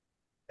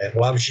and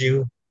loves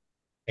you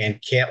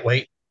and can't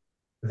wait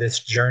for this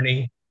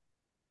journey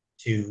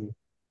to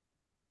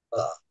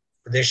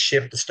for this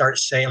ship to start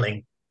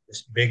sailing,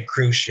 this big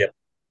cruise ship.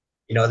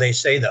 You know, they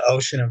say the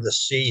ocean of the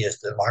sea is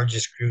the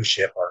largest cruise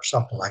ship or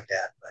something like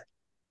that, but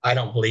I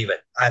don't believe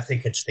it. I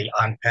think it's the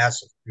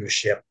ONPASSIVE cruise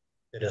ship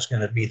that is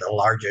going to be the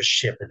largest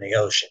ship in the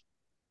ocean.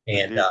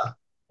 And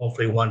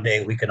hopefully one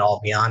day we can all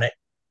be on it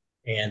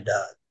and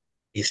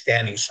be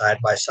standing side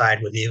by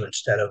side with you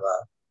instead of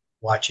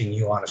watching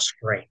you on a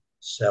screen.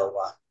 So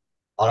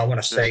all I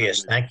want to say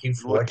is thank you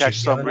for we'll what catch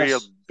you've some given real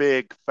us.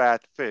 big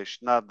fat fish,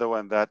 not the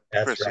one that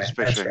Chris is fishing.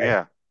 That's right.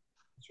 Yeah.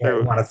 That's right.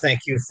 I want to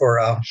thank you for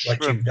what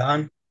Shrimp. you've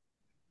done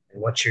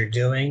and what you're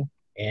doing.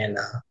 And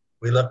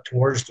we look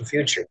towards the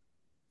future.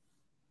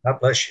 God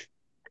bless you.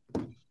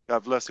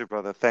 God bless you,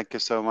 brother. Thank you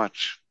so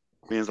much.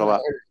 Means a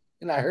lot.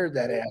 And I heard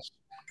that, Ash.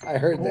 I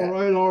heard that.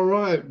 All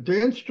right.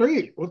 Dan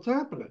Street, what's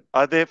happening?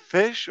 Are they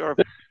fish or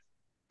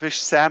fish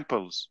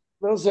samples?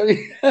 Those are.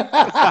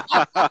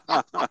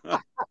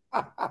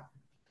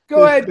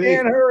 Go ahead,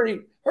 Dan.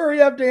 Hurry.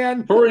 Hurry up,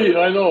 Dan. Hurry.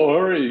 I know.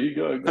 Hurry.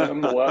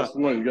 I'm the last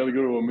one. You got to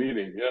go to a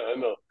meeting. Yeah, I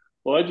know.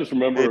 Well, I just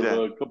remember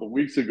a couple of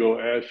weeks ago,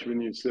 Ash,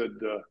 when you said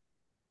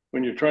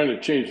when you're trying to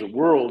change the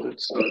world,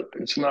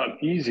 it's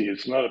not easy.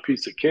 It's not a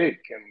piece of cake.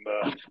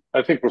 And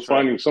I think we're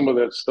finding some of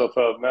that stuff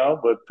out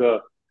now.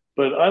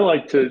 But I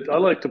like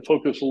to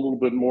focus a little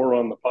bit more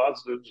on the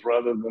positives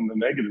rather than the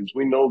negatives.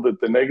 We know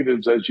that the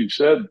negatives, as you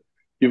said,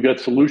 you've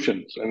got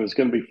solutions and it's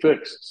going to be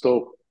fixed.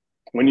 So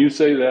when you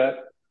say that,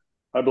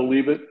 I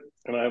believe it,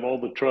 and I have all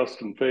the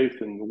trust and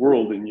faith in the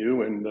world in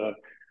you. And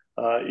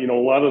you know,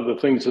 a lot of the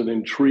things that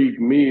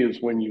intrigue me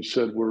is when you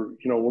said we're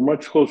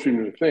much closer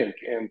than you think,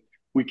 and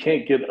we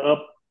can't get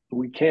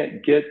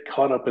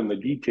caught up in the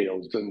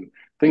details, and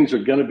things are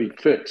going to be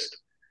fixed.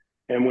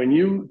 And when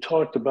you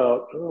talked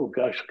about, oh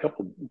gosh, a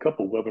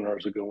couple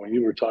webinars ago, when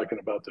you were talking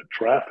about the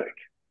traffic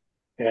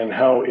and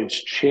how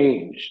it's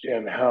changed,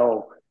 and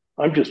how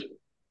I'm just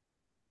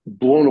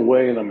blown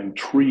away and I'm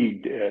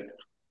intrigued at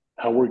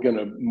how we're going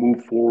to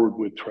move forward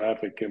with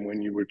traffic. And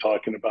when you were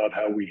talking about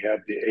how we have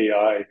the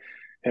AI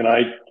and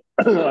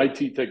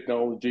IT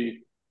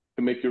technology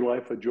to make your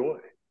life a joy,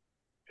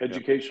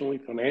 educationally,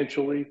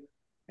 financially,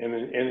 and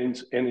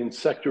in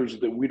sectors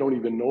that we don't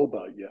even know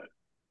about yet.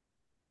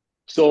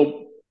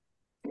 So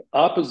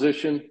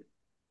opposition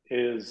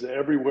is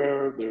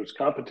everywhere. There's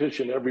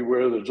competition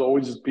everywhere. There's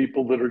always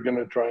people that are going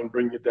to try and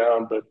bring you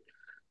down, but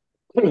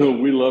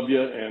we love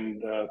you,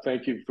 and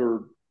thank you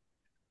for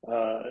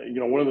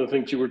one of the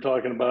things you were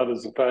talking about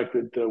is the fact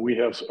that we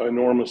have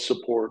enormous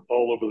support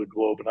all over the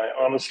globe. And I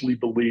honestly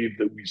believe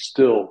that we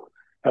still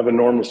have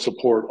enormous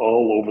support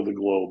all over the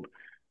globe.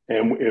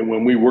 And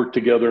when we work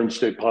together and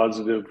stay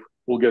positive,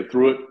 we'll get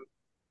through it,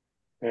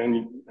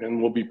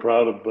 and we'll be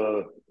proud of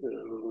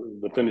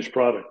the finished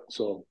product.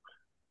 So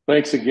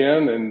thanks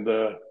again, and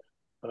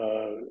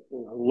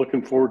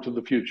looking forward to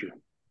the future.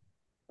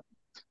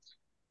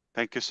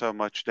 Thank you so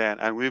much,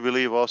 Dan. And we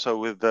believe also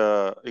with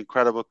the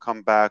incredible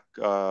comeback,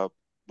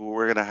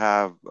 we're going to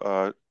have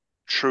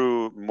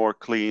true, more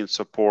clean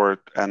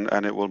support,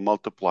 and it will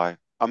multiply.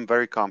 I'm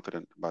very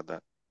confident about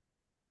that.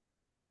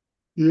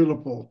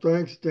 Beautiful.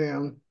 Thanks,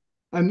 Dan.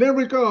 And there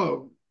we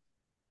go.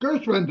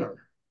 Gershwinder,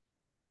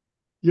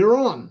 you're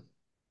on.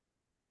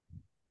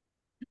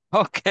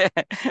 Okay.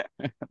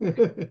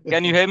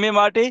 Can you hear me,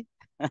 Marty?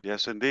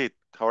 Yes, indeed.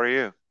 How are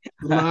you?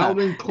 Loud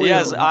and clear.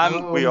 Yes,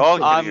 we all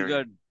can hear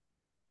good.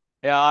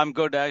 Yeah, I'm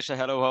good, Ash.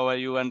 Hello, how are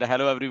you? And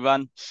hello,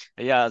 everyone.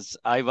 Yes,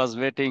 I was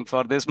waiting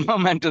for this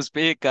moment to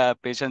speak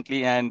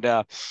patiently. And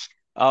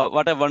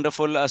what a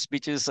wonderful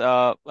speeches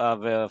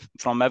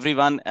from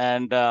everyone.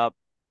 And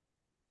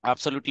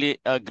absolutely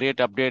a great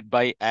update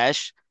by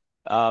Ash.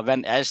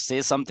 When Ash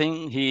says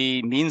something,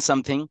 he means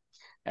something.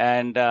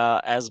 And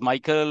as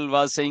Michael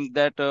was saying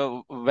that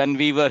when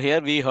we were here,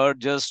 we heard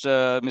just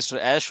Mr.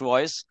 Ash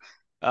voice.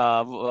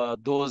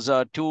 Those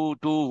two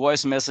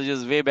voice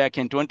messages way back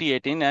in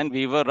 2018, and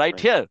we were right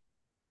here.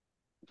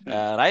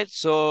 Right?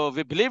 So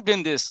we believed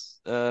in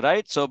this,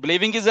 right? So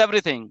believing is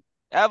everything.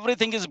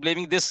 Everything is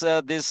believing. This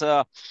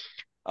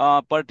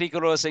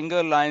particular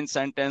single line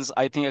sentence,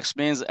 I think,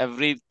 explains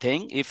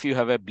everything. If you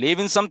have a belief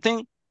in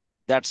something,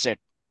 that's it.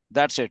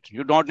 That's it.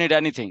 You don't need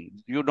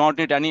anything. You don't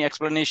need any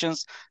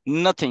explanations.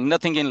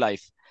 Nothing in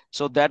life.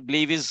 So that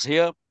belief is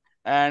here.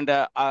 And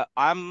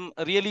I'm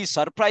really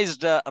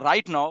surprised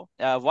right now.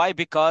 Why?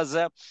 Because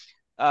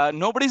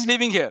nobody's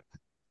living here.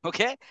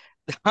 Okay.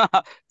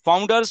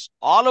 Founders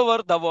all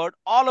over the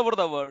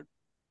world.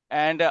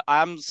 And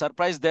I'm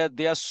surprised that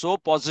they are so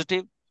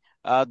positive.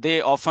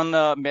 They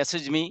often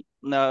message me,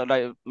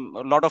 like a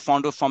lot of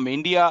founders from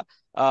India,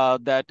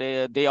 that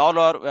they all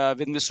are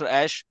with Mr.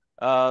 Ash.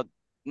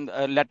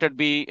 Let it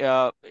be,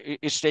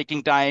 it's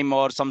taking time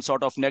or some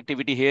sort of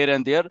negativity here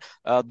and there.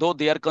 Though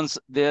they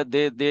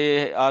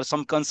are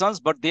some concerns,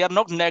 but they are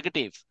not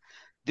negative.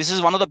 This is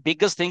one of the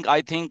biggest thing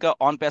I think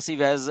ONPASSIVE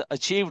has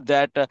achieved,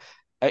 that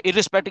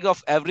irrespective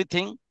of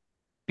everything,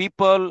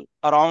 people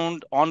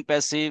around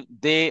ONPASSIVE,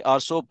 they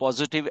are so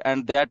positive,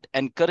 and that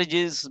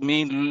encourages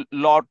me a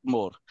lot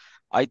more.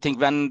 I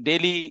think when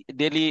daily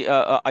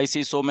I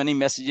see so many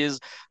messages,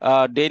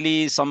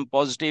 daily some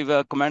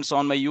positive comments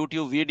on my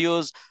YouTube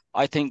videos,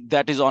 I think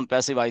that is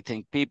ONPASSIVE. I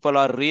think people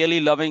are really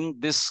loving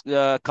this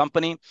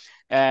company,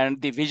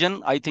 And the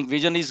vision, I think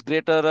vision is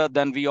greater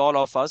than we all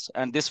of us.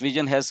 And this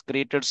vision has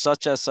created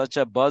such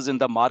a buzz in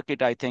the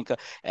market. I think,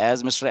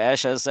 as Mr.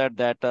 Ash has said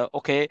that,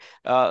 okay,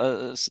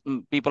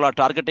 people are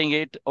targeting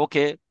it.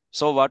 Okay,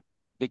 so what?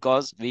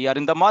 Because we are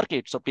in the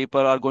market, so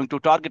people are going to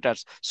target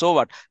us. So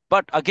what?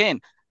 But again,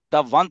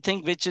 the one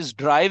thing which is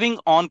driving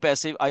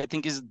ONPASSIVE, I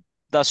think, is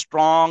the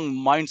strong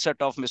mindset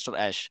of Mr.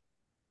 Ash.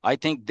 I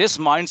think this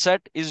mindset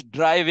is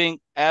driving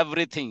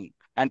everything,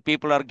 and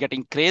people are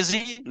getting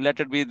crazy. Let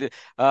it be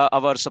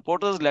our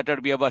supporters, let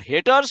it be our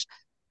haters.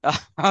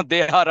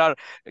 They are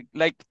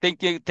like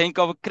think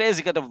of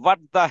crazy. What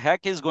the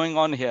heck is going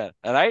on here?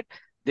 Right?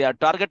 They are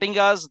targeting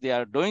us. They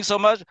are doing so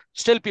much.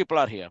 Still, people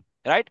are here.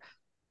 Right?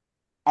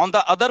 On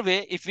the other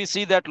way, if we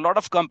see that a lot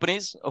of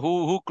companies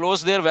who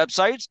close their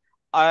websites,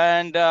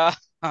 and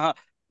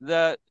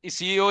the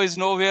CEO is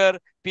nowhere,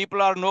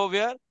 people are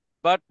nowhere,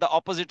 but the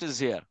opposite is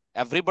here.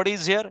 Everybody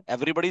is here,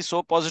 everybody is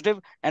so positive,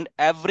 and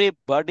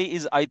everybody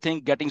is, I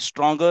think, getting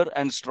stronger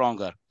and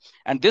stronger.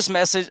 And this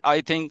message,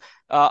 I think,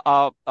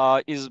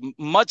 is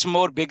much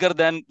more bigger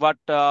than what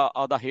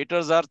the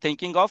haters are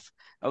thinking of.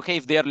 Okay,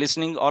 if they are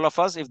listening, all of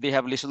us, if they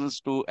have listened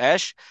to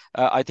Ash,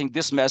 I think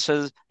this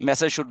message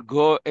should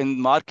go in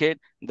market,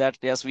 that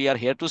yes, we are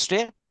here to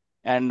stay,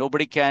 and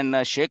nobody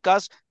can shake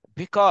us,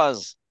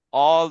 because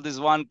all these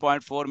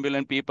 1.4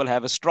 million people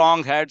have a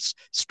strong heads,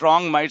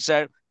 strong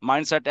mindset,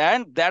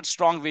 and that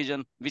strong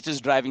vision, which is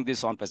driving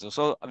this ONPASSIVE.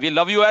 So we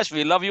love you, Ash.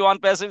 We love you,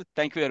 ONPASSIVE.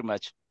 Thank you very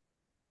much.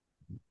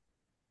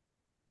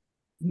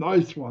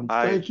 Nice one.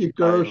 Thank you,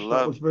 Gersh.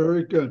 That was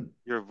very good.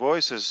 Your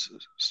voice is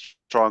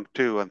strong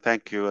too, and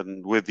thank you.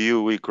 And with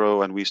you, we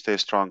grow and we stay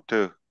strong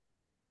too.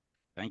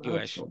 Thank you,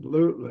 Ash.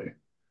 Absolutely.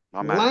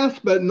 Oh, man. Last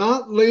but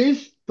not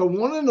least, the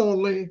one and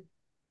only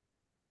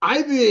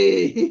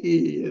Ivy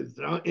is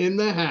in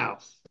the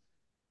house.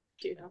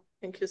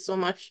 Thank you so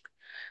much.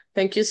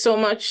 Thank you so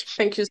much.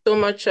 Thank you so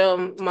much,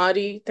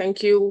 Marty.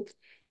 Thank you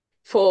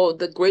for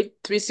the great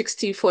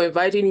 360 for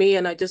inviting me.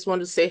 And I just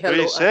want to say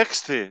hello.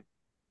 360?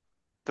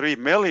 3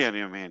 million,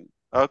 you mean?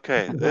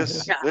 Okay,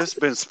 this has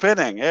been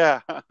spinning,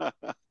 yeah.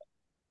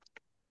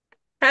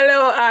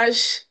 Hello,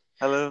 Ash.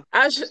 Hello.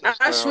 Ash,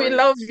 we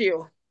love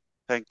you.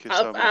 Thank you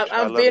so much.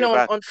 I've been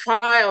on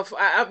fire.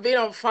 I've been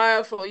on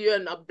fire for you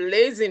and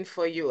blazing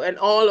for you and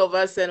all of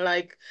us. And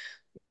like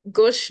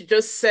Gush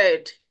just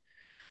said,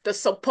 the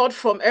support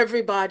from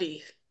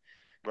everybody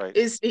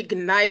is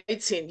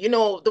igniting. You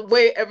know, the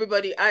way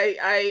everybody,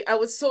 I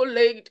was so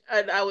late,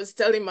 and I was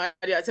telling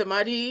Marty, I said,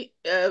 Marty,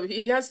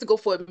 he has to go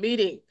for a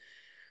meeting.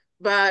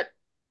 But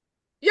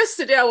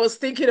yesterday I was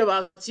thinking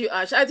about you,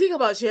 Ash. I think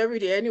about you every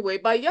day anyway.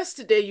 But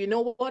yesterday, you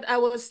know what I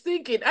was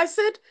thinking? I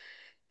said,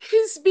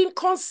 he's been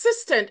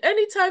consistent.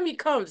 Anytime he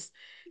comes,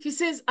 he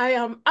says, I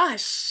am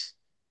Ash,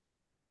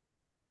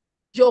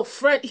 your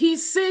friend. He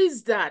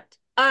says that.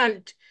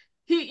 And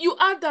you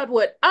add that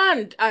word,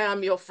 and I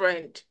am your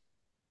friend.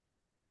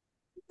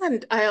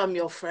 And I am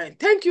your friend.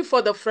 Thank you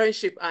for the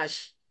friendship,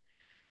 Ash.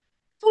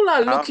 People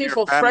are looking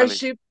for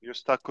friendship. You're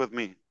stuck with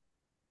me.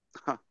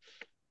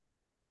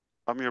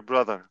 I'm your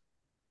brother.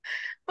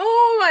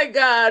 Oh my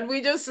God,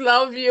 we just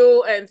love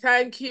you and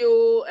thank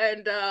you.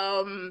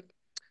 And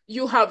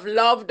you have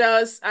loved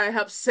us. I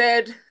have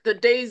said the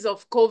days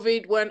of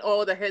COVID, when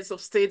all the heads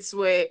of states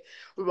were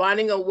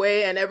running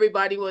away and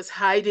everybody was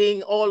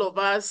hiding, all of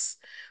us,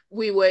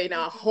 we were in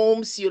our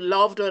homes. You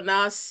loved on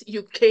us.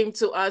 You came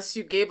to us.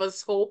 You gave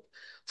us hope.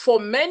 For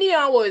many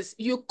hours,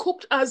 you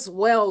cooked us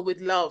well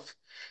with love.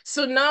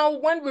 So now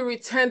when we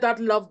return that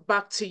love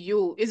back to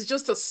you, it's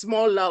just a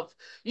small love.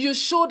 You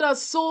showed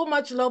us so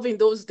much love in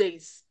those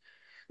days.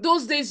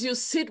 Those days you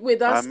sit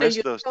with us and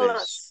you tell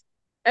us,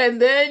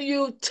 and then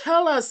you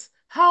tell us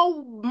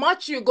how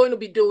much you're going to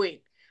be doing.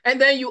 And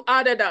then you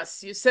added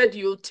us. You said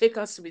you'll take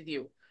us with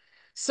you.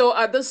 So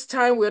at this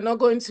time, we're not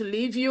going to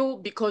leave you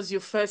because you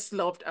first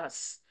loved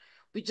us.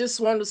 We just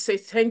want to say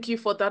thank you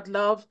for that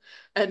love,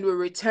 and we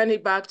return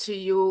it back to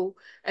you.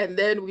 And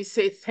then we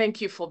say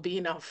thank you for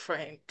being our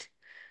friend.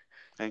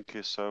 Thank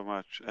you so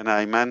much. And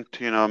I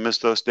meant, miss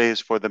those days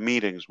for the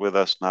meetings with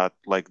us, not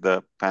like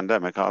the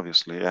pandemic,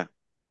 obviously. Yeah.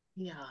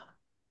 Yeah.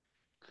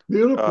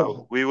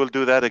 Beautiful. We will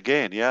do that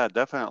again. Yeah,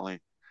 definitely.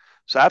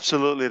 So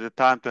absolutely the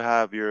time to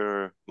have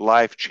your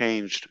life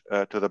changed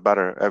to the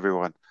better,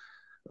 everyone.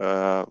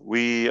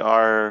 We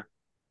are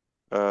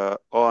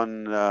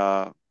on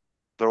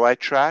the right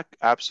track.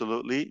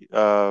 Absolutely.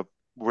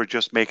 We're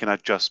just making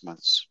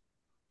adjustments.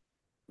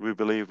 We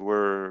believe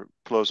we're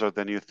closer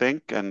than you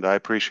think, and I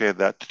appreciate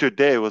that.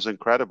 Today was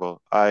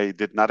incredible. I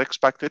did not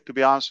expect it, to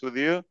be honest with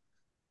you.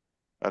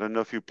 I don't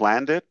know if you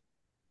planned it,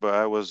 but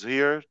I was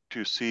here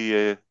to see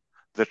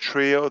the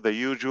trio, the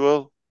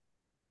usual.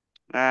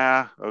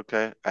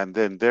 Okay. And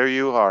then there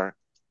you are.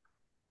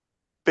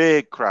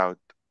 Big crowd.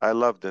 I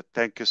loved it.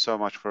 Thank you so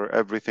much for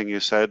everything you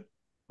said.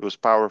 It was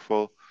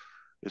powerful.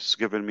 It's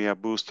given me a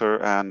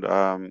booster, and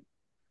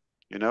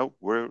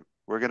we're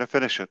gonna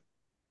finish it.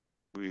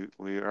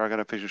 We are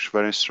gonna finish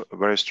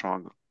very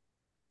strong.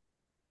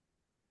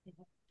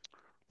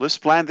 Let's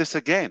plan this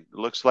again. It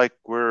looks like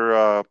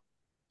we're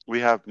we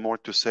have more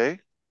to say?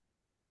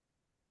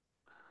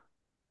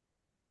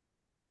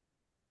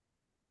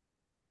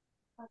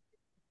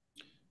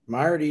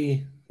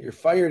 Marty, you're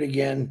fired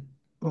again.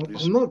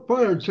 I'm not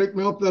fired. Take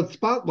me off that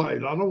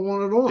spotlight. I don't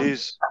want it on.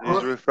 He's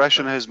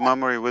refreshing his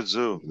memory with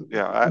Zoom.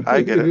 Yeah,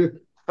 I get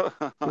it.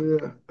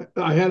 Yeah,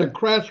 I had a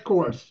crash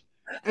course.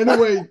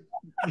 Anyway,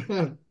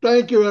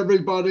 thank you,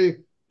 everybody.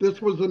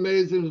 This was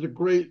amazing. It's a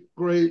great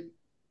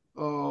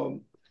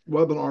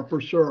webinar for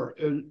sure.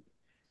 It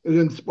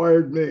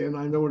inspired me, and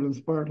I know it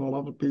inspired a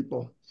lot of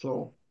people.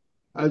 So,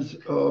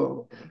 it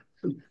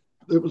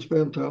was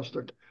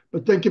fantastic.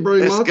 But thank you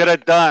very much. Let's get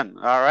it done.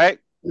 All right.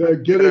 Yeah,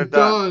 get it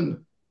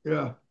done.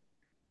 Yeah.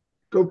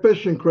 Go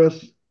fishing,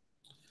 Chris.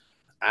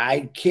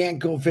 I can't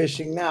go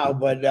fishing now,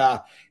 but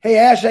hey,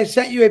 Ash, I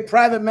sent you a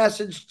private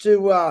message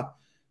to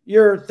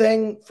your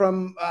thing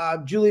from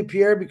Julie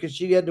Pierre because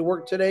she had to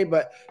work today.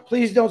 But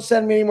please don't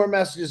send me any more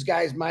messages,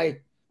 guys.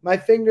 My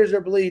fingers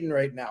are bleeding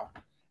right now.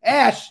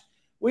 Ash,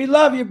 we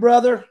love you,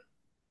 brother.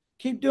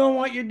 Keep doing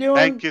what you're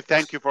doing.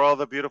 Thank you for all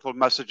the beautiful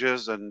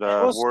messages and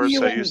words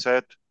that you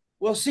said.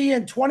 We'll see you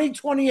in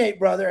 2028,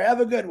 brother.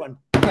 Have a good one.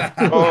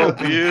 Oh,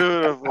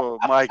 beautiful.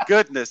 My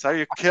goodness. Are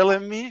you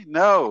killing me?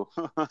 No.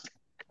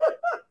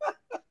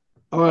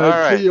 All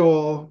right. See you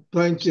all.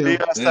 Thank you. See you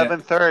at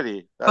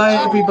 7:30. Bye,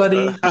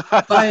 everybody.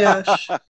 Bye, Ash.